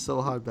 she was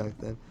so hot back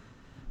then.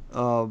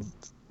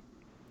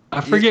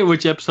 I forget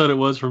which episode it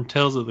was from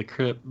Tales of the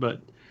Crypt,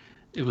 but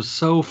it was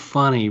so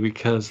funny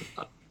because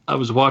I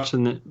was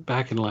watching it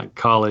back in like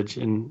college,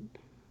 and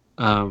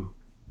the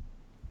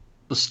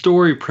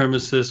story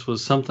premises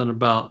was something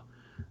about,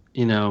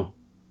 you know,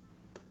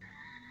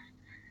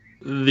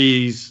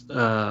 these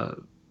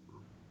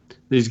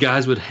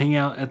guys would hang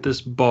out at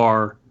this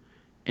bar,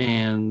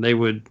 and they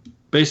would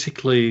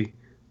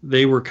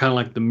they were kind of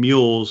like the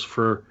mules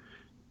for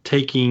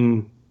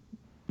taking,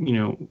 you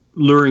know,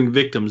 luring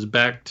victims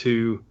back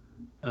to,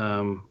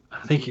 I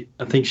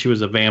think she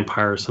was a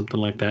vampire or something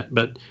like that.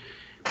 But,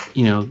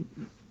 you know,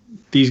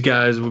 these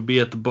guys would be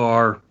at the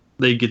bar.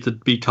 They'd get to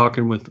be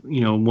talking with,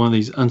 you know, one of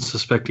these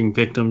unsuspecting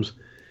victims,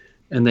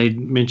 and they'd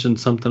mention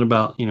something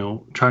about, you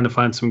know, trying to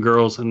find some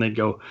girls, and they'd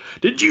go,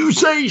 "Did you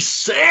say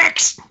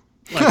sex?"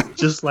 Like,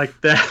 just like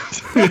that.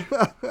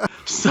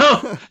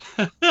 so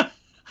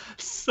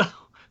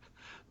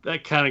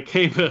that kind of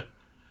came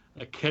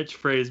a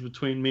catchphrase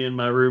between me and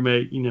my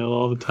roommate, you know,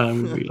 all the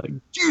time. We'd be like,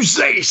 "Did you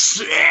say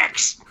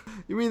sex?"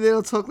 You mean they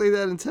don't talk like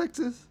that in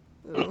Texas?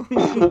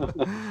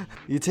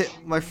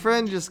 My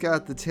friend just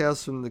got the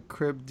Tales from the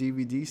Crypt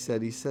DVD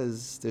set. He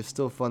says they're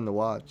still fun to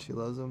watch. He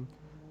loves them.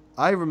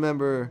 I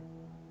remember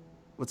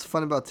what's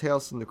fun about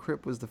Tales from the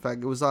Crypt was the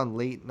fact it was on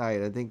late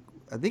night. I think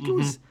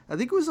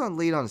it was on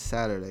late on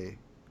Saturday.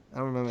 I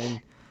don't remember.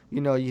 And you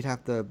know, you'd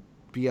have to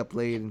be up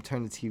late and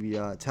turn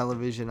the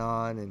television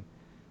on,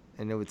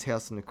 and there were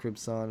Tales from the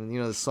Crypt on, and you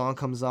know the song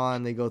comes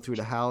on, they go through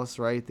the house,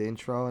 right, the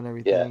intro and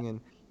everything. Yeah.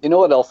 And you know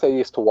what else I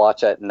used to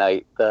watch at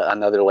night?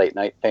 Another late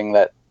night thing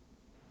that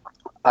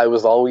I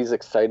was always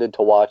excited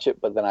to watch it,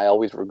 but then I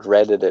always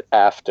regretted it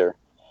after.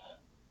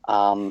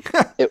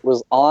 It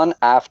was on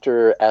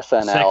after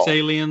SNL. Sex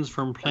Aliens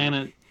from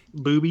Planet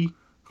Booby.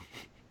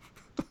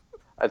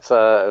 It's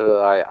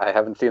I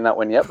haven't seen that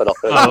one yet, but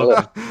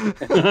I'll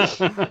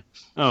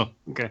Oh,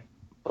 okay.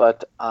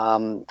 But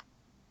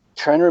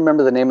trying to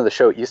remember the name of the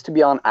show. It used to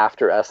be on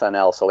after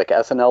SNL, so like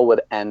SNL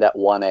would end at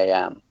 1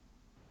 a.m.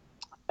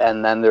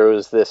 And then there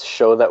was this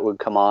show that would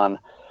come on.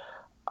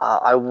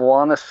 I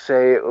want to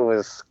say it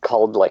was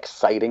called like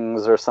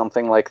Sightings or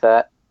something like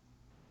that.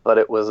 But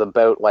it was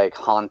about like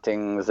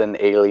hauntings and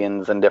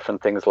aliens and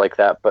different things like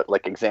that, but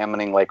like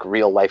examining like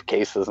real life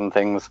cases and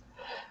things.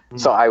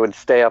 So I would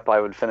stay up, I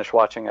would finish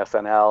watching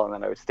SNL, and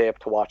then I would stay up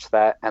to watch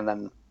that, and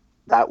then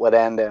that would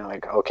end, and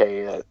like,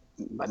 okay,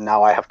 but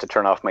now I have to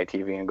turn off my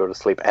TV and go to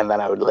sleep, and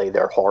then I would lay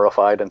there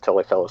horrified until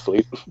I fell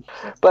asleep.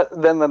 But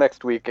then the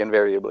next week,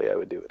 invariably, I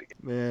would do it again.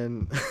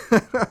 Man.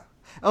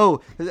 Oh,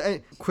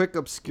 quick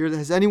obscure.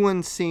 Has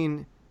anyone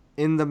seen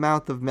In the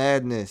Mouth of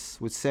Madness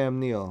with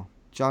Sam Neill?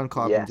 John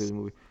Carpenter's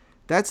movie.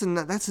 That's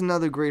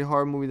another great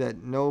horror movie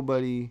that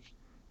nobody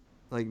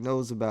like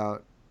knows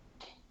about.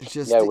 It's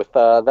just with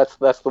that's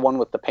the one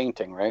with the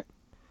painting, right?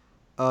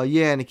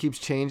 Yeah, and it keeps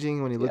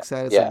changing when he looks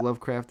at it. It's like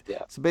Lovecraft.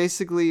 Yeah. So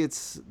basically,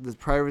 it's the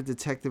private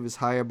detective is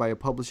hired by a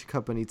publishing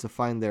company to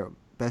find their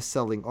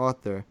best-selling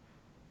author,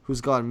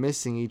 who's gone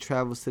missing. He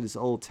travels to this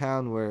old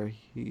town where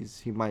he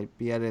might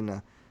be at,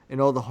 and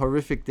all the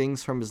horrific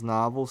things from his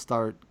novel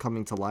start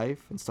coming to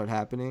life and start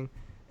happening,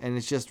 and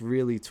it's just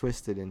really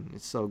twisted and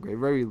it's so great.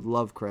 Very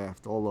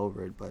Lovecraft all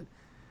over it, but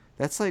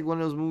that's like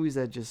one of those movies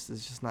that is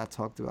just not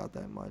talked about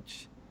that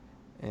much.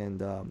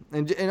 And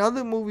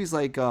other movies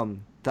like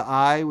The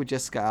Eye with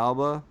Jessica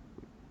Alba,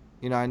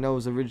 you know, I know it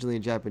was originally a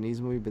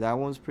Japanese movie, but that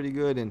one was pretty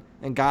good. And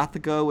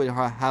Gothica with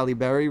Halle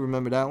Berry,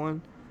 remember that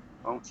one?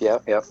 Oh, yeah,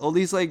 yeah. All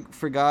these like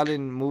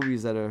forgotten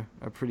movies that are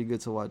pretty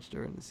good to watch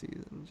during the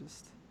season.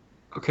 Just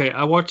Okay,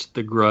 I watched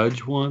The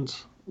Grudge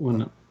once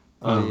when.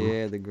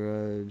 yeah, The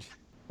Grudge.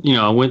 You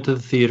know, I went to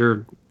the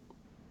theater,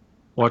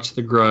 watched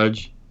The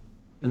Grudge,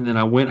 and then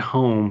I went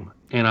home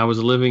and I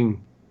was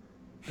living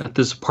at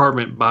this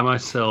apartment by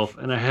myself,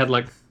 and I had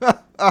like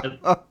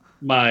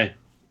my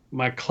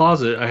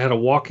closet. I had a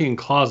walk-in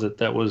closet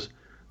that was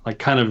like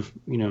kind of,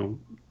 you know,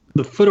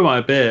 the foot of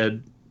my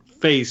bed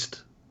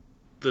faced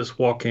this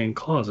walk-in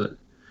closet,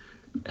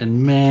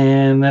 and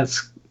man,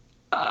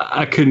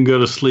 I couldn't go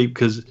to sleep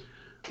because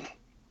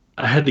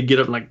I had to get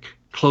up and like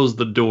close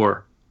the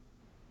door,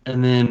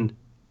 and then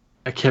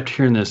I kept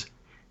hearing this.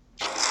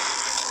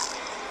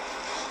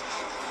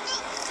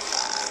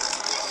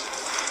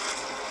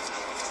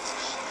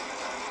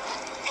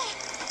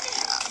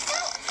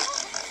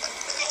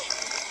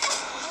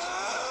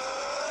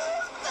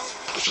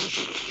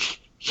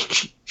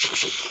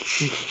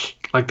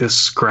 Like this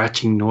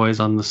scratching noise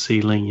on the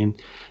ceiling.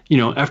 And, you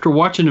know, after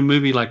watching a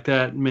movie like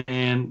that,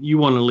 man, you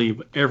want to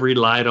leave every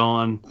light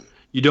on.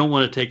 You don't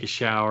want to take a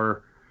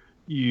shower.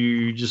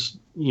 You just,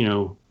 you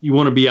know, you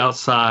want to be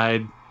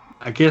outside.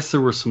 I guess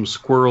there were some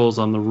squirrels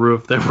on the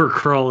roof that were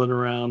crawling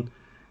around,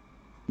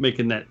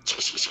 making that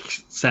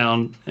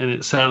sound, and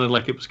it sounded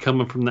like it was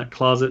coming from that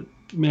closet.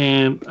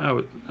 Man,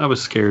 I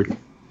was scared.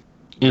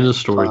 End of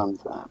story.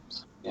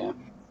 Sometimes, yeah.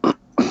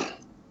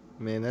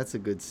 Man, that's a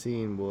good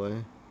scene,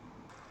 boy.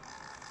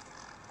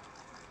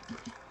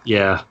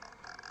 Yeah.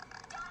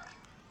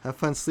 Have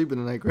fun sleeping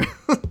tonight, Greg.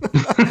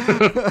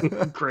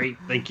 Great,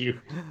 thank you.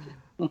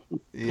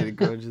 Yeah, The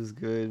Grudge is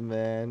good,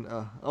 man.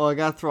 I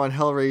got to throw on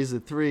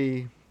Hellraiser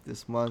 3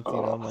 this month, you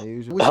know, my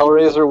usual.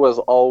 Hellraiser was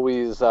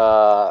always,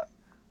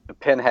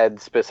 Pinhead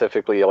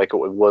specifically, like, it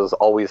was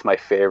always my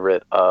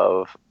favorite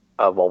of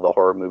all the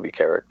horror movie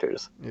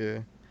characters. Yeah.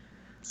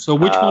 So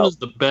which one is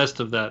the best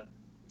of that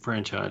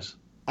franchise?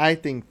 I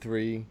think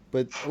 3,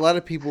 but a lot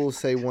of people will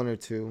say 1 or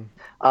 2.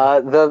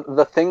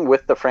 The thing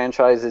with the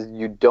franchise is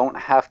you don't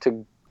have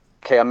to.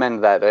 Okay,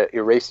 amend that.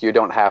 Erase. You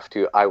don't have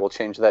to. I will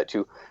change that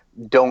to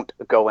don't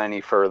go any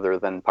further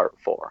than part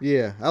 4.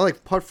 Yeah, I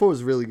like part 4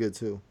 is really good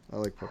too. I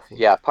like part 4.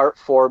 Yeah, part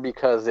 4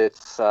 because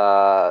it's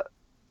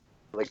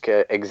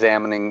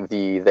examining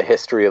the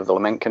history of the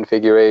lament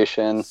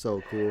configuration.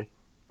 So cool.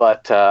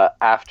 But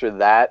after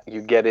that,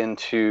 you get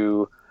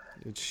into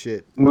it's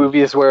shit.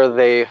 Movies where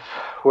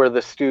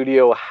the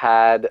studio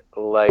had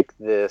like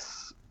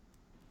this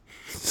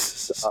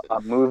a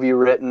movie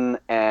written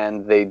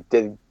and they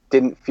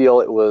didn't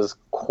feel it was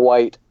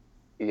quite,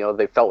 you know,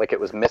 they felt like it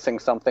was missing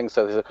something,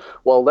 so they said,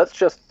 well, let's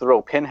just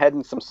throw Pinhead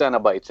and some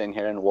Cenobites in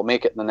here and we'll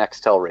make it the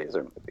next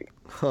Hellraiser movie.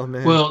 Oh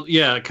man. Well,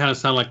 yeah, it kind of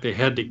sounded like they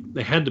had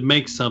to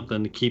make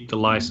something to keep the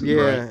license,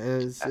 yeah, right?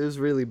 and it was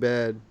really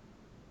bad.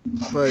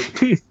 But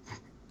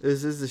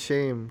this is a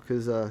shame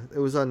because it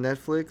was on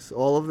Netflix,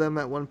 all of them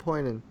at one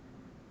point, and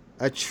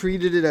I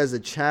treated it as a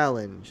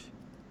challenge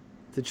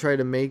to try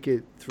to make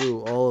it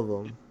through all of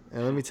them.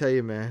 And let me tell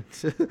you, man,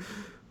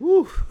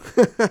 woo,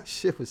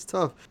 shit was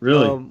tough.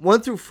 Really?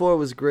 1 through 4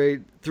 was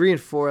great. 3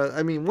 and 4,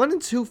 I mean, 1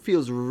 and 2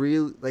 feels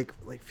real, like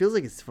feels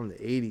like it's from the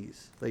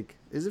 80s. Like,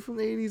 is it from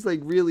the 80s? Like,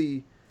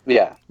 really,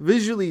 yeah,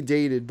 visually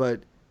dated.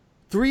 But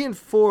 3 and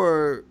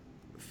 4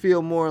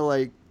 feel more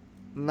like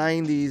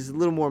 90s, a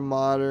little more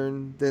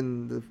modern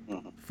than the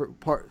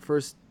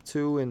first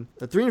 2, and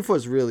 3 and 4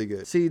 is really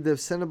good. See, the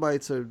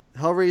Cenobites are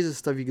Hellraiser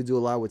stuff. You could do a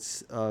lot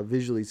with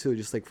visually too,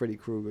 just like Freddy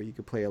Krueger. You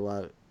could play a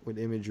lot with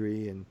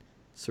imagery and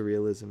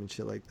surrealism and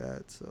shit like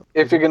that. So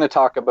if you're gonna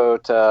talk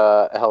about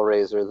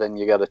Hellraiser, then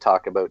you got to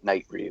talk about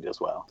Nightbreed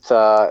as well. It's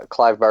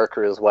Clive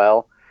Barker as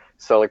well.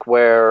 So like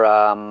where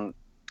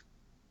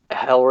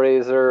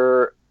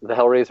the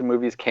Hellraiser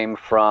movies came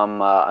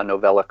from a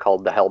novella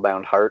called The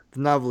Hellbound Heart. The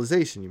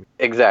novelization, you mean?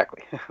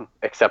 Exactly,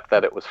 except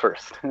that it was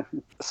first.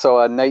 So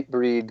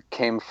Nightbreed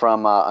came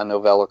from a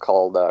novella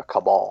called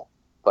Cabal.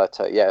 But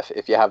yeah,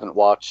 if you haven't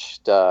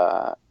watched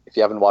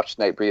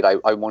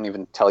Nightbreed, I won't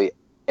even tell you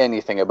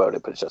anything about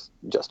it, but just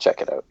check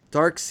it out.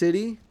 Dark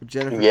City with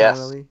Jennifer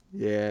Connelly.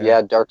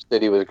 Yeah, Dark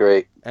City was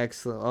great.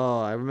 Excellent.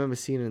 Oh, I remember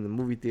seeing it in the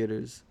movie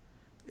theaters.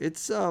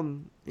 It's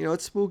you know,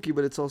 it's spooky,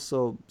 but it's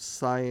also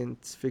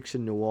science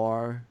fiction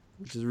noir,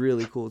 which is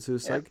really cool too.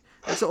 It's like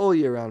it's an all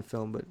year round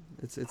film, but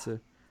it's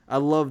I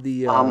love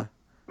the what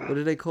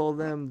do they call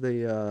them?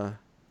 The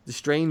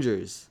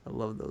Strangers. I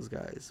love those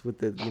guys with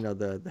the, you know,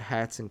 the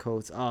hats and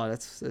coats. Oh,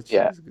 that's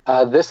yeah.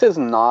 Good. This is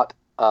not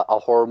a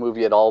horror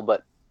movie at all,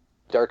 but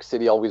Dark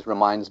City always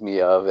reminds me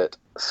of it.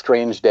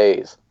 Strange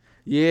Days.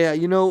 Yeah,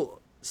 you know,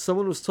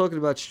 someone was talking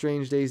about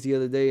Strange Days the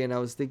other day, and I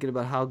was thinking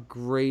about how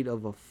great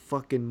of a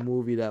fucking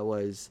movie that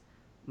was.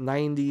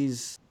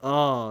 90s.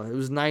 Oh, it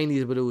was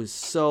 90s, but it was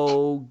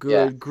so good.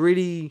 Yeah.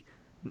 Gritty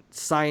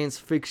science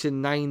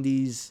fiction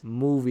 90s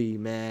movie,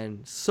 man.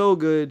 So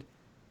good.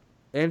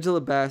 Angela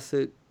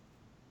Bassett.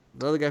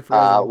 The other guy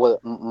from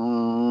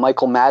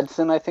Michael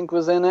Madsen, I think,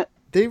 was in it.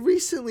 They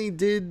recently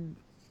did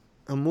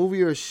a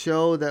movie or a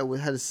show that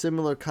had a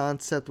similar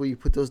concept where you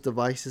put those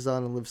devices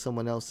on and live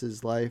someone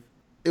else's life.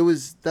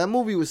 that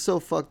movie was so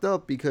fucked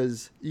up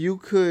because you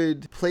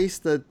could place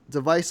the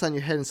device on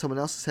your head and someone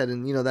else's head,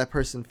 and that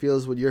person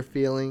feels what you're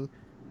feeling.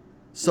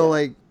 So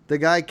like the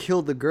guy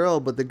killed the girl,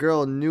 but the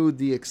girl knew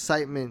the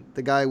excitement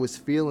the guy was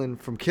feeling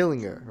from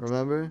killing her.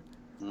 Remember?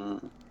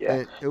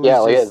 Yeah, it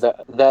was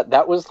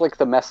that was like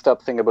the messed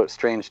up thing about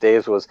Strange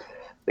Days was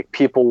like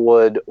people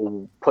would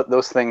put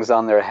those things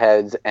on their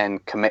heads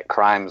and commit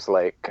crimes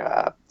like.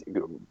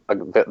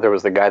 There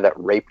was the guy that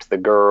raped the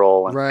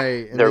girl, and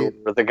right? And there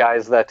were the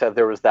guys that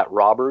there was that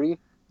robbery.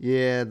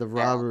 Yeah, the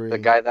robbery. The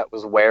guy that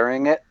was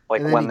wearing it,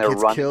 like when they're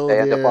running, killed, they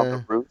end up on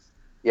the roof.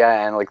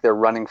 Yeah, and like they're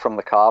running from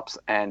the cops,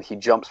 and he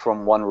jumps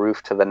from one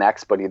roof to the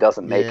next, but he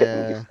doesn't make it,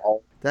 and he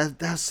falls.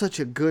 That's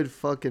such a good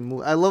fucking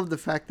movie. I love the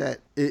fact that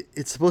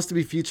it's supposed to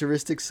be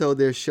futuristic, so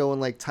they're showing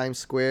like Times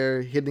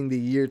Square hitting the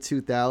year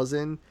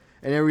 2000.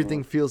 And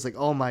everything feels like,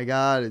 oh my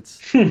god,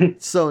 it's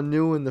so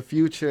new in the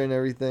future and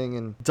everything.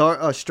 And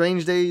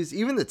Strange Days,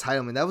 even the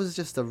title, man, that was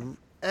just a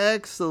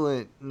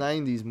excellent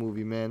 90s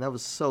movie, man. That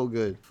was so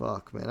good.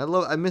 Fuck, man.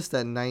 I miss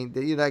that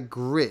that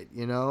grit,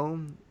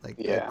 like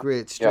that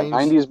grit. Yeah,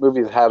 90s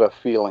movies had a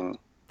feeling.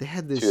 They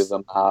had this to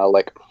them,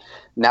 like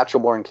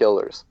Natural Born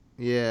Killers.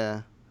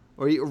 Yeah,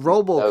 or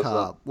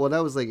RoboCop. Well,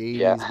 that was like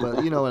 80s,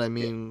 but you know what I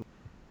mean.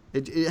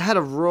 It had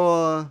a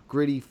raw,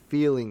 gritty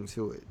feeling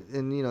to it.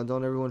 And,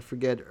 don't everyone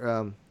forget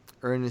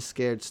Ernest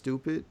Scared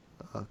Stupid,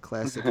 a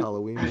classic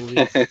Halloween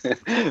movie.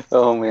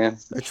 Oh, man.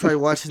 I tried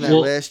watching that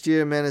last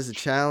year, man, as a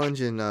challenge,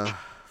 and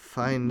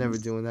fine, never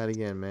doing that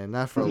again, man.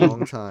 Not for a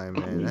long time,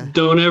 man.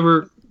 Don't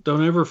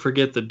ever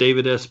forget the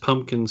David S.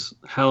 Pumpkins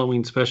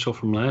Halloween special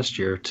from last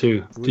year,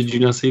 too. Did you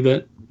not see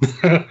that?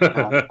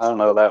 I don't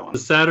know that one. The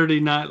Saturday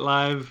Night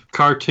Live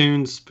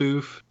cartoon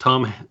spoof,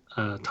 Tom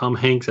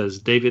Hanks as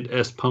David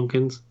S.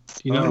 Pumpkins.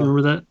 Do you not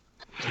remember that?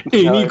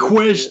 Any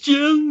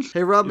questions?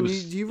 Hey, Robin, do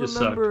you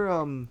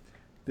remember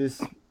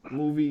this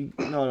movie?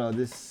 No,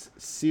 this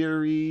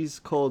series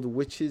called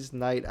Witches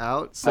Night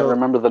Out. I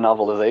remember the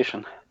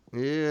novelization.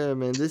 Yeah,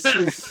 man, this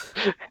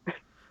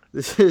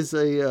is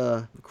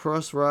a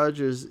Cross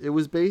Rogers. It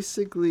was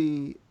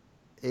basically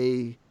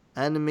a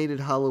animated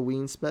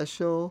Halloween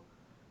special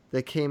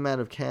that came out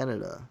of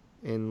Canada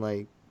in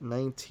like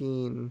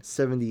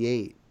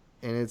 1978,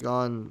 and it's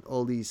on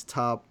all these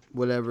top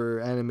whatever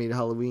animated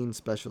Halloween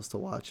specials to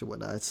watch and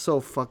whatnot. It's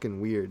so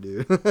fucking weird,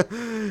 dude.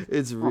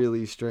 It's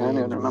really strange. I don't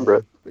even remember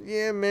it. But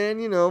yeah, man,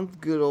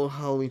 good old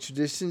Halloween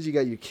traditions. You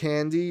got your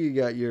candy, you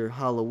got your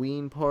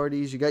Halloween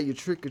parties, you got your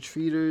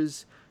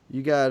trick-or-treaters,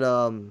 you got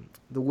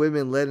the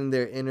women letting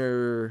their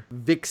inner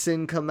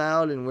vixen come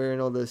out and wearing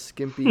all the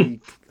skimpy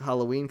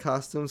Halloween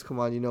costumes.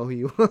 Come on, you know who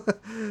you are.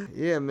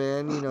 Yeah,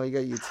 man, you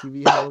got your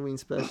TV Halloween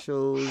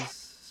specials,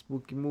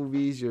 spooky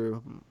movies,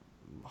 your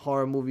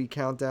horror movie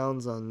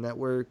countdowns on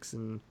networks,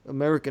 and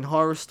American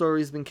Horror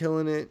Story's been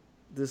killing it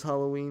this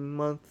Halloween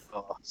month.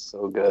 Oh,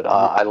 so good.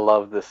 I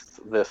love this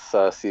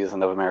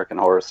season of American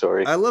Horror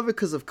Story. I love it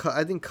because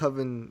I think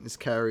Coven is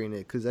carrying it,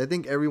 because I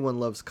think everyone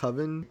loves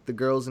Coven. The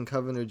girls in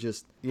Coven are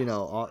just,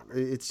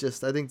 it's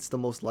just, I think it's the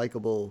most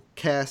likable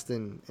cast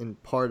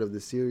and part of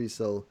the series,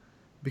 so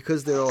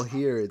because they're all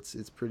here,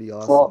 it's pretty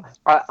awesome. Well,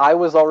 I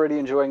was already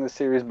enjoying the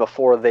series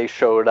before they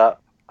showed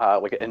up.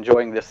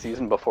 Enjoying this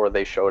season before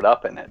they showed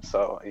up in it,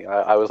 so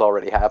I was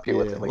already happy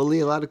with it. Well,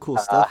 a lot of cool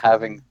stuff.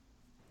 Having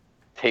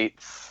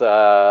Tate's,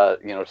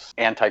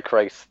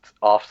 Antichrist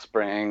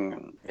offspring,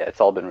 and,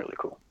 it's all been really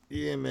cool.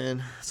 Yeah,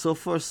 man. So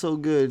far, so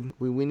good.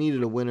 We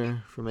needed a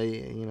winner from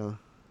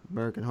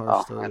American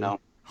Horror Story. I know.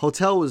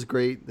 Hotel was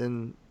great,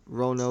 then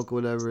Roanoke,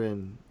 whatever,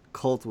 and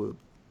Cult was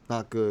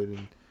not good,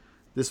 and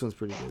this one's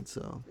pretty good,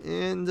 so.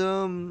 And,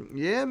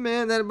 yeah,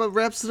 man, that about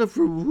wraps it up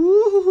for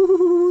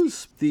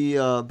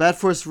the Bat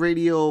Force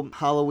Radio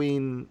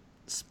Halloween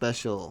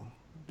special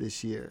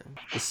this year.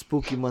 The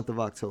spooky month of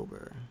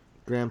October.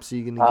 Gramps, are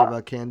you going to give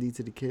out candy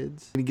to the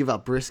kids? Going to give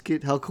out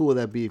brisket? How cool would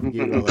that be if you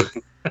gave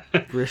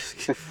out,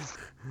 brisket?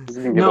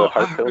 No,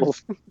 I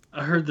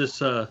heard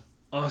this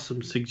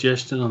awesome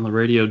suggestion on the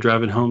radio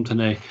driving home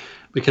today,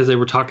 because they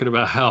were talking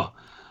about how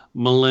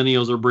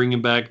millennials are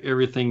bringing back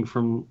everything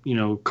from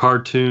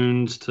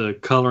cartoons to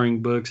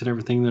coloring books and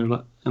everything. They're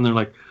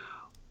like,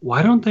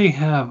 why don't they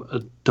have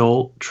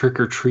adult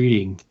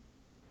trick-or-treating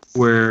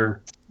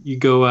where you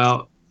go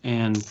out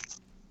and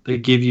they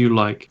give you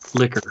like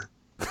liquor,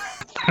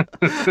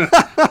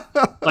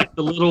 like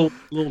the little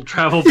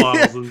travel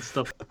bottles and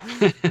stuff?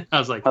 I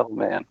was like, oh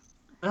man,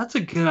 that's a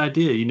good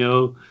idea.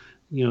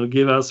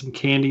 Give out some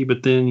candy,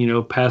 but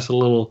then, pass a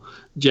little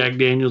Jack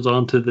Daniels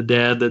on to the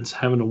dad that's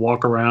having to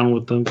walk around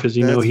with them because,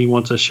 he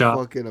wants a shot.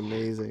 Fucking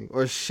amazing.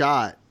 Or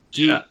shot.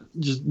 Yeah,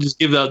 just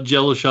give out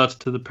Jello shots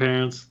to the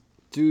parents.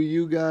 Do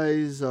you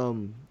guys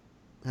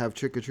have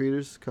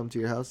trick-or-treaters come to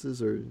your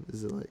houses, or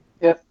is it like...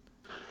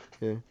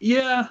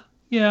 Yeah,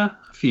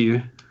 a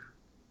few.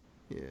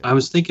 Yeah. I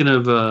was thinking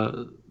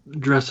of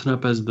dressing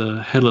up as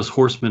the Headless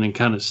Horseman and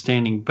kind of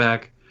standing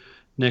back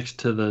next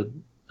to the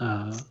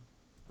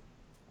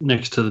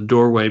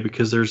doorway,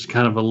 because there's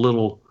kind of a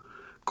little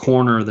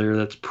corner there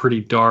that's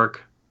pretty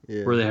dark,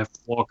 Yeah. where they have to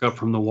walk up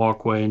from the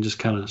walkway and just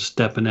kind of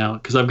stepping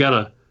out. Because I've got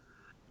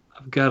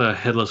a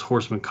Headless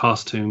Horseman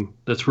costume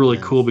that's really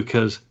cool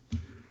because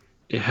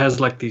it has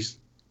like these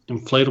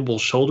inflatable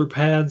shoulder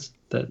pads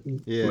that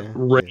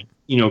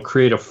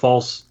create a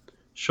false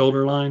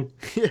shoulder line.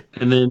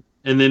 and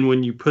then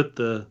when you put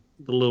the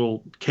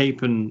little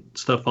cape and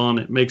stuff on,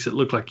 it makes it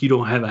look like you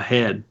don't have a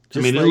head.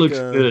 Just it looks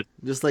good.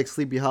 Just like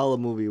Sleepy Hollow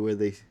movie where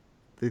they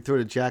throw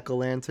the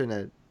jack-o'-lantern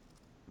at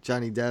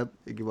Johnny Depp,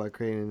 Ichabod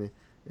Crane, and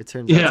it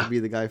turns out to be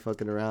the guy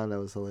fucking around. That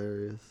was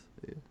hilarious.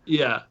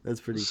 Yeah. That's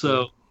pretty cool.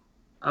 So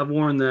I've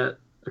worn that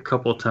a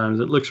couple of times.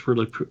 It looks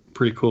really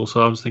pretty cool.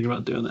 So I was thinking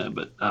about doing that,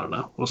 but I don't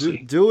know. We'll see.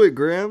 Do it,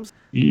 Grams.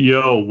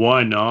 Yo,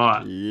 why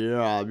not?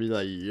 Yeah, I'll be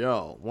like,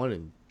 yo, one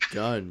and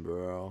done,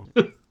 bro.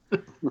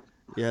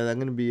 Yeah, I'm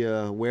going to be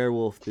a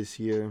werewolf this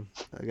year.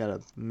 I got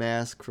a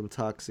mask from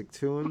Toxic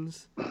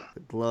Tunes,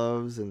 the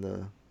gloves, and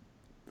the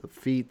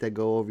feet that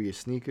go over your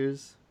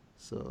sneakers.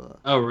 So.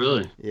 Oh,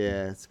 really?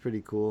 Yeah, it's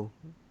pretty cool.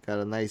 Got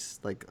a nice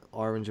like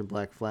orange and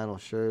black flannel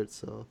shirt.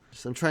 So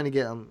I'm trying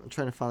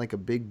to find like a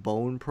big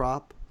bone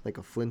prop, like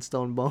a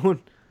Flintstone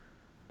bone.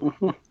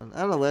 And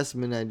on the last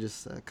minute, I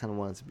just kind of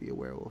wanted to be a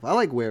werewolf. I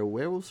like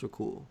werewolves are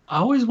cool. I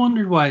always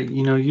wondered why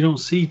you don't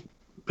see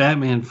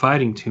Batman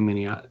fighting too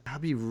many.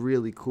 That'd be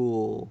really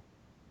cool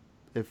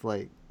if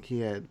like he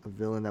had a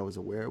villain that was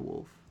a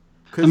werewolf.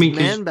 Because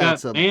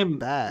Man-Bat's a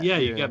bat. Yeah,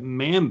 you got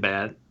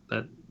Man-Bat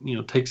that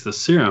takes the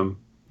serum,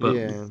 but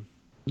yeah.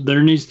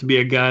 There needs to be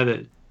a guy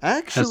that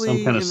actually has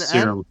some kind of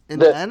serum. In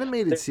the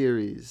animated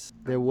series,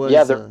 there was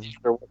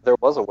there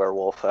was a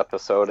werewolf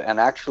episode, and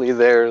actually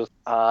there's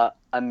a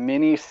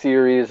mini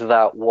series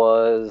that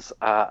was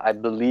I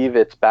believe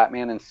it's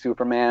Batman and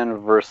Superman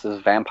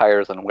versus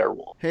vampires and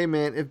werewolves. Hey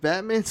man, if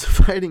Batman's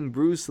fighting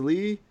Bruce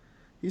Lee,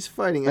 he's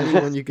fighting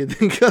anyone you can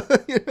think of.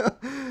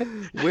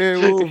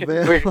 Werewolf,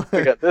 vampire.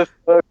 We got this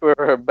book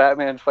where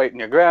Batman's fighting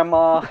your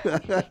grandma.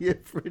 Yeah,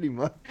 pretty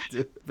much,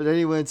 dude. But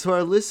anyway, to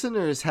our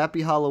listeners,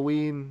 happy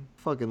Halloween.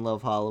 Fucking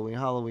love Halloween.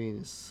 Halloween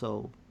is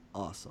so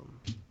awesome.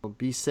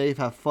 Be safe,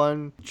 have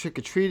fun,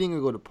 trick-or-treating,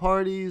 or go to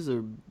parties,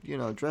 or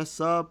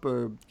dress up,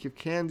 or give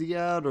candy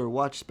out, or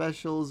watch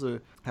specials,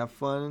 or have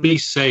fun. Be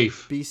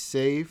safe. Be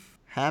safe.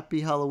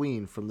 Happy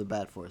Halloween from the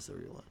Bat Force,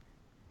 everyone.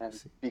 And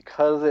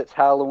because it's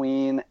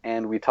Halloween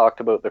and we talked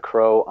about The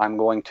Crow, I'm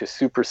going to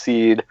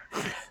supersede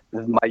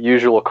my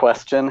usual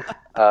question.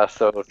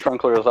 So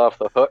Trunkler is off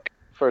the hook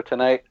for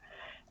tonight.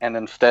 And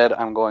instead,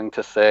 I'm going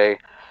to say,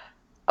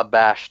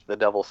 abashed the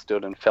devil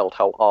stood and felt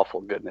how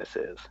awful goodness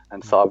is,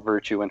 and saw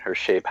virtue in her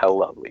shape how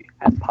lovely,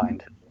 and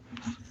pined his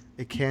lips.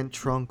 It can't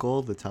trunk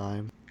all the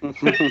time. What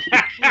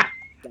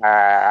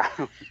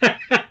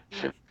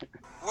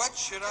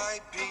should I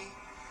be?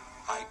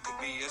 I could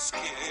be a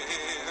scary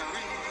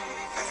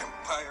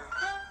vampire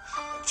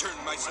and turn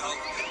myself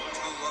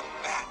into a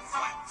bat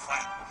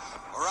flap.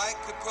 Or I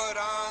could put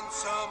on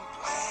some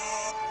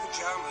black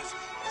pajamas,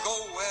 go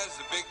as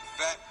a big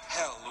fat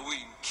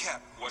Halloween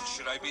cat. What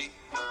should I be?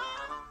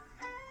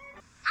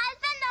 I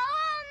spent the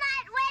whole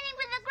night waiting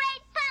for the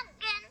great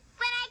pumpkin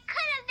when I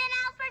could have been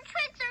out for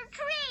tricks or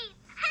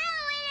treats.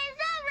 Halloween is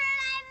over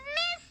and I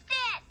missed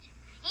it.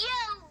 You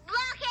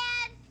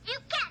blockhead! You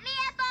kept me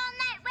up all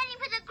night waiting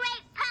for the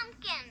great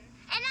pumpkin.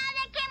 And all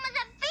that came was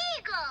a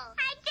beagle.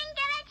 I didn't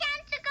get a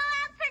chance to go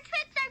out for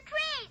tricks or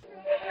treats.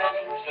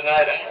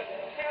 Tonight,